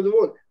 and the feathers of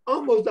water.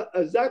 Almost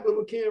exactly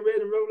what Ken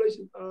read in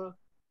Revelation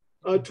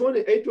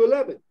 28 to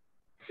 11,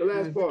 the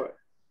last part.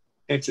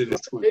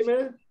 Exodus 20.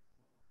 Amen.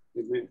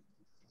 Amen.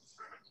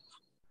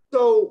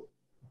 So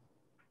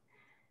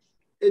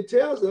it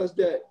tells us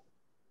that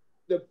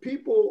the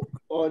people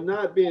are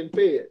not being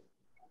fed.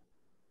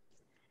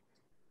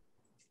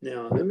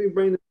 Now, let me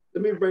bring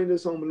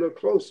this home a little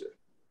closer.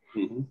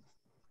 Mm-hmm.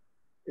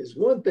 It's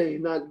one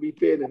thing not to be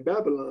fed in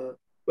Babylon,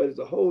 but it's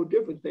a whole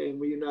different thing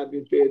when you're not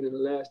being fed in the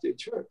last day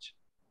church.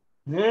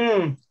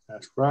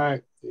 That's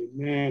right.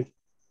 Amen.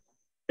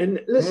 And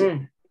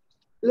listen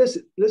to this.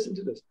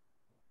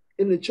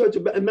 In the church,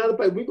 as a matter of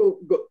fact, we're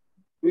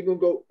gonna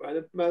go,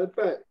 matter of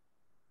fact,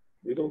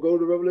 we're gonna go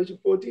to Revelation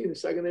 14, the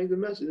second angel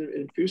message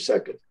in a few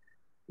seconds.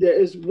 There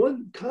is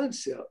one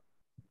concept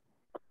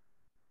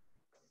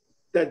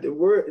that the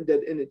word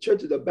that in the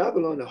churches of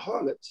Babylon, the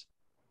harlots,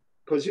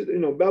 because you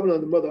know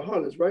Babylon, the mother of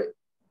harlots, right?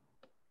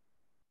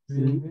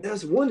 Mm-hmm.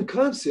 That's one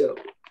concept.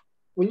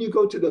 When you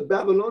go to the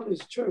Babylonian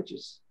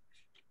churches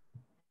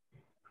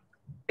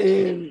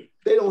and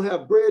they don't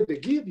have bread to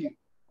give you,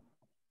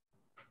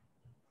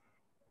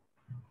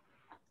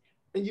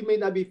 and you may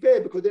not be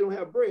fed because they don't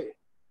have bread,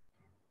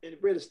 and the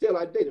bread is still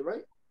outdated,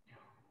 right?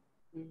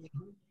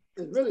 Mm-hmm.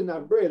 It's really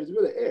not bread; it's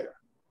really air.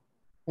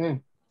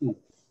 Mm-hmm.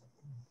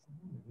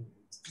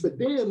 But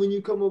then when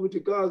you come over to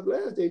God's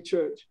last day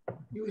church,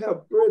 you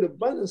have bread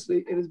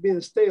abundantly and it's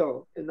being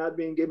stale and not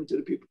being given to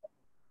the people.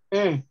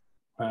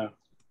 Wow.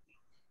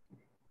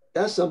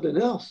 That's something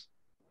else.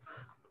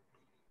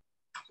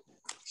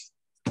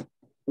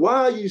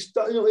 Why you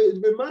start, you know,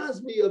 it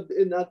reminds me of,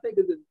 and I think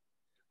of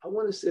I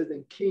want to say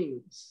in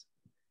Kings,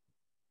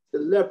 the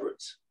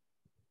leopards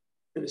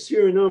and the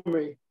Syrian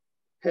army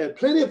had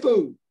plenty of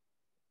food.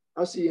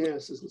 I see your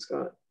hand, Sister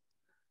Scott.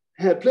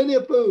 Had plenty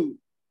of food.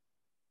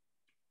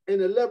 And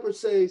the leopard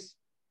says,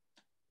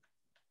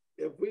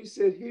 if we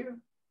sit here,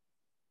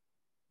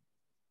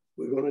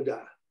 we're going to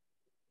die.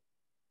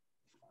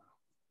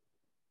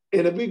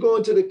 And if we go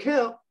into the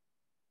camp,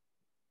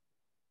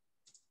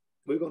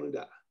 we're going to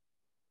die.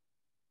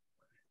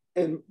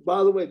 And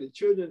by the way, the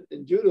children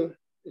in Judah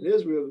and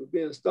Israel were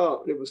being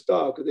starved. They were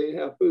starved because they didn't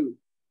have food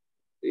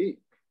to eat.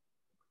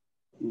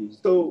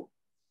 So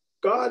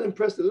God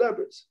impressed the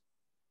leopards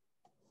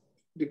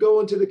to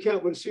go into the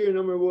camp where the Syrian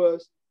army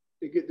was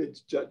to get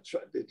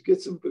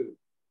some food.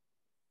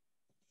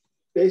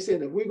 They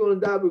said, if we're going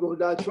to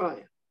die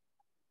trying.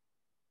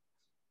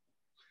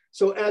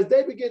 So as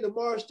they begin to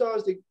march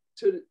towards they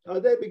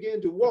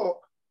begin to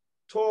walk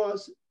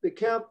towards the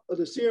camp of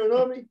the Syrian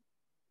army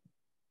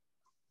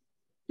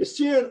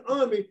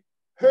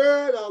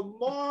heard a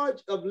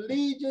march of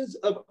legions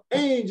of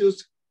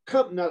angels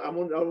come. Now, I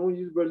don't want to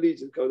use the word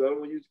legions because I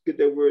don't want you to get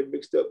that word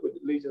mixed up with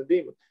the legion of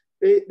demons.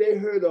 They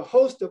heard a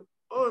host of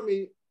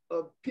army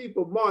of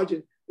people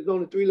marching. There's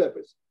only 3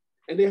 lepers.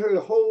 And they heard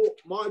a whole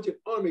marching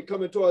army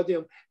coming towards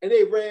them. And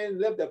they ran,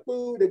 left their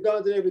food, their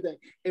guns, and everything.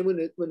 And when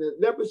the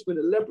lepers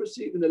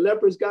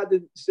got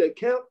to the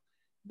camp,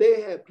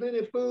 they had plenty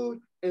of food.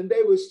 And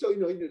they were so,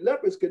 the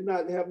lepers could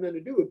not have nothing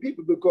to do with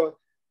people because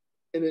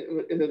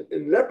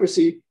in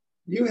leprosy,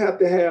 you have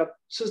to have,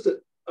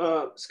 Sister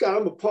Scott,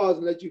 I'm going to pause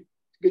and let you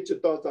get your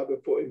thoughts out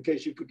before, in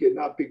case you forget, and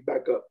I'll pick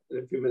back up in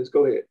a few minutes.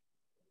 Go ahead.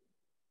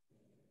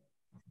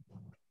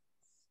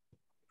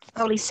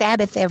 Holy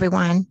Sabbath,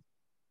 everyone.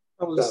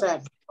 Holy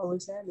Sabbath. Holy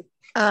Sabbath.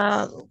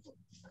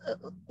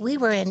 We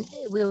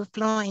were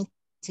flowing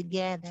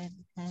together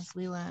because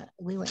we were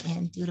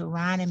in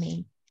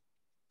Deuteronomy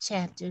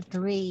chapter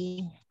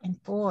 3 and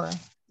 4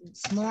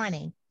 this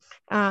morning.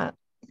 Today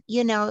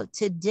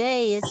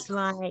it's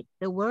like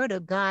the word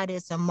of God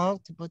is a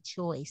multiple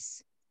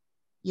choice.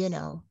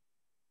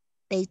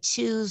 They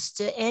choose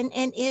to,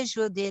 and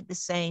Israel did the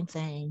same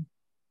thing.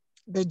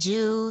 The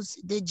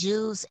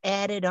Jews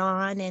added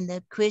on, and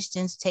the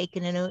Christians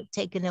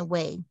taken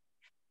away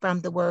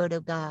from the word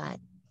of God.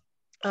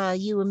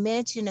 You were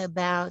mentioning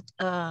about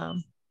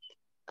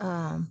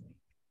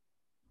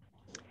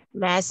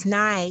last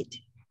night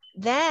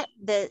that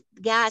the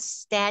God's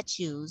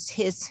statutes,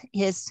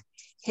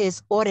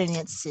 his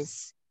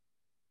ordinances,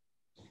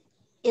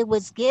 it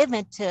was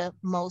given to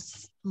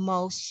Moses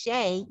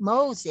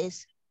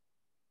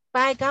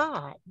by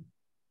God.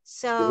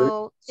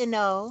 So,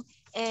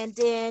 and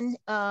then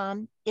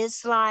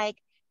it's like,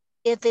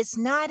 if it's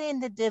not in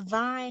the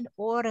divine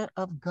order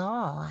of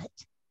God,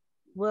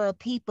 where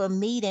people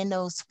meet in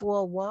those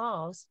four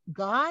walls,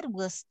 God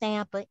will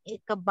stamp an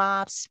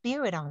Ichabod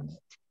spirit on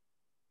it.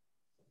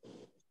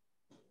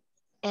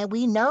 And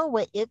we know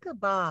what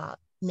Ichabod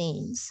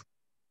means.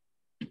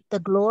 The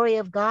glory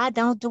of God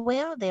don't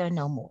dwell there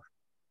no more.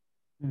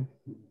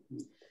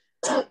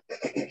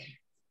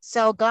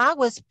 So God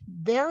was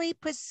very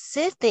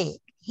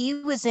specific. He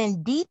was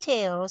in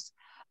details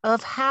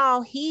of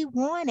how he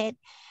wanted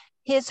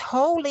his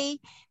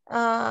holy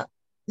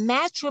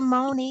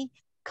matrimony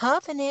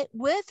covenant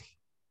with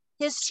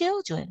his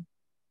children.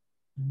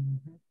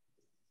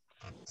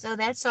 So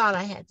that's all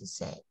I had to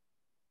say.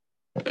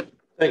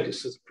 Thank you,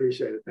 sister.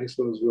 Appreciate it. Thanks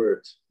for those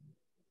words.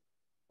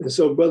 And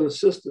so, brothers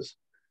and sisters,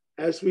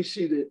 as we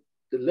see the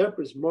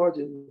lepers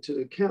marching to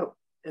the camp,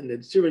 and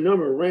the Syrian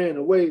number ran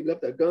away,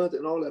 left their guns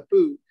and all their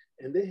food,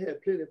 and they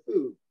had plenty of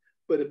food.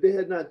 But if they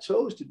had not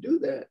chose to do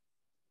that,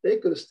 they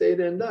could have stayed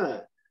there and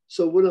died.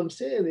 So what I'm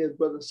saying is,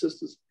 brothers and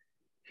sisters,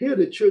 here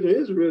the children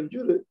of Israel and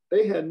Judah,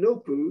 they had no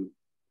food.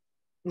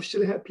 We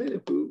should have had plenty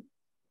of food,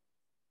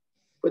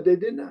 but they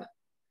did not.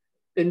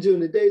 And during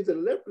the days of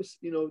the lepers,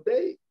 you know,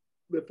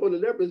 before the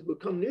lepers would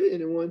come near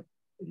anyone,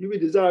 you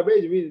read the Desire of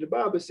Ages, you read the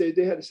Bible, says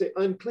they had to say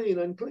unclean,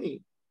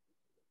 unclean.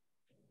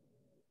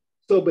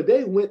 So, but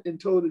they went and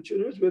told the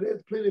children of Israel they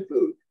had plenty of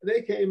food. And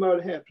they came out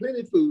and had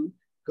plenty of food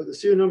because the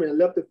Syrian army had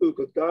left the food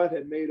because God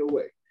had made a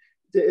way.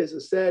 There is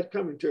a sad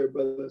commentary,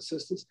 brothers and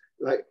sisters,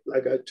 like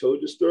I told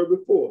you the story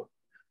before.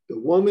 The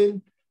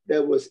woman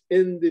that was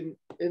in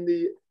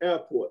the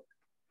airport,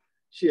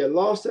 she had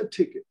lost her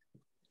ticket.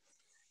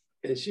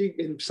 And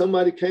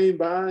somebody came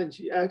by and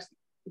she asked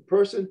the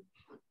person,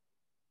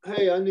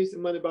 hey, I need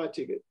some money to buy a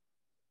ticket.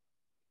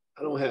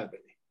 I don't have any.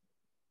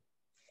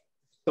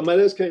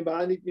 Somebody else came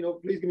by, I need, you know,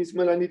 please give me some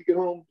money. I need to get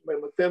home, my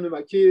family,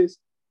 my kids.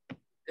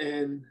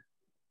 And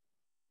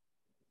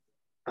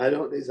I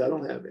don't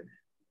have any.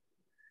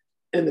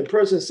 And the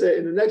person said,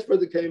 and the next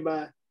person came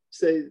by,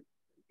 say,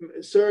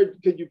 sir,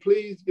 could you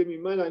please give me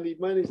money? I need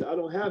money. He said, I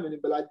don't have any,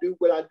 but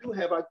what I do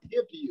have, I can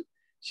give to you.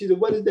 She said,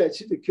 what is that?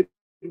 She said,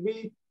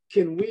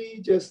 can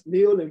we just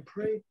kneel and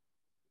pray?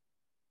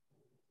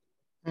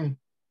 And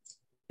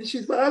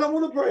she said, I don't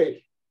want to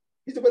pray.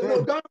 He said, but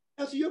no, God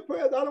will answer your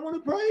prayers. I don't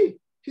want to pray.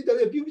 She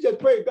said, if you just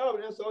pray, God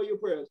will answer all your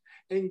prayers.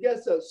 And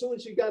guess what? As soon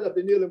as she got up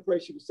to kneel and pray,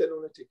 she was sitting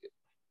on a ticket.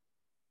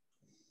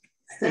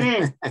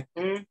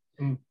 Amen.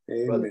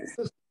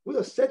 We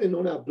are sitting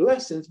on our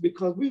blessings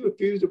because we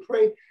refuse to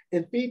pray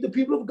and feed the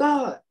people of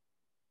God.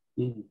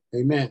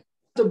 Amen.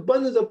 There's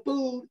abundance of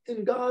food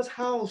in God's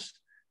house.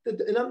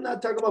 And I'm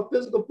not talking about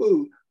physical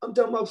food. I'm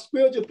talking about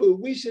spiritual food.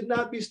 We should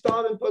not be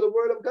starving for the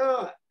word of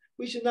God.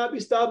 We should not be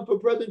starving for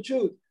present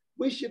truth.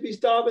 We should be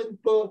starving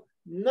for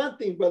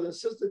nothing, brothers and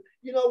sisters.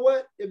 You know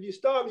what? If you're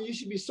starving, you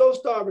should be so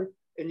starving,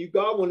 and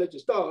God won't let you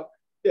starve,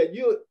 that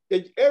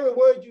every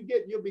word you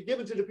get, you'll be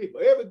given to the people.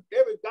 Every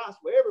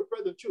gospel, every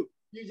present truth,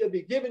 you just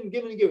be giving.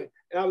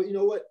 And you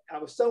know what? I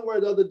was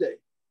somewhere the other day.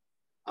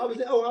 I was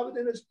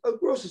in a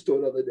grocery store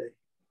the other day.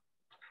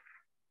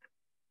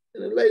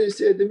 And the lady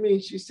said to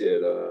me, she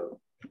said,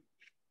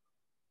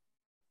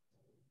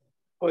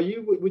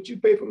 would you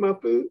pay for my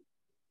food?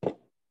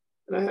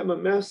 And I had my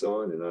mask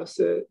on, and I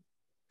said,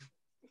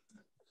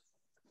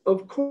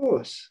 of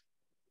course.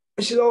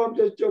 And she said, oh, I'm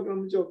just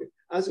joking.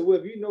 I said, well,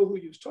 if you know who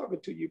you was talking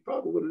to, you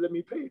probably would have let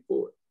me pay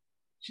for it.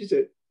 She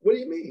said, what do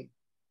you mean?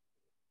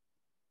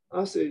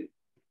 I said,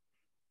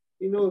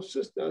 you know,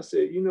 sister, I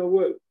said, you know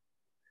what?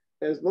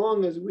 As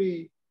long as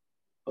we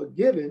are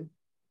giving,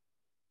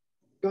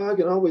 God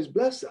can always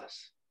bless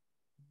us.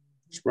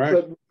 That's right.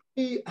 But when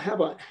we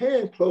have our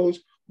hand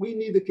closed, we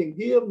neither can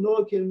give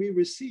nor can we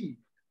receive.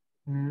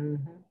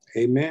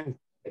 Amen.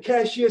 The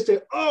cashier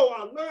said, oh,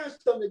 I learned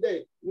something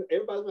today.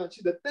 Everybody's around.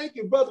 She said, thank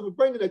you, brother, for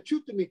bringing the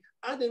truth to me.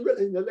 I didn't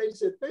realize. And the lady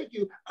said, thank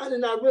you. I did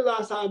not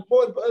realize how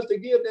important for us to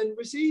give and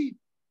receive.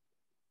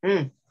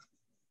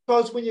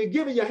 Because when you're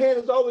giving, your hand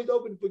is always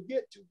open to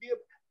give.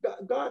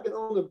 God can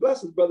only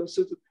bless us, brothers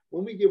and sisters,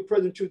 when we give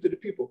present truth to the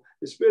people.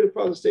 The Spirit of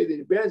Prophet says in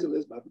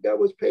evangelism, I forgot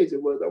which page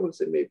it was. I want to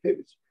say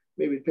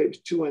maybe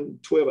page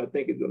 212, I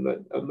think.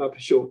 I'm not for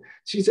sure.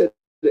 She said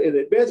in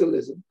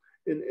evangelism,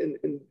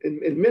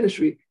 in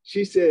ministry,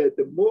 she said,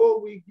 the more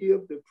we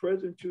give the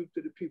present truth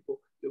to the people,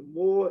 the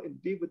more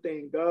and deeper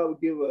thing God will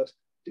give us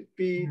to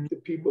feed the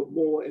people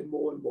more and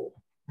more and more.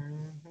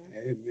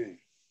 Amen.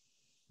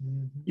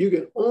 You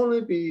can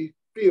only be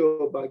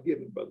filled by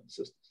giving, brothers and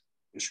sisters.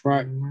 That's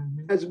right.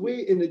 As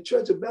we in the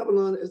Church of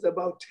Babylon, it's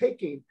about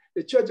taking.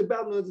 The Church of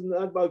Babylon is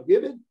not about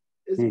giving.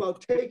 It's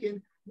about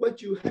taking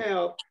what you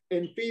have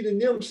and feeding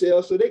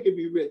themselves so they can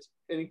be rich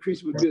and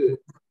increase with good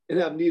and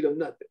have need of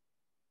nothing.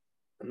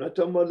 I'm not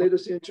talking about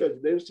Laodicean church.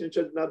 Laodicean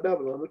church is not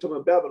Babylon. I'm not talking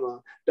about Babylon.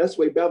 That's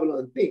the way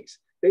Babylon thinks.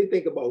 They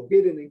think about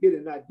getting and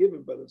getting, not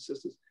giving, brothers and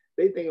sisters.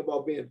 They think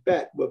about being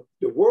fat, but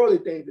the worldly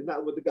things are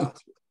not with the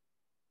gospel.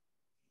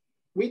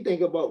 We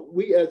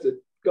as a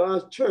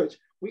God's church,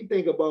 we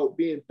think about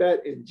being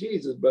fat in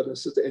Jesus, brothers and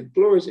sisters, and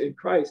flourish in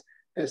Christ,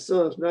 as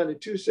Psalms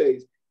 92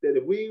 says, that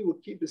if we will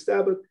keep the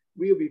Sabbath,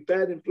 we will be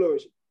fat and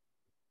flourishing.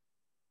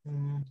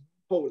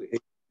 Holy.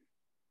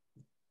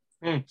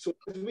 So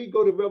as we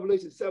go to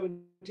Revelation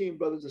 17,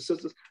 brothers and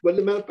sisters, but as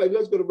a matter of fact,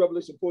 let's go to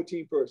Revelation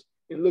 14 first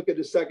and look at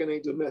the second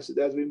angel message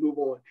as we move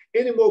on.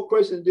 Any more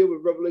questions deal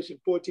with Revelation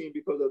 14,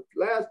 because the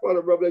last part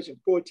of Revelation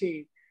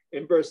 14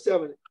 in verse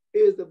 7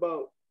 is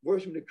about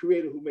worshiping the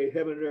Creator who made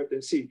heaven and earth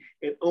and sea.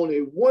 And only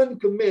one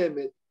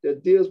commandment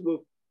that deals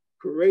with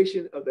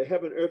creation of the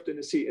heaven, earth, and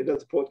the sea, and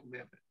that's the fourth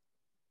commandment.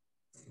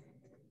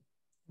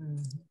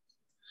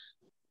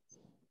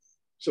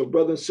 So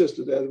brothers and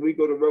sisters, as we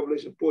go to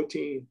Revelation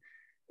 14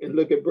 and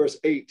look at verse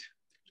 8.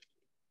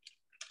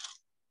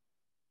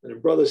 And the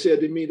brother said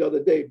to me the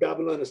other day,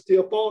 Babylon is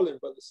still falling,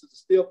 brothers and sisters,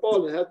 still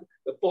falling.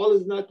 The fall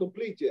is not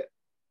complete yet,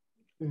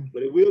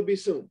 but it will be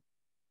soon.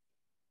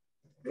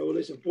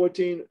 Revelation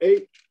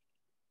 14:8.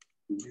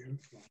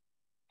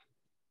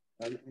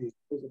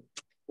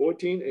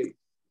 14:8.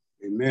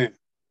 Amen.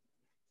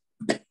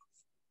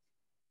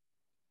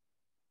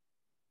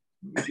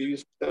 Give you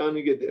some time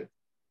to get there.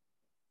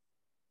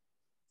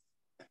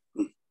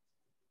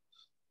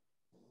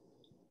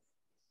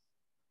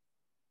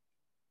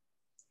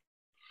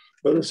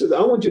 But I said,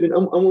 I want you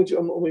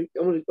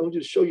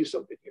to show you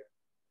something here,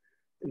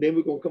 and then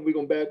we're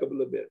gonna back up a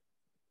little bit.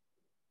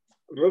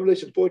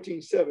 Revelation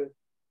 14:7.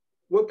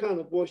 What kind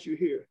of voice you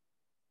hear?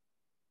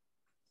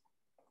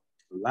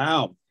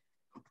 Loud.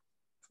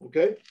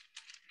 Okay.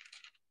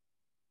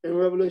 In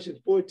Revelation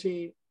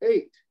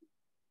 14:8,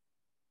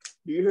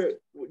 do you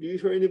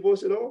hear any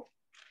voice at all?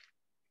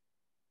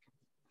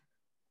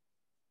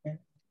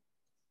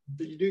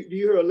 Do you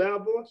hear a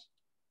loud voice?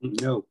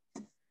 No.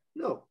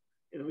 No.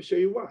 And let me show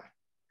you why.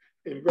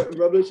 In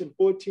Revelation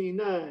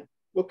 14:9,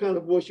 what kind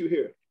of voice you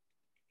hear?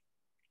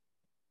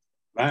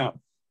 Loud.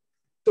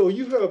 So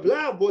you hear a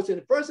loud voice in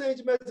the first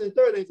angel message and the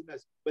third angel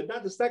message, but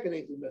not the second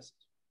angel message.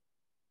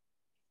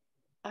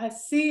 I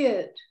see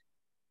it.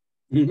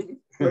 And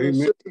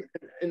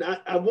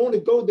I want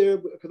to go there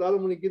because I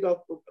don't want to get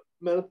off.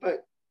 Matter of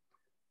fact,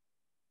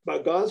 by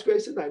God's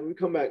grace tonight, when we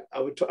come back, I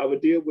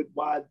would deal with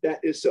why that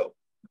is so.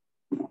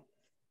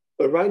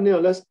 But right now,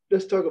 let's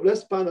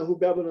find out who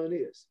Babylon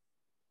is.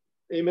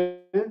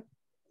 Amen.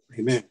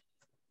 Amen.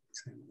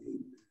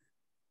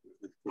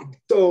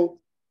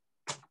 So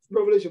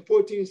Revelation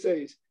 14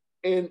 says,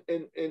 and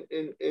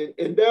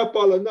there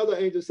followed another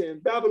angel saying,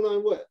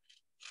 Babylon what?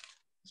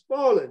 It's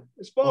fallen.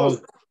 It's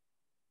fallen.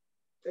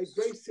 A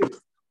great city.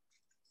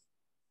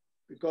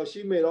 Because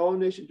she made all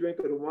nations drink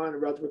of the wine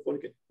and wrath of her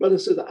fornication.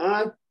 Brothers and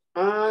sisters,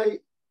 I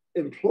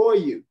implore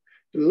you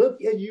to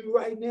look at you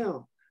right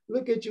now.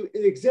 Look at you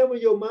and examine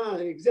your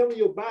mind, examine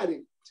your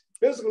body,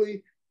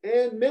 physically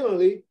and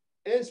mentally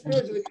and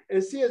spiritually,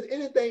 and see if there's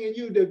anything in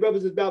you that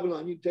represents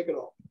Babylon. You take it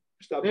off.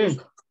 Stop it.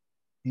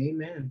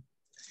 Amen.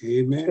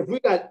 Amen. If we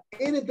got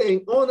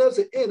anything on us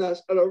and in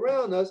us and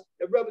around us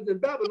that represents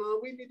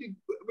Babylon, we need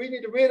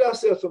to rid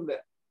ourselves from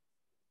that.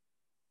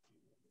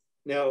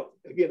 Now,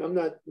 again,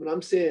 when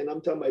I'm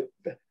talking about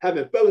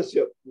having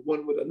fellowship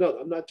one with another.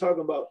 I'm not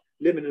talking about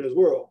living in this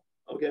world.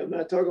 Okay, I'm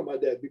not talking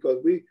about that,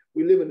 because we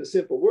live in a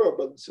sinful world,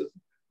 brothers and sisters,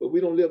 but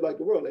we don't live like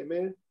the world.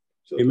 Amen.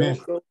 So amen.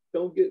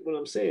 Don't get what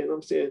I'm saying.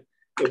 I'm saying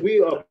that we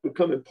are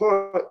becoming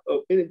part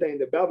of anything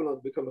that Babylon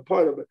is becoming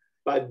part of it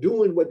by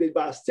doing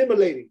by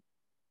assimilating.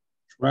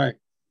 Right.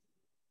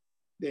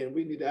 Then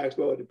we need to ask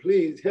God to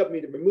please help me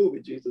to remove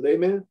it, Jesus.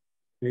 Amen.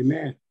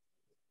 Amen.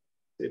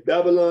 If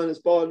Babylon is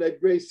fallen, that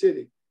great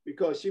city,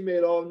 because she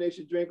made all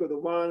nations drink of the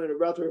wine and the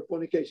wrath of her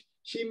fornication.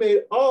 She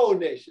made all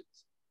nations.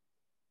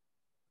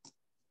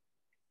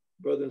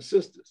 Brothers and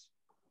sisters.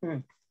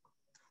 Now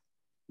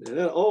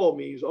that all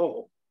means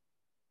all.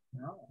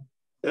 No.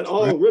 That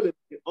all really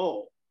means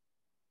all.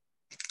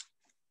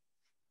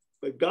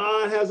 But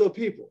God has a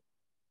people.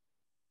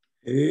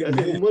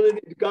 Amen.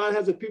 God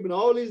has a people in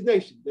all these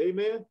nations.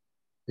 Amen.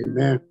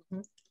 Amen.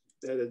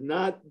 That is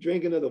not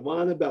drinking of the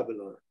wine of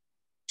Babylon.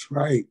 That's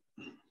right.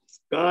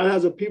 God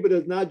has a people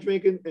that's not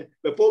drinking. And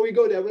before we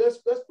go there, let's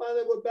find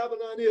out what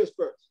Babylon is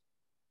first.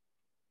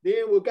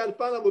 Then we've got to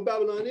find out what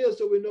Babylon is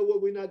so we know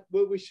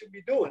what we should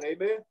be doing.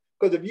 Amen.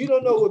 Because if you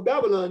don't know what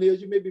Babylon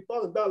is, you may be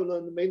following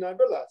Babylon and may not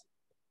realize it.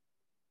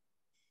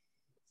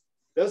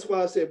 That's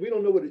why I said if we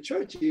don't know what the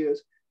church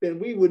is, then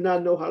we would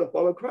not know how to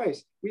follow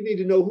Christ. We need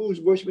to know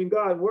who's worshiping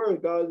God and where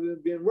God is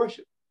being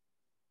worshipped.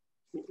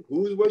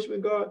 Who's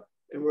worshiping God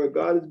and where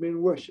God is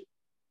being worshipped.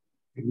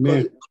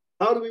 Amen.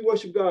 How do we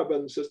worship God,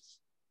 brothers and sisters?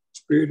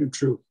 Spirit and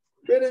truth.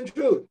 Spirit and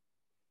truth.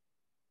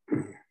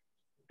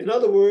 In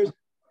other words,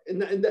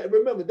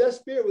 remember, that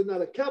spirit was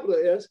not a capital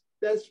S.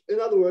 That's, in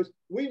other words,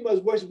 we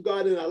must worship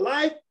God in our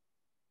life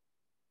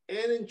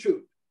and in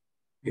truth.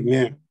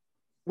 Amen.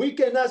 We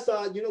cannot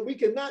start, we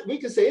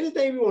can say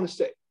anything we want to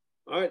say.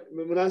 All right.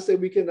 When I say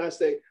we cannot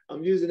say,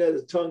 I'm using that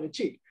as tongue in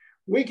cheek.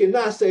 We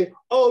cannot say,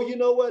 oh, you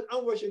know what?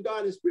 I'm worshiping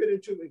God in spirit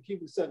and truth and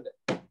keeping Sunday.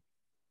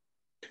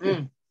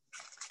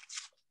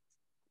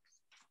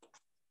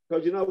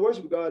 Because you're not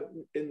worshiping God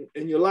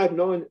in your life,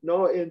 nor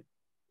in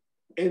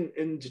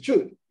the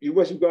truth. You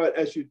worship God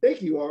as you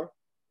think you are.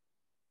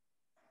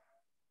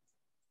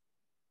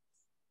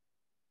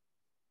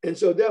 And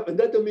so that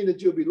don't mean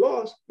that you'll be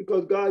lost,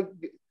 because God,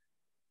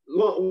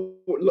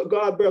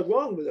 God bears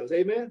long with us,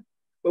 amen.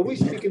 But we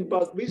speaking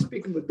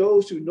with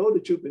those who know the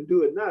truth and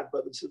do it not,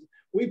 brothers and sisters.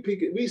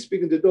 We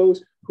speaking to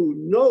those who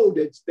know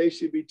that they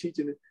should be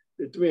teaching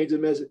the 3 angel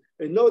message,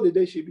 and know that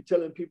they should be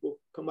telling people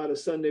come out of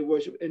Sunday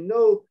worship, and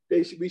know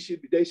they should be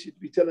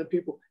telling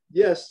people,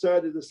 yes,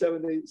 Saturday the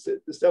 7 days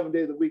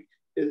of the week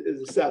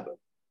is a Sabbath.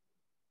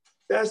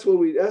 That's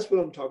what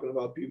I'm talking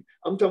about, people.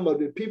 I'm talking about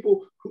the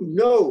people who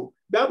know.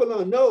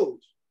 Babylon knows.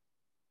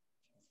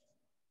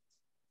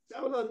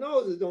 Babylon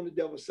knows it's on the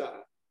devil's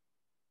side.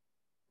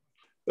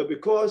 But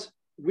because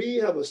we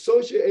have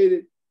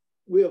associated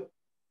with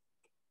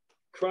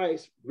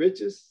Christ's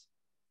riches,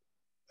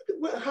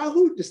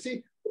 who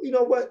deceive? You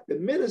know what? The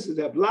ministers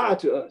have lied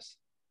to us.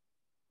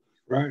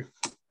 Right.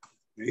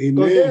 Amen.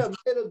 Because they have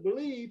made us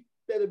believe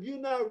that if you're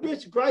not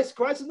rich,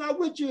 Christ is not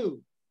with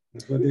you.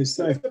 That's what they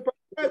say.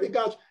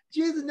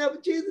 Jesus never,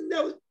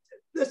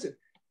 listen,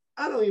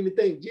 I don't even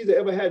think Jesus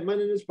ever had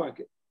money in his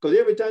pocket. Because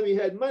every time he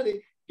had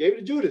money, he gave it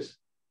to Judas.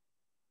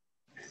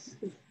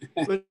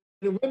 When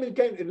the women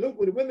came, and look,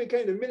 when the women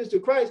came to minister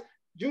to Christ,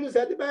 Judas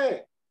had the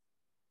bag.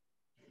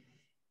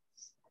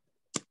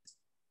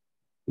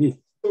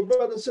 So,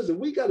 brothers and sisters,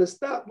 we got to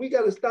stop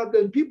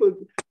letting people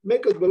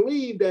make us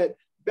believe that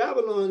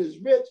Babylon is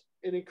rich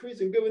and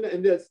increasing giving,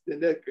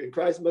 and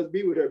Christ must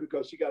be with her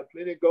because she got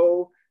plenty of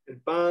gold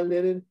and fine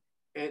linen,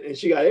 and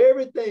she got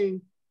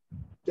everything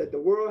that the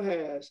world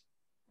has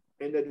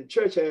and that the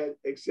church has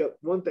except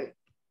one thing.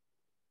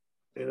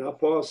 And I'll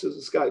pause,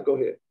 Sister Scott, go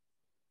ahead.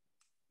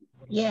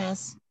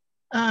 Yes.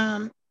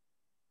 The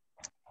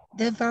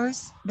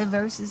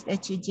verses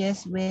that you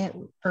just read,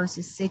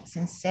 verses 6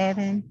 and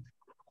 7,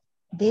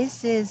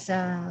 this is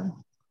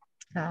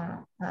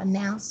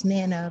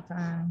announcement of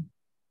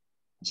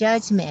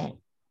judgment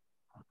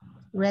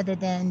rather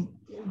than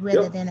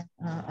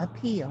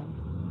appeal.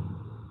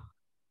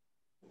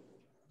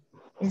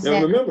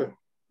 Now remember,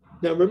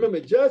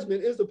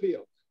 judgment is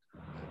appeal.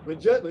 When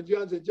John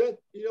said, "Judge,"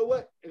 you know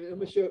what? And I'm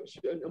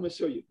gonna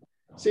show you.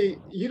 See,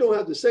 you don't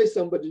have to say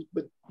something,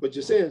 but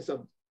you're saying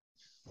something.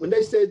 When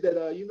they said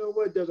that, you know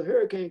what? There's a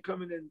hurricane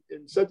coming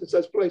in such and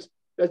such place.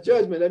 That's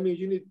judgment. That means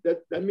you need to.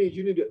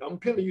 I'm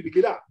appealing you to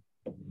get out.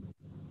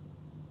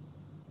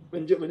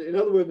 In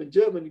other words,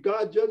 when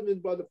God's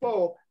judgment by the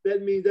fall,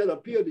 that means that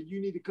appeal that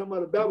you need to come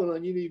out of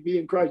Babylon. You need to be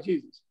in Christ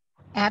Jesus.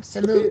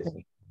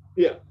 Absolutely.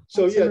 Yeah.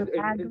 So absolutely.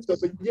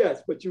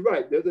 But you're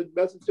right.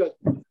 That's a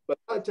judgment. But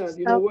a lot of times,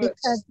 you know what?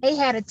 Because they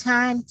had a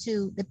time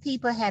the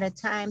people had a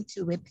time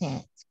to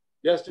repent.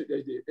 Yes, they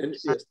did.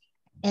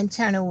 And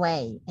turn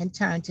away and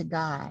turn to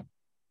God.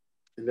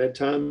 And that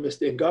time,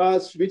 and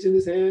God's reaching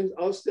his hands,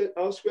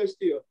 outstretched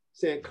still,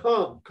 saying,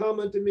 come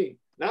unto me.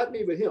 Not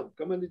me, but him.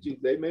 Come unto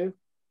Jesus. Amen.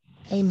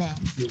 Amen.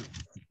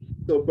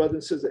 So, brothers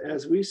and sisters,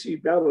 as we see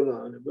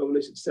Babylon in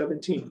Revelation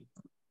 17,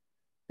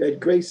 that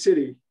great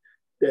city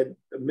that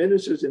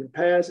ministers in the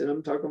past, and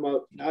I'm talking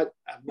about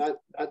I'm not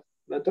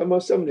talking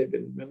about some they've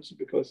been ministers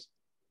because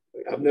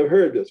I've never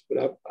heard this,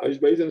 but I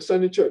was raised in a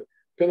Sunday church,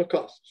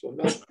 Pentecost. So I'm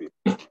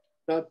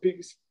not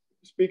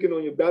speaking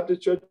on your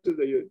Baptist churches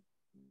or your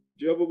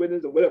Jehovah's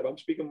Witnesses or whatever. I'm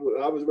speaking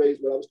what I was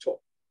raised, what I was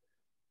taught,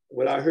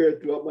 what I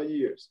heard throughout my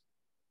years.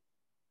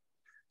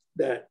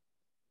 That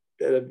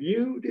if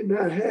you did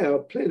not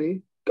have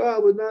plenty,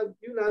 you're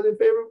not in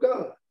favor of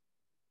God.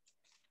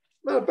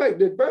 Matter of fact,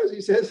 that verse,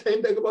 he says the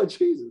same thing about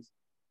Jesus.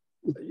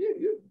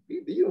 You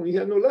don't even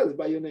have no letters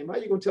by your name. How are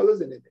you going to tell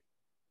us anything?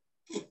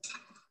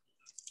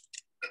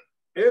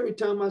 Every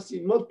time I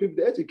see most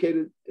people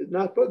educated, it's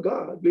not for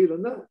God, believe it or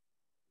not.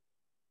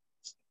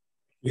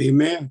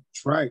 Amen.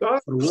 That's right. God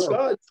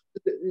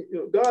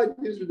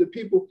uses the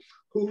people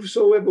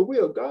whosoever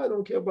will. God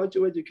don't care about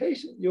your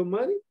education, your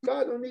money.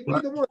 God don't need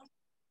either one.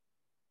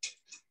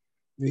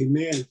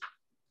 Amen.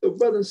 So,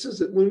 brothers and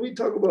sisters, when we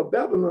talk about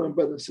Babylon,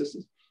 brothers and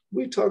sisters,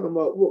 we talking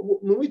about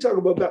when we talk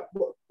about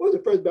what was the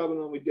first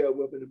Babylon we dealt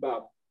with in the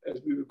Bible,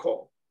 as we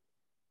recall?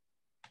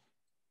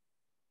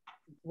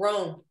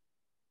 Rome.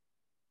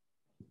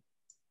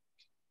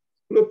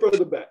 Look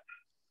further back.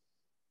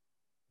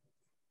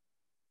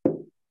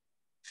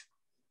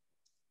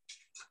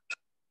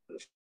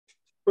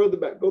 Further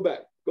back, go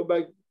back.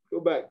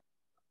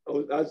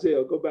 Oh,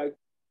 Isaiah, go back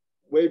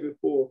way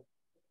before.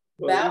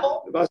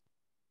 Babylon.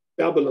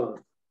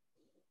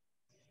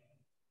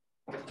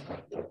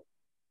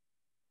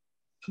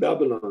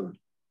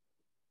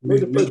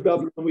 What's the first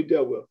Babylon we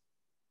dealt with?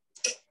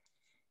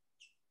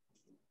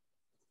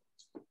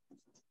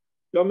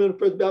 Y'all remember the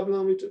first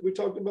Babylon we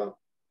talked about?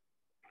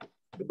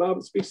 The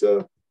Bible speaks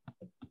of?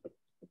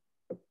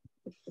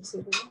 First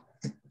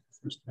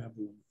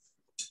Babylon.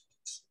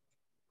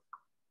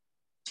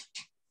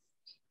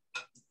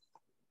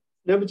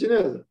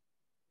 Nebuchadnezzar.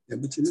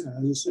 Nebuchadnezzar,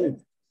 I just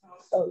said.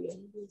 Oh, yeah.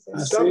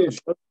 I said.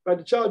 By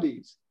the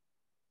Chaldees.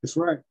 That's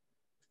right.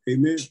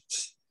 Amen.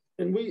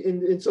 And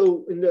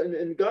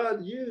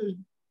God used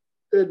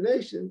that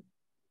nation,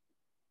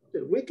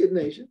 the wicked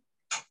nation,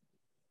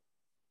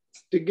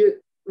 to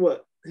get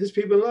what? His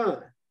people in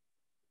line.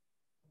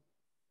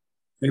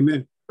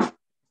 Amen.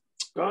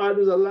 God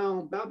is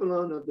allowing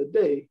Babylon of the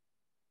day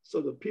so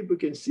the people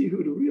can see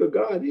who the real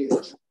God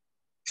is.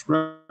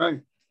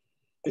 Right.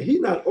 And he's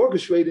not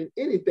orchestrating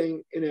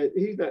anything in it.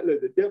 He's not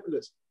like the devil.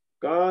 Listen,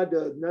 God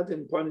does nothing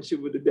in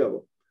partnership with the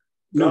devil.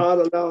 No.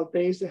 God allows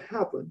things to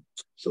happen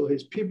so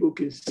his people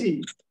can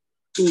see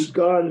who's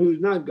God and who's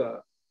not God.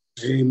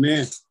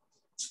 Amen.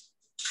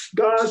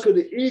 God could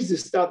have easily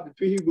stopped the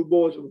 3 Hebrew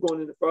boys from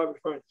going in the fiery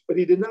furnace, but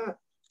he did not.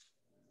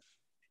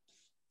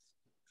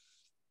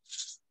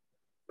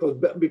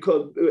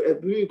 Because as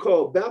we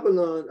call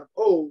Babylon of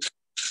old,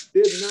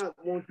 did not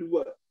want to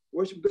what?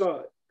 Worship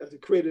God as the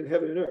creator of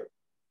heaven and earth.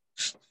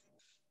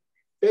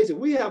 They said,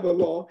 we have a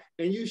law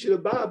and you should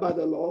abide by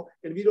the law.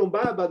 And if you don't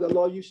abide by the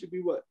law, you should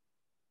be what?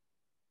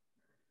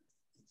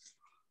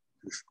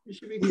 You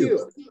should be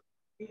killed.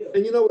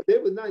 And you know what? They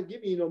would not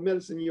give you no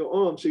medicine in your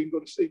arm so you can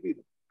go to sleep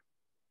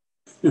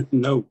either.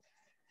 No.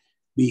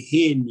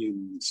 Beheading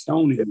you,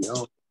 stoning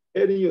you.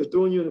 Heading you,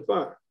 throwing you in the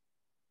fire.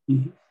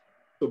 Mm-hmm.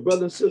 So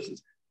brothers and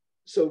sisters,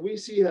 so we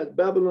see how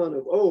Babylon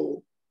of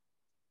old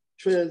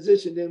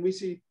transition, then we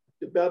see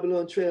the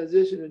Babylon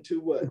transition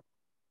into what?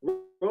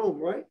 Rome,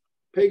 right?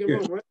 Pagan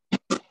Rome,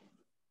 right?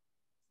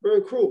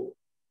 Very cruel.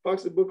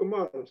 Fox, the Book of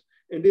Martyrs.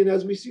 And then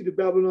as we see the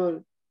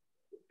Babylon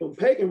from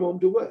pagan Rome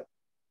to what?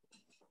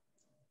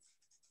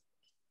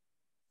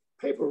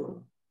 Paper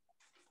Rome.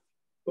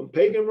 From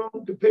pagan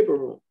Rome to paper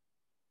Rome.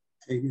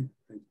 Pagan.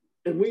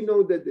 And we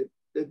know that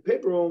the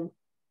paper Rome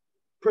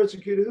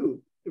persecuted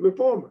who? The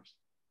reformers.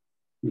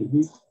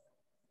 Mm-hmm.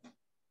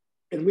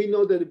 And we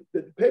know that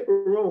the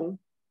paper Rome,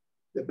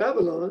 the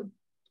Babylon,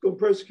 is going to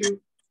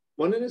persecute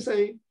one and the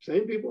same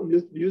people, I'm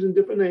just using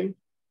different names,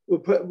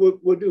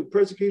 will do,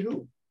 persecute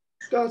who?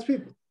 God's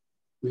people.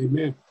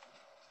 Amen.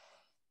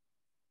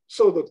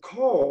 So the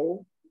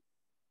call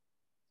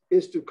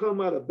is to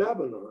come out of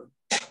Babylon,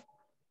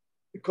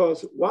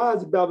 because why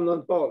is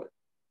Babylon falling?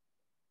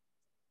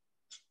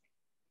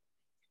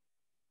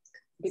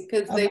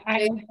 Because they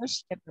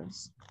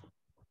worshippers.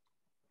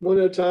 One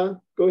at a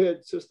time. Go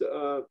ahead,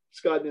 Sister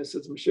Scott and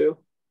Sister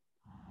Michelle.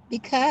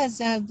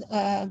 Because of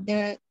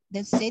the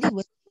city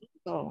was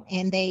evil,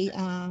 and they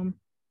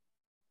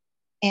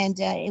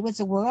it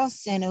was a world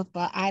center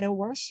for idol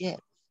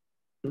worship.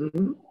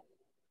 Mm-hmm.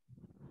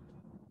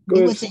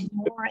 It was a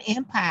more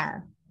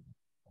empire.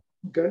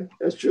 Okay,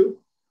 that's true.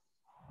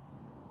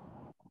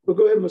 Well,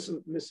 go ahead,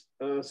 Miss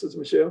Sister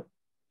Michelle.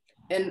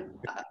 And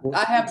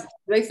I have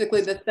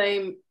basically the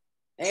same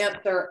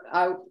answer.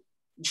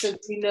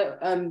 Since we know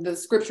the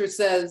scripture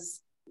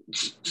says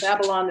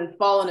Babylon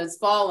is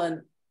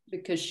fallen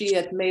because she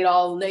hath made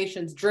all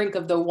nations drink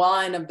of the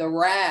wine of the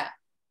wrath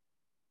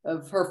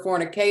of her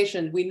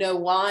fornication. We know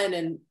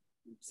wine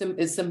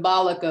is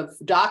symbolic of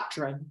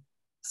doctrine.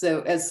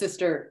 So as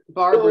Sister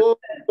Barbara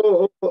said,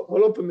 hold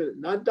on for a minute.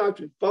 Not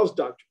doctrine, false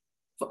doctrine.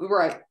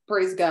 Right.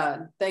 Praise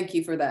God. Thank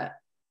you for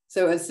that.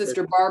 So as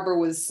Sister Barbara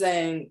was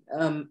saying,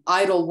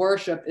 idol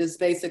worship is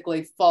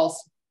basically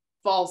false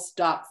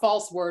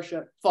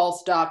worship,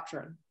 false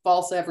doctrine,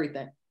 false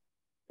everything.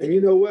 And you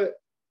know what?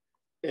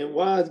 And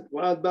why is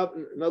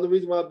Babylon, another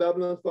reason why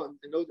Babylon is falling,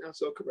 and those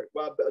answers are correct.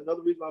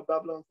 Another reason why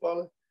Babylon is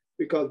falling,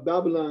 because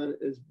Babylon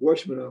is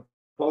worshiping a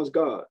false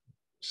god,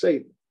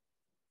 Satan,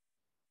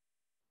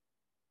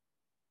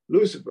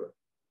 Lucifer,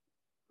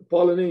 the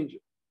fallen angel.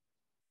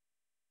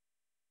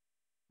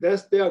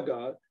 That's their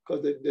God,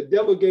 because the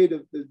devil gave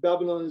the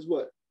Babylon is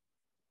what?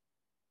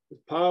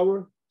 It's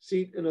power,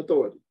 seat, and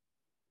authority.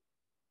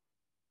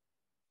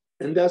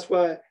 And that's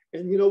why,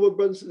 and you know what,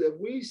 brothers, if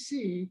we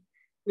see,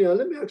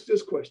 let me ask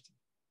this question.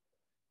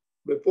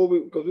 Because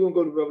we're going to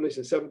go to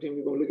Revelation 17,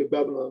 we're going to look at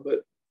Babylon,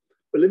 but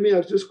let me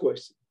ask this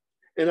question.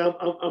 And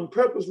I'm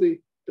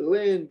purposely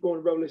delaying going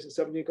to Revelation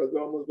 17 because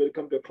we're almost ready to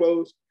come to a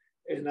close.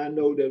 And I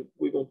know that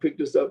we're going to pick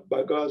this up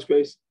by God's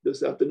grace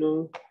this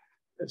afternoon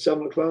at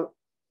 7 o'clock,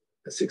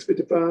 at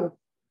 6:55.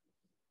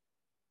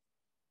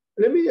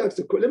 Let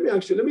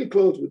me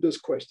close with this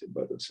question,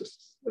 brothers and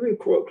sisters. Let me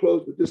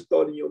close with this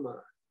thought in your mind.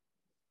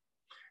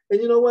 And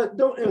you know what?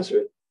 Don't answer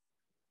it,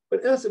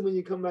 but answer when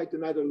you come back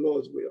tonight of the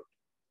Lord's will.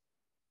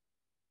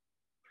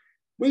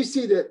 We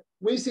see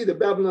that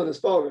Babylon is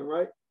falling,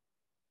 right?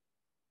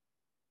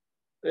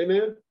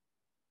 Amen.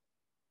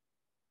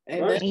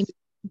 Amen. Right?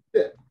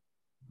 Yeah.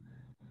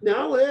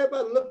 Now I want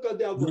everybody to look out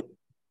that window.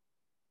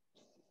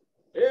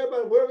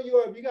 Everybody, wherever you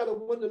are, if you got a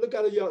window, look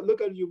out of your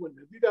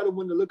window. If you got a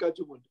window, look out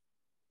your window.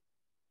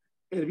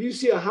 And if you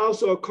see a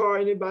house or a car,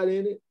 anybody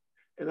in it,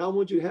 and I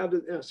want you to have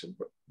this answer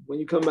when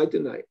you come back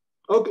tonight.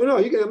 Okay, no,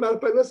 you can. Matter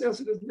of fact, let's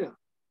answer this now.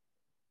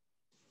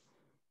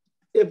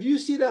 If you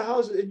see that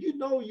house, if you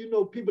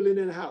know people in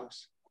that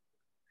house,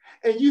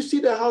 and you see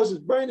the house is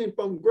burning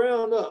from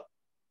ground up,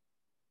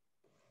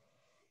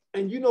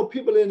 and you know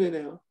people in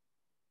there now,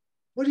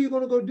 what are you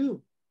going to go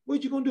do? What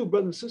are you going to do,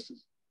 brothers and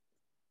sisters?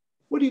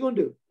 What are you going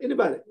to do?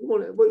 Anybody?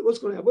 What's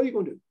going to happen? What are you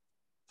going to do?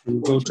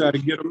 We're going to try to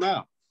get them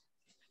out.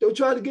 They'll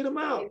try to get them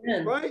out,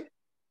 Amen. Right?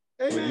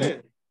 Amen.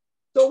 Amen.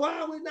 So why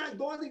are we not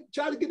going to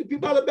try to get the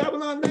people out of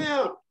Babylon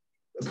now?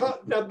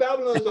 Now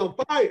Babylon is on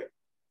fire.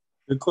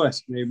 Good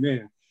question.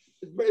 Amen.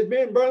 It's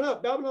being burned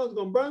up. Babylon's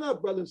going to burn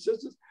up, brothers and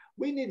sisters.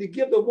 we need to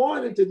give the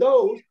warning to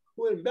those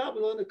who are in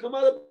Babylon to come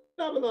out of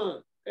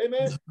Babylon.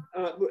 Amen.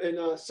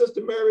 And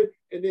Sister Mary,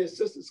 and then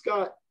Sister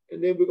Scott,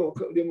 and then we're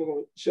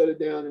gonna shut it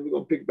down, and we're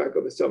gonna pick back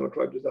up at 7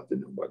 o'clock this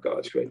afternoon. By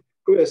God's grace.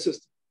 Go ahead,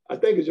 Sister. I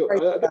think it's your.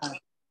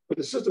 But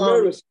the Sister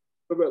Mary is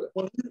brother.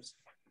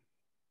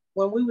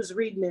 When we was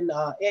reading in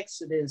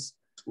Exodus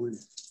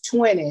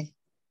 20,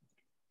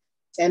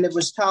 and it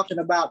was talking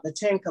about the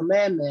 10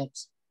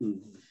 Commandments,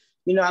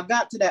 you know, I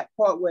got to that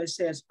part where it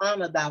says,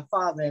 honor thy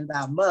father and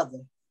thy mother,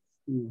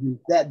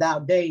 that thy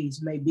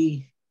days may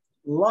be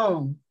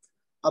long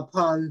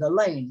upon the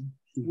land,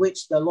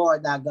 which the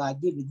Lord thy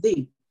God giveth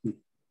thee.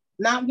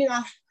 Now, you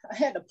know, I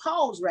had to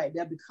pause right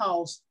there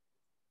because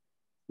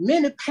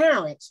many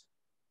parents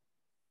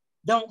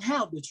don't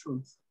have the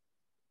truth.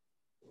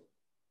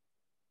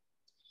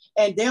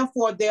 And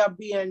therefore, they're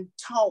being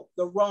taught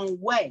the wrong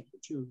way.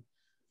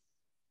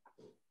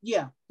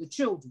 Yeah, the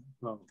children.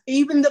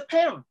 Even the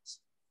parents.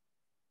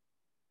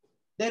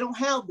 They don't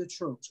have the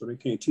truth. So they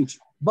can't teach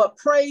you. But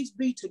praise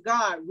be to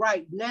God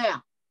right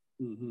now.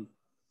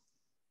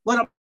 What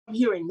I'm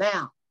hearing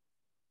now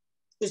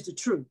is the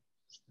truth.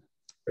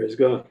 Praise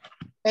God.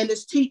 And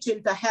it's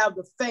teaching to have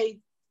the faith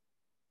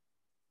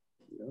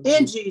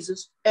in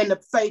Jesus and the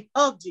faith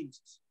of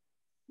Jesus.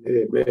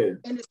 Amen.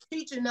 And it's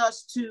teaching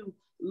us to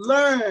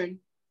learn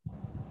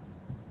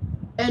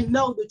and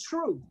know the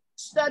truth.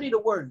 Study the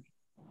word.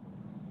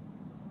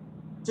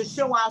 To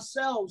show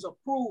ourselves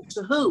approved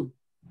to who?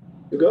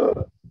 To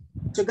God.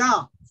 To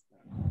God.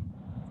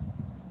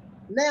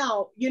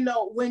 Now, you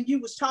know, when you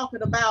was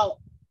talking about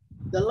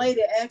the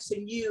lady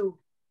asking you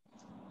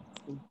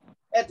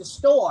at the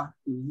store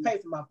to pay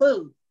for my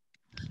food.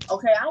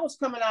 Okay, I was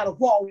coming out of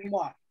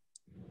Walmart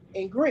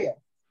in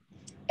Grill,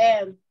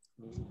 and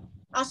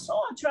I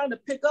saw her trying to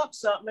pick up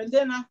something, and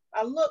then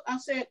I looked, I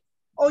said,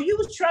 oh, you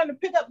was trying to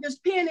pick up this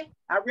penny?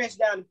 I reached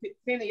down and picked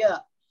the penny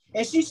up,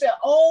 and she said,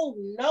 oh,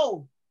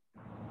 no,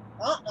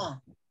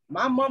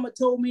 my mama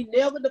told me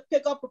never to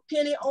pick up a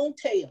penny on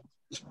tail.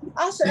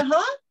 I said,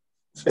 huh?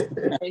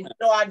 And you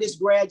know, I just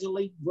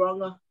gradually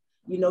brung her,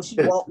 you know, she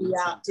walked me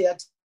out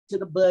to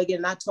the buggy,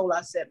 and I told her,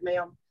 I said,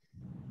 ma'am,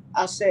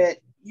 I said,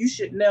 you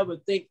should never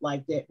think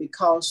like that,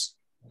 because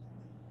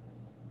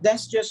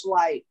that's just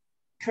like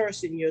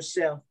cursing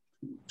yourself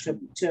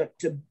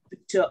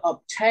to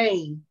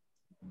obtain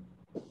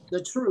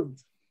the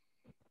truth.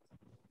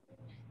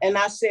 And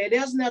I said,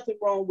 there's nothing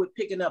wrong with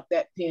picking up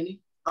that penny.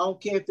 I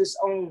don't care if it's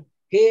on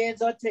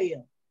heads or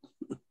tail.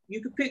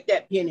 You can pick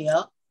that penny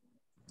up.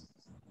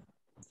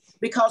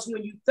 Because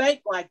when you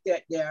think like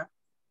that there,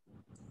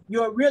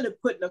 you're really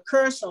putting a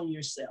curse on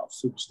yourself.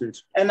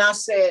 Superstition. And I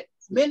said,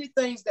 many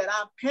things that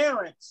our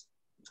parents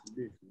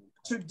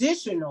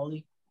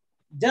traditionally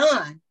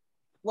done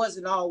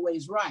wasn't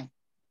always right.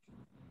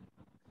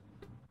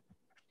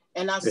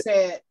 And I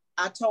said,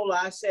 I told her,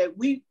 I said,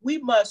 we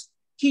must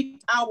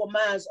keep our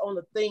minds on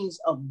the things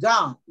of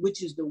God,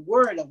 which is the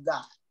word of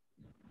God,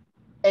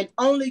 and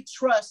only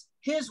trust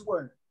his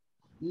word,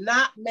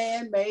 not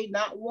man-made,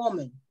 not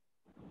woman,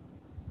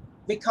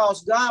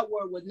 because God's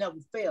word would never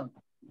fail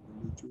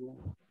you.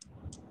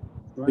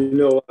 You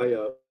know,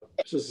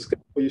 Sister Scott,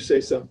 when you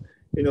say something,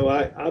 you know,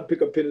 I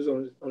pick up pennies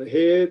on the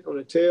head, on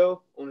the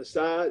tail, on the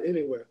side,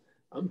 anywhere.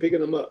 I'm picking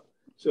them up.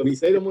 So if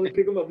they don't want to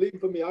pick them up, leave them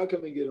for me. I'll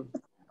come and get them.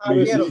 I'll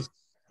get them.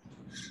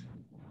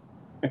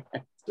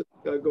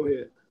 Go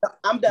ahead.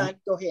 I'm done.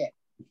 Go ahead.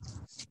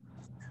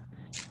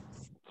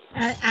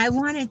 I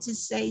wanted to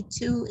say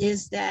too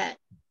is that,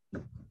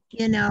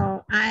 you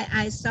know,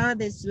 I saw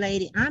this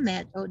lady. I'm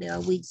at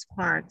Odell Weeks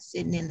Park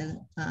sitting in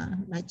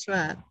my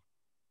truck,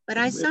 but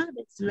I saw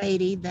this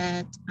lady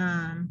that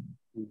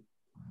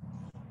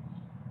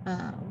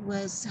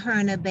was her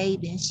and a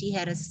baby, and she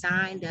had a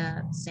sign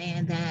up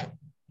saying that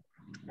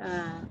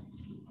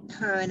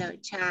her and her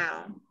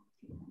child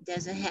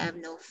doesn't have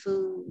no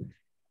food,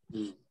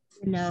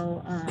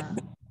 no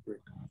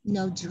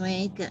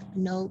drink,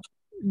 no,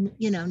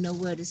 you know,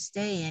 nowhere to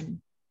stay,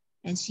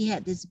 and she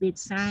had this big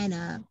sign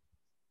up.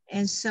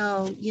 And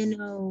so, you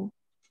know,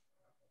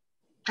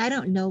 I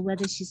don't know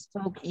whether she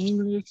spoke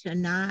English or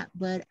not,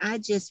 but I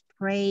just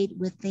prayed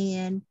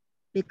within,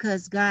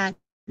 because God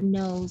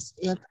knows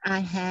if I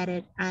had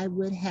it, I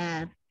would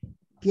have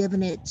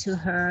given it to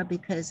her,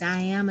 because I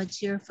am a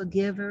cheerful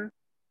giver.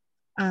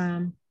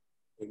 Amen.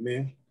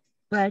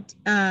 But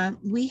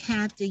we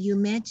have to, you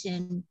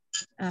mentioned,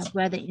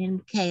 Brother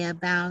MK,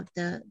 about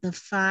the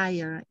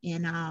fire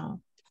and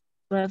all.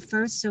 But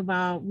first of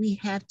all, we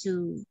have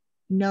to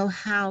know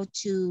how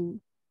to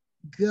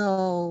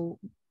go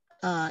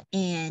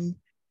and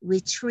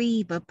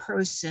retrieve a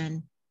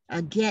person,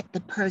 get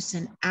the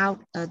person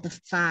out of the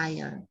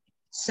fire.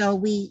 So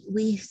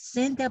we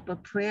send up a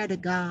prayer to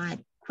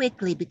God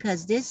quickly,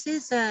 because this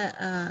is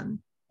a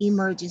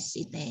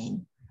emergency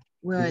thing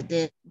where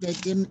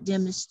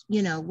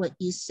you know, what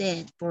you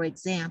said, for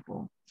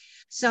example.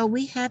 So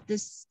we have to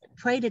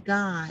pray to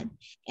God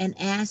and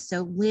ask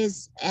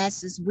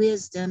his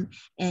wisdom,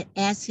 and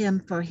ask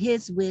him for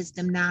his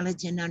wisdom,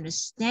 knowledge, and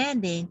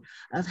understanding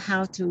of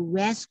how to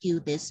rescue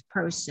this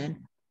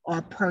person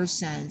or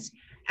persons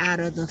out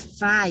of the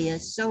fire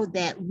so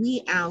that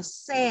we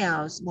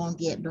ourselves won't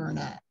get burned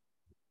up.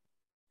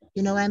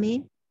 You know what I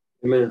mean?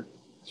 Amen.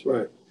 That's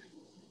right.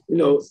 You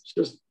know,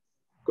 just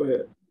go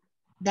ahead.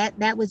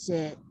 That was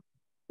it.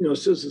 You know,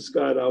 Sister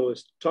Scott, I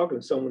was talking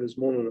to someone this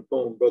morning on the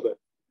phone, Brother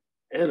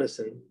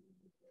Anderson,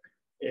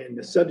 and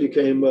the subject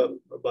came up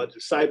about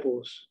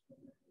disciples,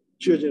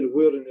 children of the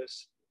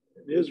wilderness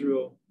in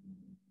Israel,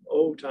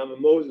 old time,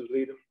 and Moses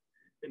lead them,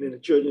 and then the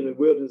children of the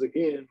wilderness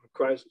again, when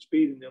Christ was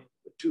feeding them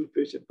with 2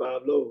 fish and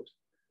 5 loaves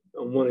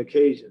on one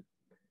occasion.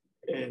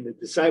 And the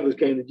disciples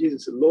came to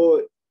Jesus and said,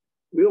 Lord,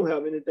 we don't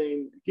have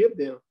anything to give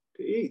them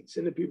to eat.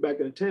 Send the people back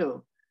into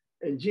town.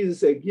 And Jesus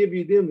said, give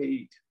you them to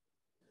eat.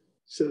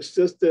 So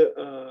Sister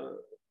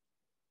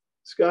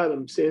Scott,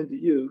 I'm saying to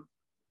you,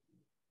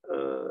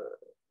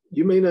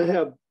 you may not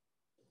have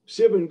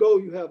silver and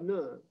gold, you have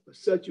none, but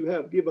such you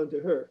have, give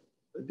unto her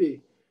a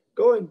thee.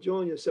 Go and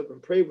join yourself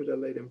and pray with that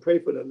lady and pray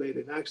for that lady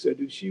and ask her,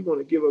 does she want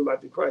to give her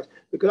life to Christ?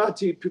 Because I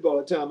tell people all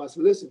the time, I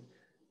said, listen,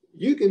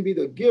 you can be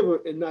the giver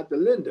and not the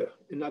lender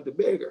and not the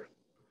beggar.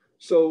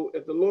 So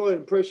if the Lord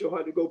impress your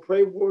heart to go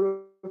pray for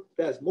her,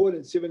 that's more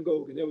than silver and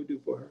gold can ever do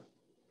for her.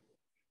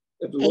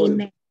 If the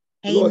Lord,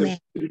 Lord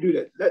to do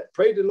that,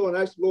 pray to the Lord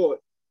and ask the Lord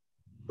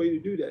for you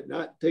to do that,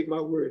 not take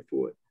my word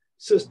for it.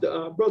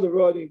 Sister, Brother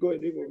Rodney, go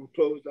ahead and we'll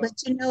close out.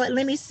 But you know what?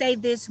 Let me say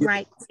this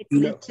right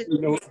quickly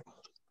too.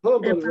 Hold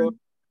on, Brother Rodney.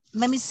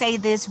 Let me say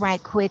this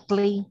right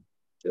quickly.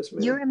 Yes,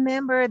 ma'am. You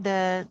remember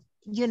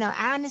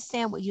I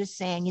understand what you're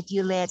saying. If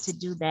you're led to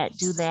do that,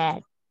 do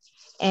that.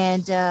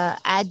 And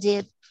I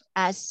did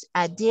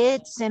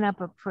send up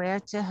a prayer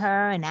to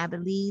her, and I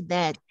believe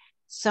that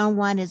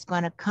someone is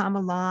going to come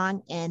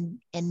along and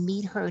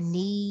meet her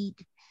need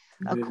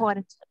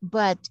according to,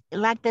 but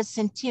like the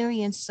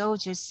centurion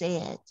soldier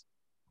said,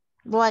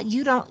 Lord,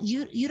 you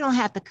don't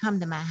have to come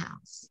to my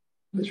house.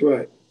 That's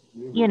right.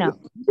 You know,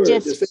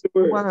 just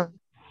word,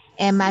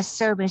 and my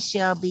servant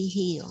shall be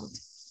healed.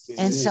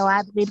 And so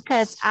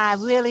because I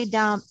really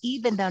don't,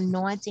 even the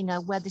anointing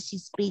of whether she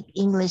speak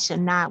English or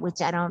not,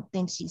 which I don't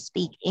think she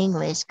speak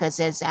English, because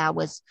as I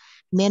was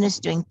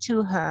ministering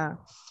to her,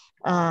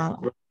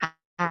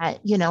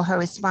 her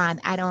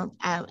response, I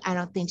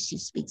don't think she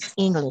speaks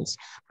English.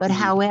 But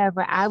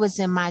however, I was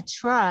in my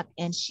truck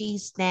and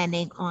she's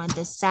standing on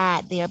the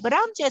side there. But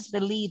I'm just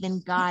believing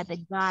God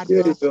that God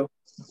will,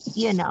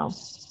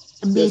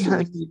 meet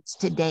her needs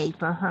today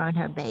for her and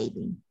her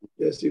baby.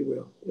 Yes, he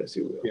will. Yes,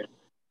 he will. Yeah.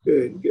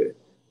 Good.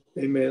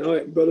 Amen. All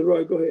right, Brother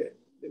Roy, go ahead.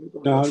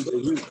 No,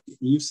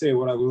 you said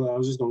what I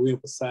was just going to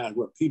reemphasize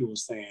what Peter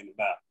was saying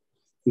about,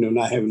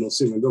 not having no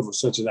silver and gold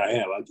such as I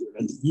have. I give it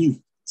unto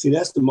you. See,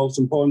 that's the most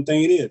important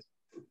thing it is.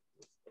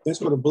 That's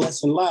where the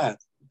blessing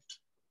lies.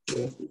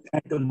 The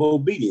act of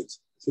obedience.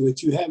 So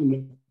that you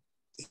having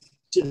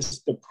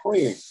just the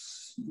prayer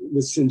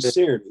with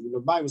sincerity. The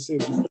Bible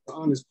says,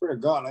 honest prayer,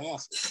 God will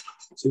answer.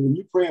 So when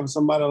you pray for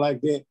somebody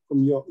like that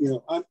from your,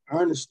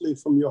 earnestly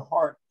from your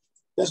heart,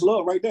 that's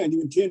love right there. And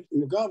you intend,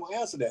 God will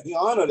answer that. He'll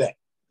honor that.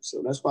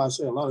 So that's why I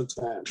say a lot of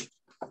times,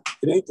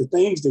 it ain't the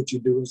things that you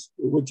do, it's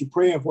what you're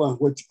praying for,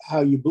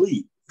 how you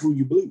believe, who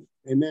you believe.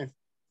 Amen.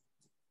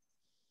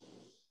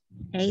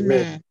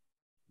 Amen.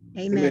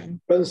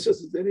 Amen. Brothers and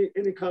sisters,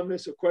 any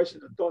comments or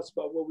questions or thoughts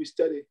about what we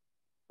studied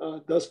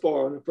thus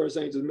far on the first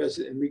angel's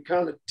message? And we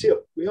kind of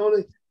tipped. We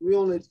only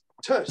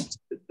touched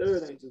the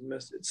third angel's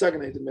message,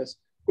 second angel's message.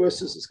 Go ahead,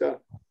 Sister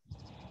Scott.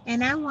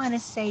 And I want to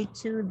say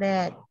too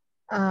that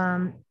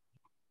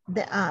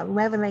the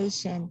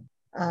Revelation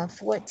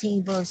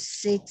 14 verse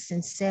 6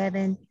 and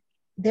 7,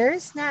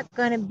 there's not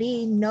going to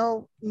be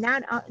not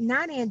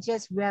in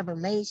just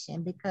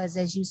Revelation, because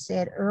as you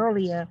said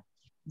earlier,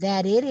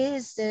 that it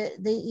is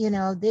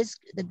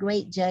the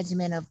great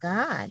judgment of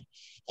God,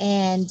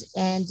 and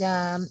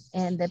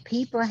the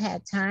people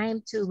had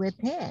time to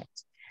repent,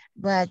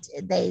 but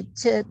they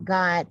took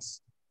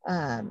God's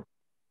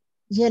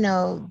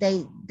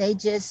they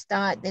just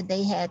thought that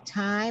they had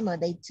time, or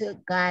they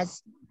took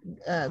God's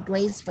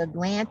grace for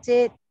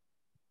granted.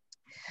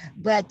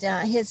 But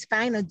his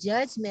final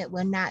judgment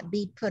will not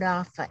be put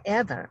off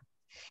forever.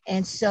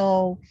 And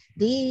so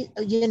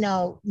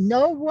no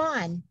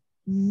one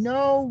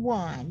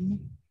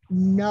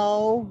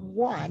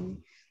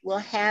will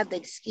have the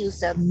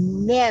excuse of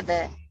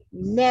never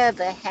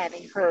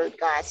having heard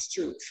God's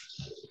truth.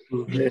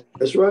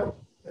 That's right.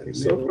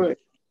 That's so right.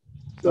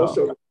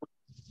 So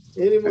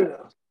anyone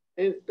else?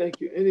 And thank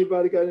you.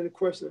 Anybody got any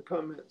questions or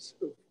comments?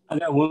 I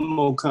got one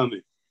more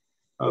comment.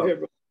 Go ahead,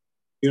 bro.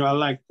 I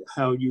like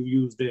how you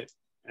use that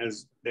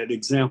as that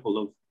example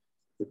of,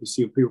 if you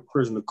see a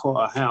person in a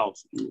car, a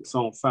house, it's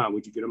on fire,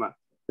 would you get them out?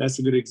 That's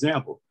a good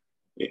example.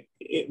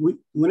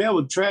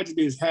 Whenever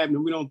tragedy is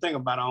happening, we don't think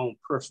about our own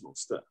personal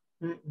stuff.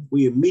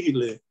 We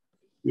immediately,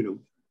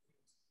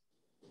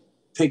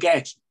 take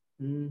action.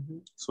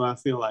 So I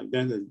feel like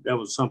that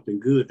was something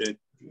good that,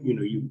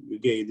 you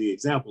gave the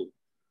example,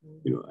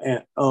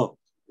 and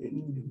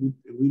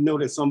we know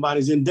that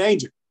somebody's in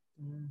danger.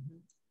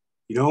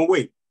 You don't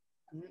wait.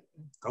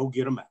 Go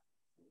get them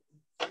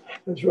out.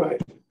 That's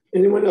right.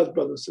 Anyone else,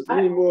 brothers and sisters?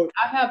 Any more?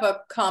 I have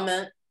a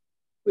comment.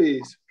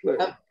 Please.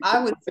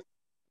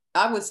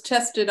 I was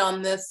tested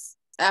on this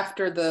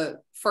after the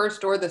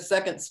first or the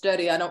second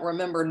study. I don't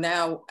remember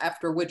now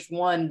after which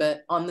one,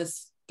 but on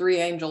this three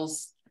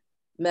angels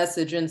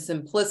message in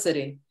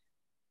simplicity.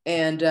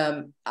 And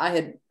I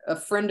had a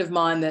friend of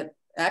mine that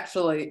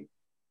actually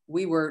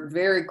we were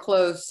very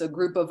close, a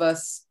group of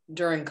us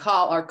during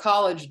our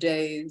college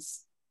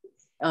days.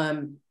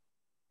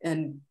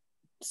 And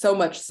so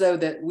much so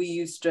that we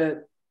used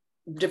to,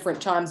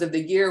 different times of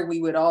the year,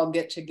 we would all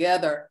get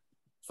together,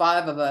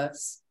 5 of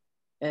us,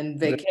 and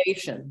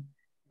vacation.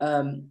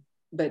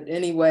 But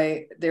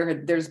anyway,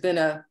 there's been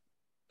a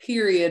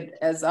period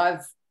as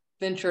I've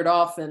ventured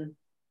off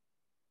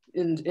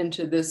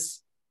into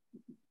this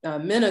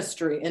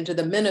ministry, into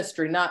the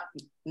ministry,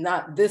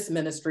 not this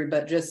ministry,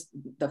 but just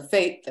the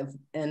faith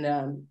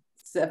and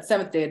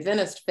Seventh-day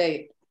Adventist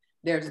faith.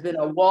 There's been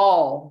a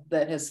wall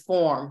that has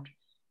formed.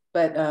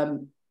 But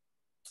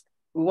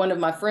one of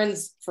my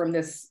friends from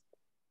this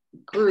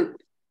group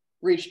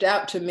reached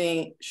out to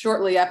me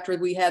shortly after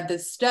we had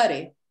this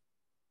study.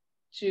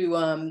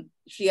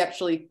 She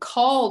actually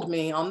called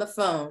me on the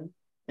phone,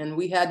 and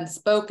we hadn't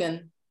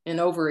spoken in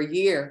over a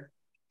year.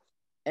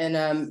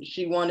 And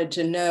she wanted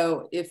to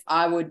know if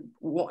I would,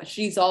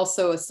 she's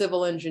also a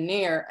civil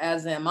engineer,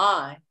 as am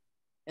I.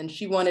 And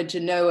she wanted to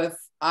know if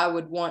I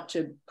would want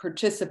to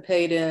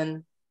participate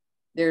in,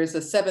 there's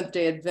a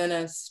Seventh-day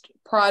Adventist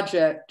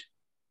project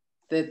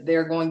that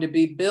they're going to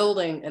be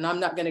building. And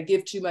I'm not going to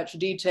give too much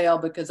detail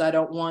because I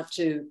don't want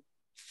to,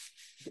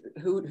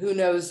 who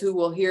knows who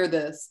will hear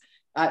this.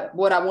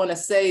 What I want to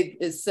say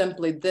is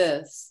simply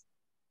this.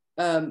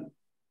 I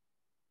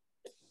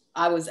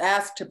was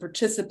asked to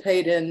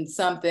participate in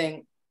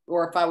something,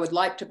 or if I would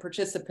like to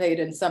participate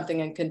in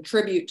something and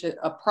contribute to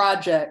a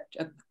project,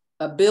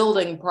 a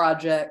building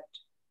project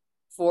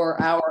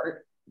for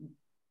our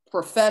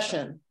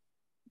profession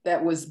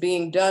that was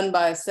being done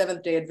by a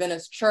Seventh-day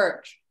Adventist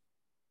church.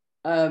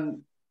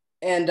 And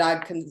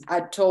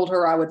I told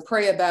her I would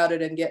pray about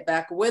it and get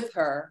back with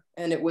her.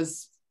 And it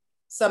was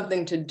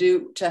something to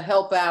do to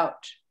help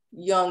out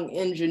young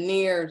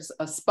engineers,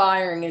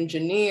 aspiring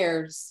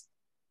engineers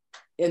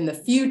in the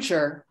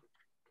future,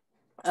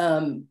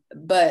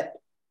 but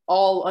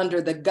all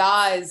under the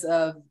guise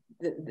of,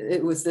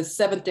 it was the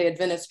Seventh-day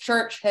Adventist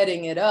church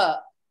heading it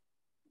up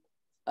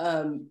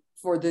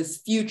for this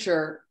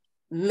future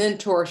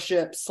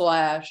mentorship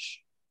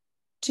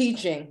 /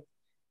 teaching.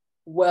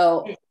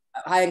 Well,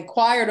 I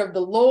inquired of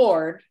the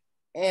Lord,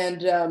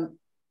 and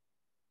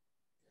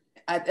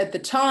at the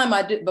time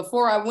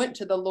before I went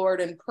to the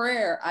Lord in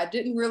prayer, I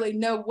didn't really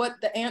know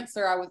what the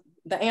answer I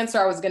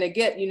was going to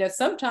get. You know,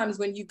 sometimes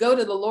when you go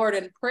to the Lord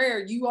in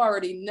prayer, you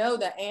already know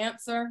the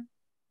answer.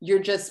 You're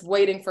just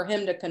waiting for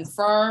him to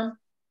confirm.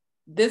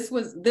 This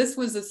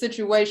was a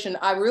situation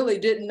I really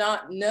did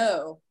not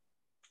know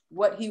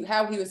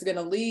how he was going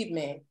to lead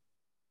me.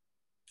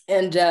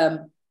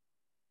 And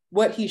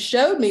what he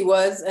showed me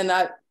was, and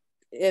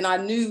I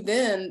knew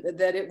then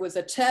that it was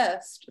a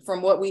test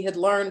from what we had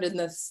learned in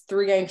this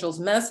three angels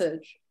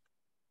message.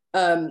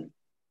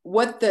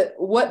 What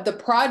the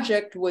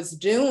project was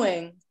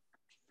doing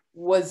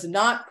was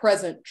not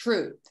present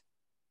truth.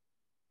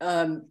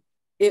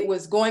 It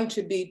was going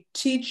to be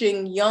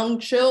teaching young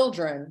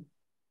children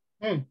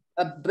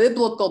a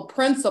biblical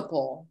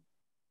principle,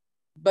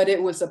 but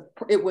it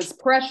was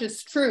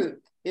precious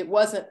truth. It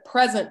wasn't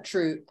present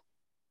truth.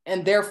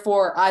 And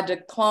therefore I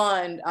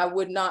declined. I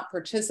would not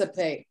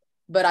participate.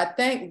 But I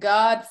thank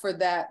God for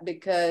that,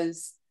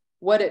 because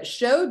what it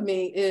showed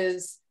me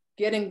is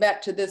getting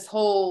back to this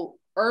whole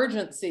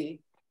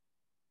urgency.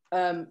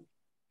 You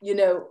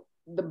know,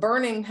 the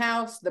burning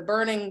house, the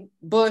burning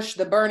bush,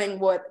 the burning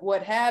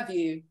what have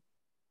you.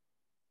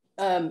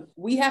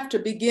 We have to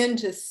begin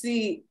to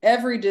see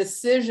every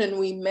decision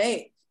we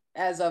make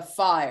as a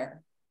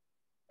fire.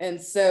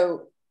 And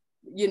so,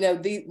 you know,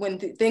 when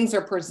things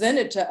are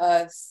presented to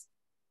us,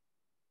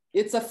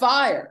 it's a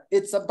fire,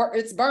 it's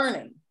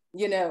burning,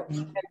 you know.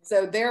 And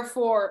so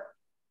therefore,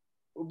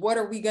 what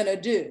are we going to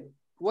do?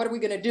 What are we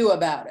going to do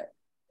about it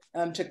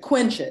to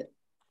quench it?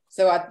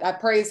 So I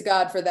praise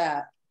God for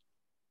that.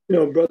 You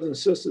know, brothers and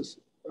sisters,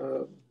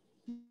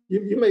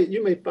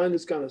 you may find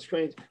this kind of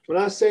strange. When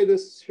I say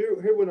this, hear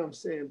what I'm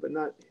saying, but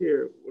not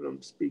hear what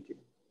I'm speaking.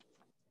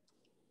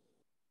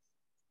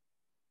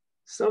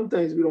 Some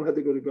things we don't have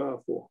to go to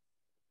God for.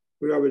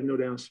 We already know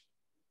the answer.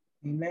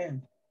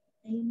 Amen.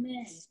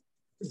 Amen.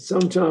 And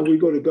sometimes we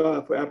go to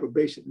God for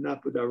approbation,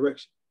 not for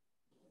direction.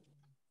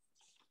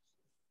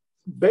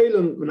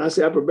 Balaam, when I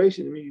say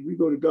approbation, I mean we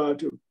go to God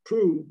to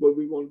prove what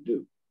we want to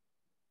do.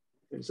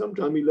 And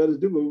sometimes he let us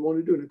do what we want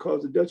to do, and it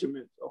causes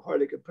detriment or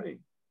heartache and pain.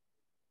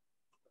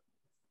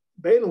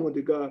 Balaam went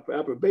to God for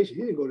approbation.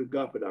 He didn't go to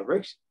God for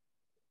direction.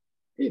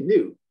 He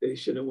knew that he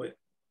shouldn't have went.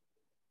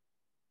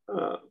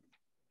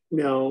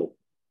 Now,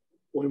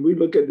 when we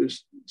look at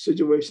this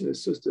situation that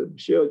Sister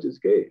Michelle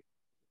just gave,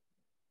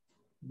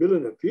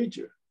 building a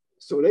future,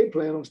 so they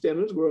plan on staying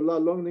in this world a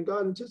lot longer than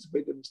God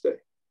anticipated them to stay.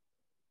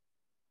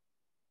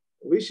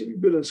 We should be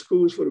building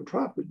schools for the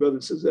prophets,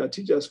 brothers and sisters. I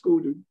teach our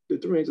school the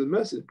three angels of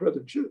message,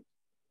 present truth.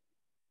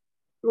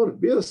 You want to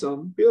build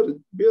something,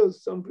 build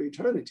something for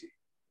eternity.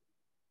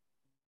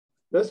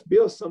 Let's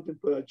build something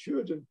for our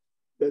children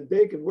that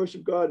they can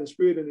worship God in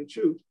spirit and in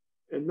truth,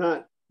 and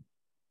not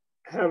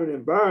have an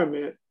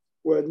environment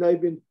where they've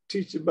been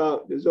teaching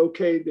about it's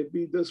okay to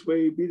be this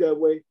way, be that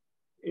way,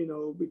 you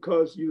know,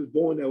 because you was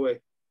born that way.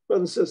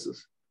 Brothers and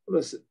sisters,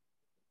 listen,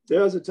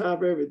 there's a time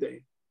for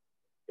everything.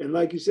 And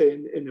like you say,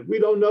 and if we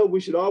don't know, we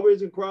should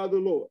always inquire of the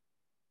Lord.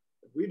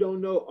 If we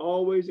don't know,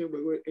 always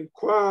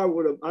inquire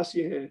with I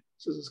see your hand,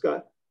 Sister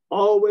Scott.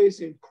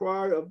 Always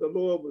inquire of the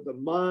Lord with a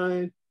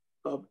mind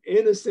of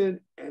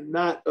innocent and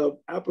not of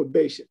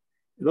approbation.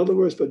 In other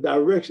words, for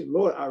direction.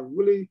 Lord, I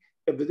really,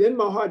 if it's in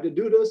my heart to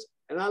do this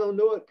and I don't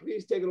know it,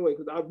 please take it away,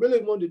 because I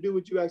really want to do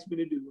what you asked me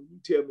to do, when you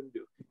tell me to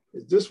do.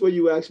 Is this where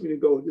you asked me to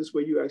go? Is this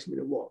where you asked me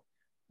to walk?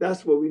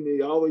 That's what we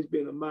need, always be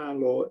in a mind,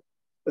 Lord,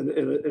 in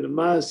a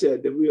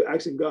mindset that we are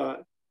asking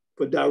God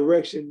for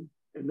direction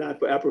and not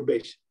for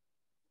approbation.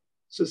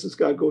 Sister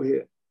Scott, go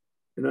ahead.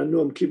 And I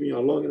know I'm keeping you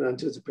on longer than I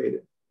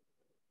anticipated.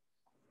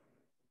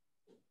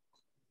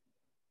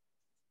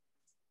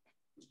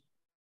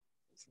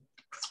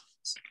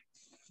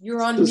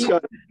 You're on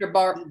mute, Mr.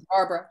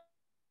 Barbara.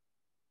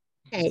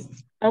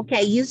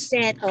 Okay, you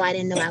said, oh, I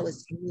didn't know I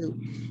was mute.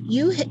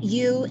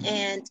 You,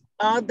 and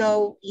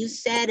although you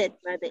said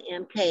it, Brother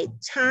MK,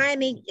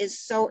 timing is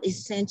so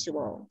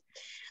essential.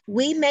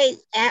 We may,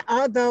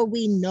 although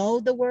we know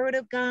the word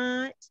of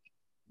God,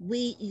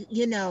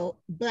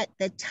 but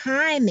the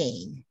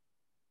timing,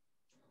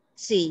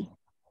 see,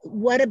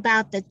 what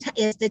about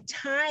is the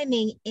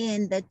timing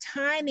in the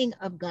timing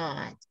of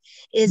God?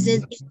 Is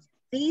it the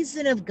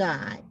season of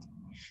God?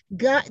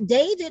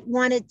 David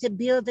wanted to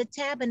build the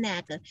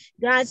tabernacle.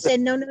 God said,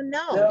 no.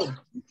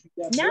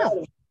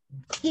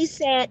 He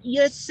said,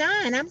 your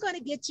son, I'm going to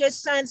get your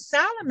son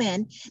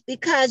Solomon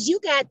because you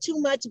got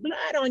too much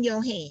blood on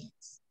your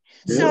hands.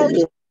 So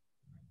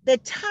the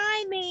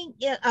timing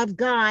of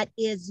God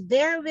is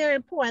very, very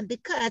important,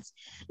 because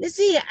let's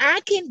see,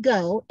 I can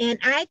go and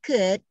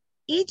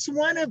each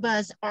one of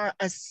us are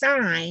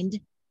assigned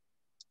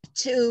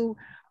to,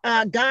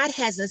 God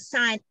has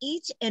assigned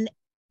each and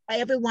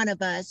every one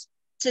of us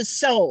to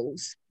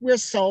souls. We're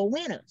soul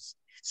winners.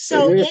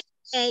 So anyway,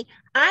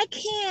 I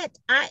can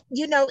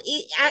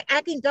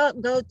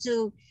go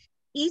to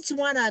each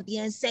one of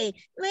you and say,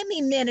 let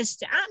me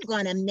minister. I'm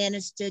going to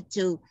minister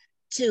to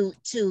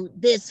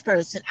this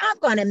person. I'm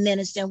going to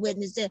minister and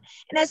witness it.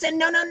 And I said,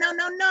 no.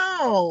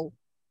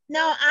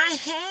 I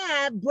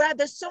have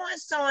brother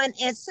so-and-so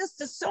and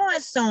sister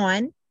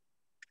so-and-so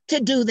to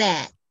do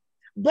that.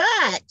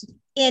 But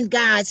in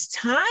God's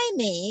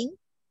timing,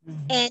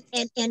 and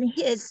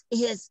his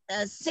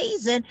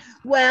season,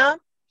 well,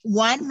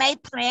 one may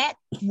plant,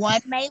 one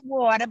may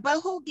water,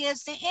 but who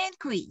gives the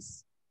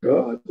increase?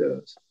 God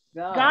does.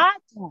 God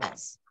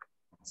does.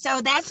 So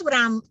that's what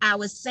I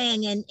was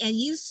saying, and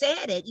you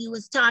said it. You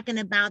was talking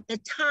about the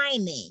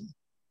timing.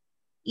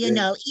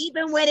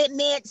 Even when it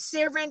meant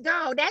silver and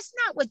gold, that's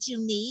not what you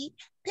need.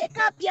 Pick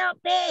up your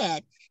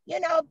bed.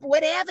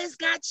 Whatever's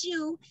got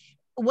you,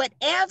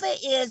 whatever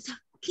is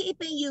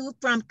keeping you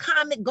from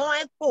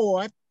going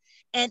forth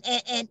and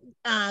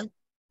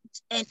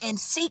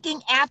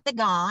seeking after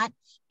God.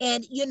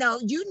 And you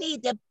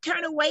need to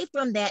turn away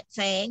from that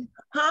thing,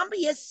 humble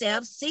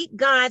yourself, seek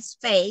God's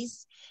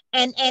face,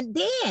 and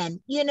then,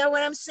 you know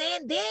what I'm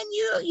saying? Then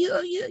you're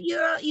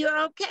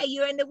okay.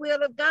 You're in the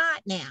will of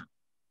God now.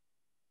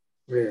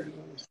 Yeah.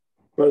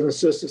 Brothers and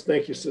sisters,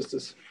 thank you,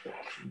 sisters.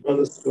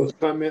 Brothers, those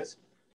comments.